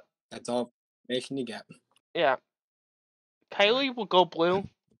 That's all information you get. Yeah. Kylie will go blue.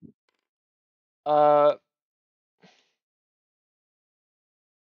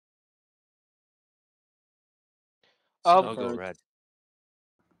 I'll go red.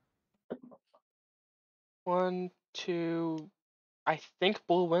 1, 2. I think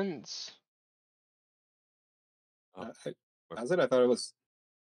blue wins. How's it? I thought it was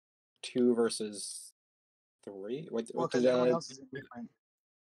 2 versus 3. Well, What because did everyone else is indifferent.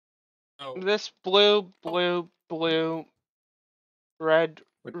 Oh, This blue, red,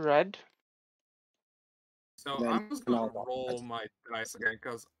 What- red. so Then I'm just Kamal gonna got roll red. my dice again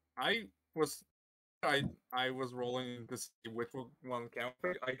because I was rolling to see which one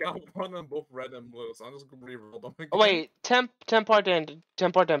counted. I got one on both red and blue, so I'm just gonna re-roll them again. Oh, wait, Templar didn't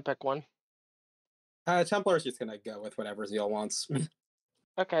pick one. Templar's just gonna go with whatever Zeal wants.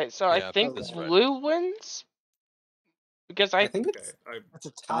 Okay, so Yeah, I think that's right. blue wins? Because I think it's That's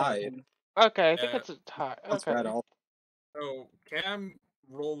a tie. I tied. think. Okay, I think Yeah. it's a tie. That's Okay. red all. So Cam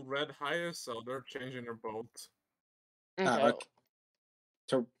rolled red highest, so they're changing their vote. Okay.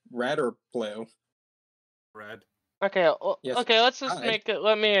 So red or blue? Red. Okay. Yes, Okay. Let's just tied. make it.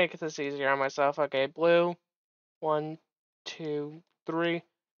 Let me make this easier on myself. Okay. Blue. 1, 2, 3.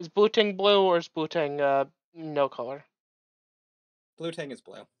 Is blue ting blue or is blue ting no color? Blue Tang is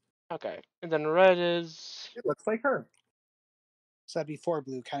blue. Okay. And then red is It looks like her. So that'd be 4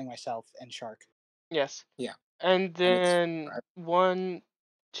 blue, counting myself and Shark. yes. Yeah. And it's then red. 1,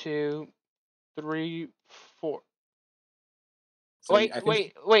 2, 3, 4. So Wait. I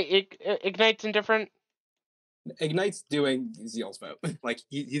think Ignite's indifferent. Ignite's doing Zeal's vote. Like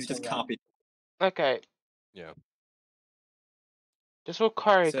he's just Yeah. copied. Okay. Yeah. This will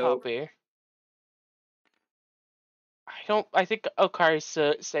Okari So- copy. I think Okari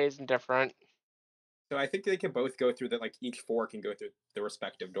stays indifferent. So I think they can both go through that. Like each 4 can go through the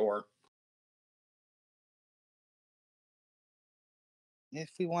respective door. If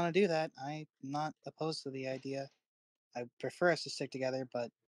we want to do that, I'm not opposed to the idea. I prefer us to stick together,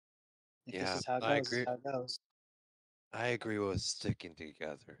 but if Yeah, this is how it I goes, this is agree. how it goes. I agree with sticking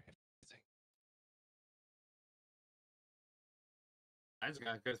together. I just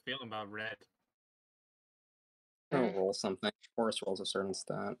got a good feeling about red. I'll roll something. Horus rolls a certain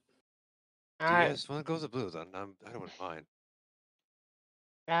stat. Do you guys want to go to blue then? I don't mind.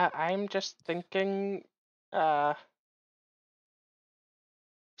 I'm just thinking.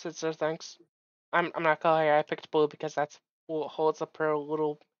 Since there's thanks. I'm not gonna lie. I picked blue because that's holds up her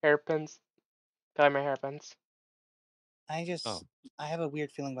little hairpins. Got my hairpins. I just Oh. I have a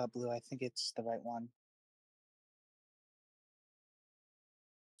weird feeling about blue. I think it's the right one.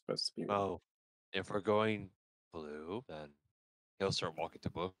 Supposed to be. Oh, if we're going blue, then he'll start walking to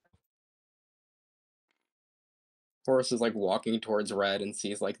blue. Forrest is like walking towards red and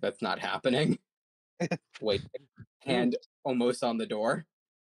sees like that's not happening. Wait, hand almost on the door.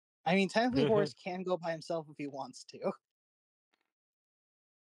 I mean, technically, Horace can go by himself if he wants to.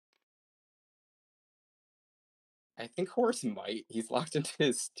 I think Horace might. He's locked into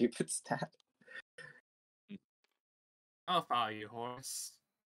his stupid stat. I'll follow you, Horace.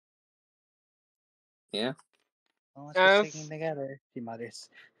 Yeah. Well, let's go sticking Yes. together, he mutters.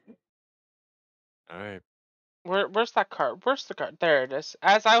 All right. Where's that card? Where's the card? There it is.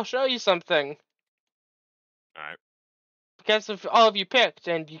 As I'll show you something. All right. Because of all of you picked,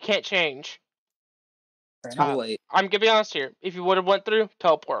 and you can't change. Fair Too enough. late. I'm gonna be honest here. If you would have went through,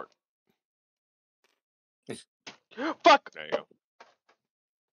 teleport. Fuck! There you go.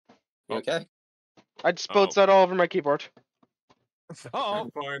 You okay? I just spilled that all over my keyboard. Oh.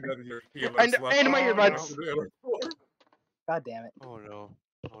 And find that your healer And- slept and my all earbuds. around the other floor. God damn it. Oh no.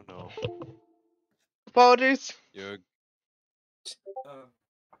 Oh no. Apologies. You.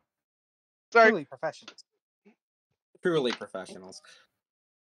 Sorry. Truly professional. Truly professionals.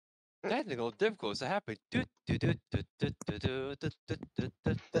 Technical difficulties happen. The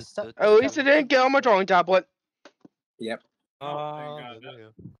stuff- At least I didn't get on my drawing tablet. Yep. Oh, thank God.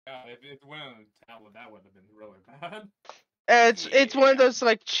 Hallelujah. God, if it went on a tablet, that would have been really bad. It's one of Yeah. those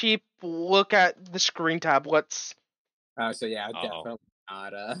like cheap look at the screen tablets. So yeah, Uh-oh. definitely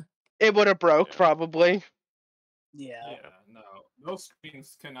not. It would have broke Yeah. probably. Yeah. Yeah, no. Those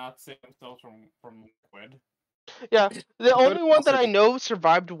screens cannot save themselves from liquid. Yeah, the But only one that also I just- know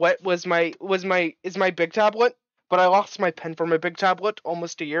survived wet was my big tablet, but I lost my pen for my big tablet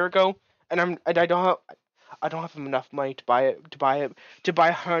almost a year ago, and I don't have enough money to buy like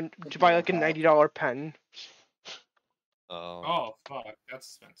a $90 pen. Oh, fuck. That's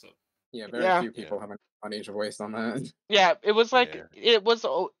expensive. Yeah, very Yeah. few people have enough money to waste on that. Yeah, it was like Yeah. it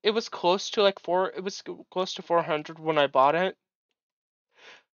was close to like close to 400 when I bought it.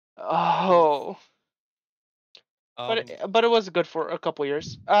 Oh, Um, but it was good for a couple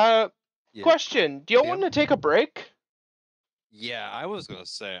years. yeah. Question: do you Yeah. want to take a break? Yeah, I was gonna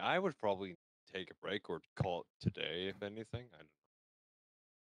say I would probably take a break or call it today, if anything.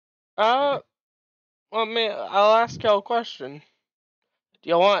 Well, I'll ask y'all a question. Do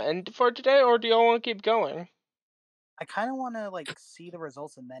y'all want to end it for today, or do y'all want to keep going? I kind of want to like see the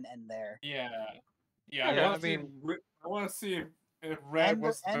results and then end there. Yeah. Okay, I I want to see. mean- I want to see if red And the-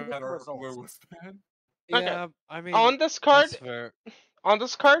 was and the bad or results. blue was bad. Okay. Yeah, I mean, On this card, that's fair.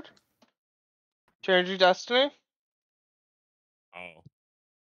 change your destiny. Oh,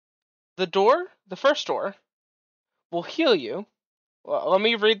 The first door, will heal you. Well, let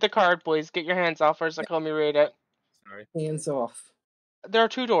me read the card, please. Get your hands off for a second. Let me read it. Sorry. Hands off. There are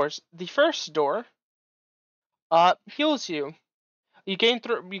two doors. The first door, heals you. You gain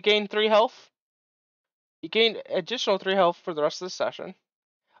 3 health. You gain additional 3 health for the rest of the session,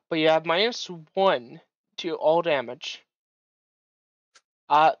 but you have -1 to all damage.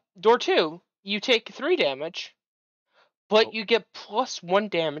 Door 2, you take 3 damage, but Oh. you get +1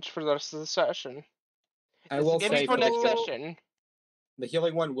 damage for the rest of the session. I This will is gonna be say for for the, next session. the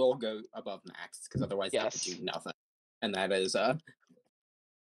healing one will go above max because otherwise that would Yes. do nothing. And that is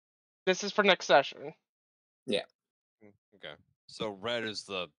This is for next session. okay. So red is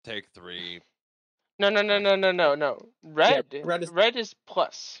the take 3. No. Red is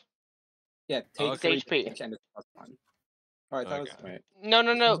plus. yeah, take Okay. 3 HP. damage and it's +1. Alright, that was Okay. right.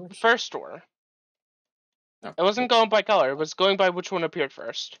 No. First door. No. It wasn't going by color. It was going by which one appeared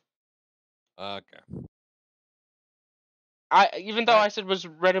first. Okay. Even though I said it was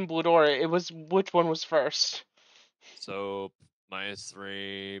red and blue door, it was which one was first. So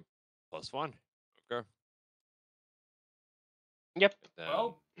 -3 +1. Okay. Yep. Then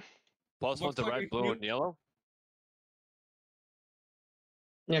Well, +1 looks to like red, if blue, you- and yellow.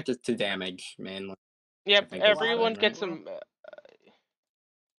 Yeah, just to damage mainly. Yep. think it's Everyone fine, gets right? some.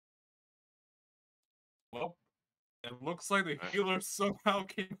 well, it looks like the healer somehow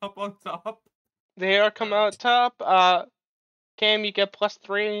came up on top. They are coming out top. Cam, you get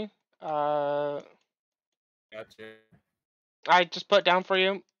 +3. Gotcha. I just put down for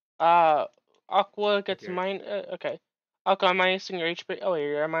you. Aqua gets Okay. mine. Okay. Aqua, I'm minusing your HP. Oh,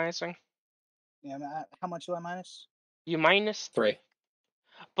 you're minusing. Yeah, how much do I minus? You minus 3.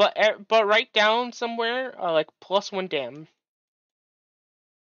 But write down somewhere like +1 dam.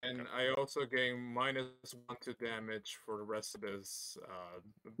 And I also gain -1 to damage for the rest of this.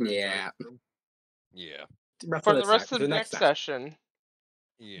 Yeah. Yeah. For the rest of the next session.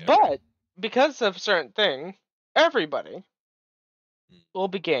 Yeah. But because of certain thing, everybody Mm. will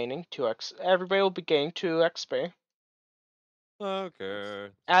be gaining 2x. Everybody will be gaining 2 XP.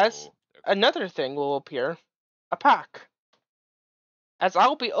 Okay. As so, another thing will appear, a pack. As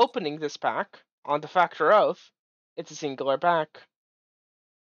I'll be opening this pack on the factor of, it's a singular pack.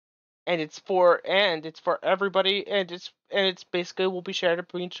 And it's for everybody, and it's basically will be shared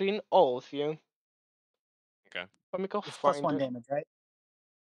between all of you. Okay. Let me go It's find +1 it. damage, right?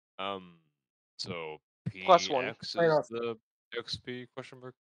 So +1. PX Right is off. the XP question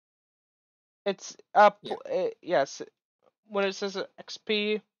mark? It's Yeah. yes. When it says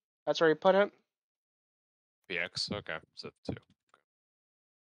XP, that's where you put it. PX, okay. So 2.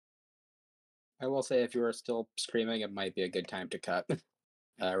 I will say, if you are still streaming, it might be a good time to cut.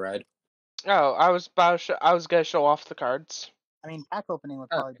 Red. Oh, I was gonna show off the cards. I mean, pack opening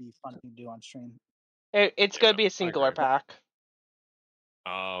would Okay. probably be fun to do on stream. It's Yeah, gonna be I a singular agree. pack.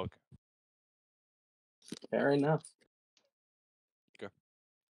 Oh, okay. Fair enough.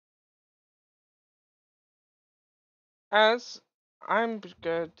 As I'm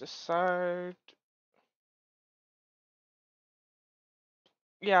gonna decide.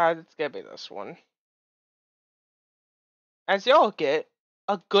 Yeah, it's gonna be this one. As y'all get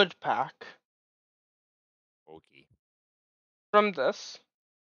a good pack Okay. from this.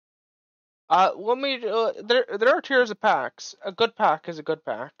 Let me. There are tiers of packs. A good pack is a good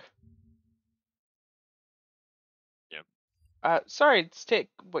pack. Yep. Sorry,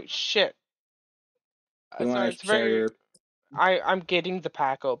 wait, shit. You Sorry, want it's to share very. your? I'm getting the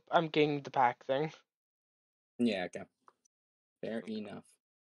pack I'm getting the pack thing. Yeah. Okay. Fair enough.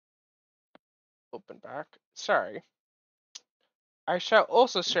 Open pack. Sorry. I shall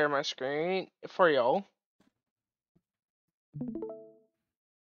also share my screen for y'all.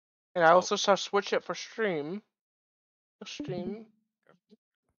 And I also shall switch it for stream. Stream.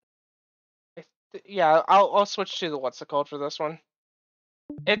 Yeah, I'll switch to the what's it called for this one.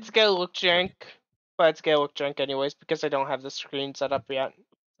 It's gonna look jank, but it's gonna look jank anyways because I don't have the screen set up yet.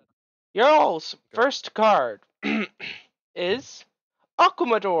 Y'all's first card is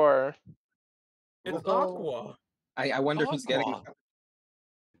Aquamador. It's Whoa. Aqua. I wonder who's getting. Aqua.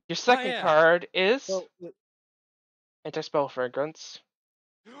 Your second yeah. card is So, Anti-Spell Fragrance.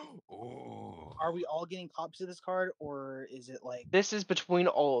 Ooh. are we all getting copies of this card, or is it like? This is between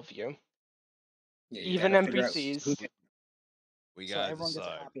all of you. Yeah, you Even gotta figure out NPCs. who- We So gotta everyone gets a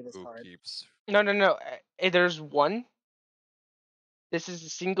decide copy of this who card. keeps. No. There's one. This is a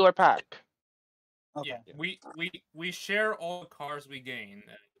singular pack. Okay. Yeah, we share all the cards we gain.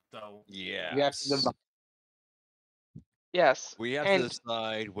 So Yeah. You have to divide. Yes. We have and to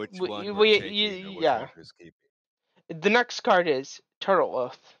decide which we- one we- we're taking and which yeah. one who's keeping. The next card is Turtle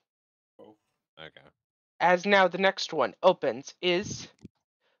Oath. Okay. As now the next one opens is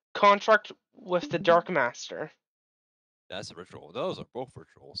Contract with the Dark Master. That's a ritual. Those are both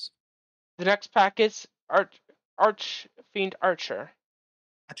rituals. The next pack is Archfiend Archer.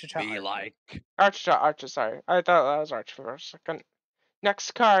 Be like. Archer, sorry. I thought that was Archer for a second.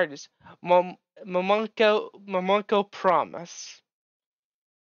 Next card is Momonko Promise.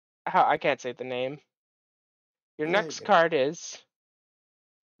 I can't say the name. Your next card is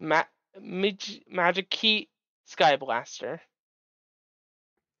Magic Key Sky Blaster.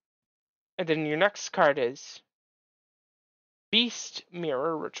 And then your next card is Beast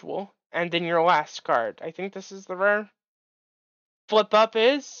Mirror Ritual. And then your last card, I think this is the rare. Flip up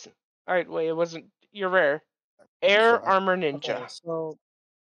is. Alright, wait, it wasn't your rare. Air Armor Ninja. Okay, so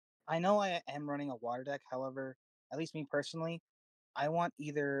I know I am running a water deck. However, at least me personally, I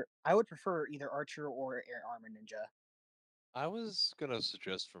would prefer either Archer or Air Armor Ninja. I was gonna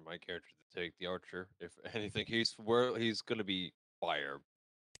suggest for my character to take the archer. If anything, he's gonna be fire.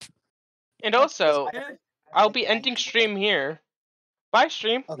 And also, Yeah. I'll be ending stream here. Bye,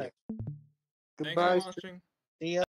 stream. Okay. Thanks for Goodbye. watching. See ya.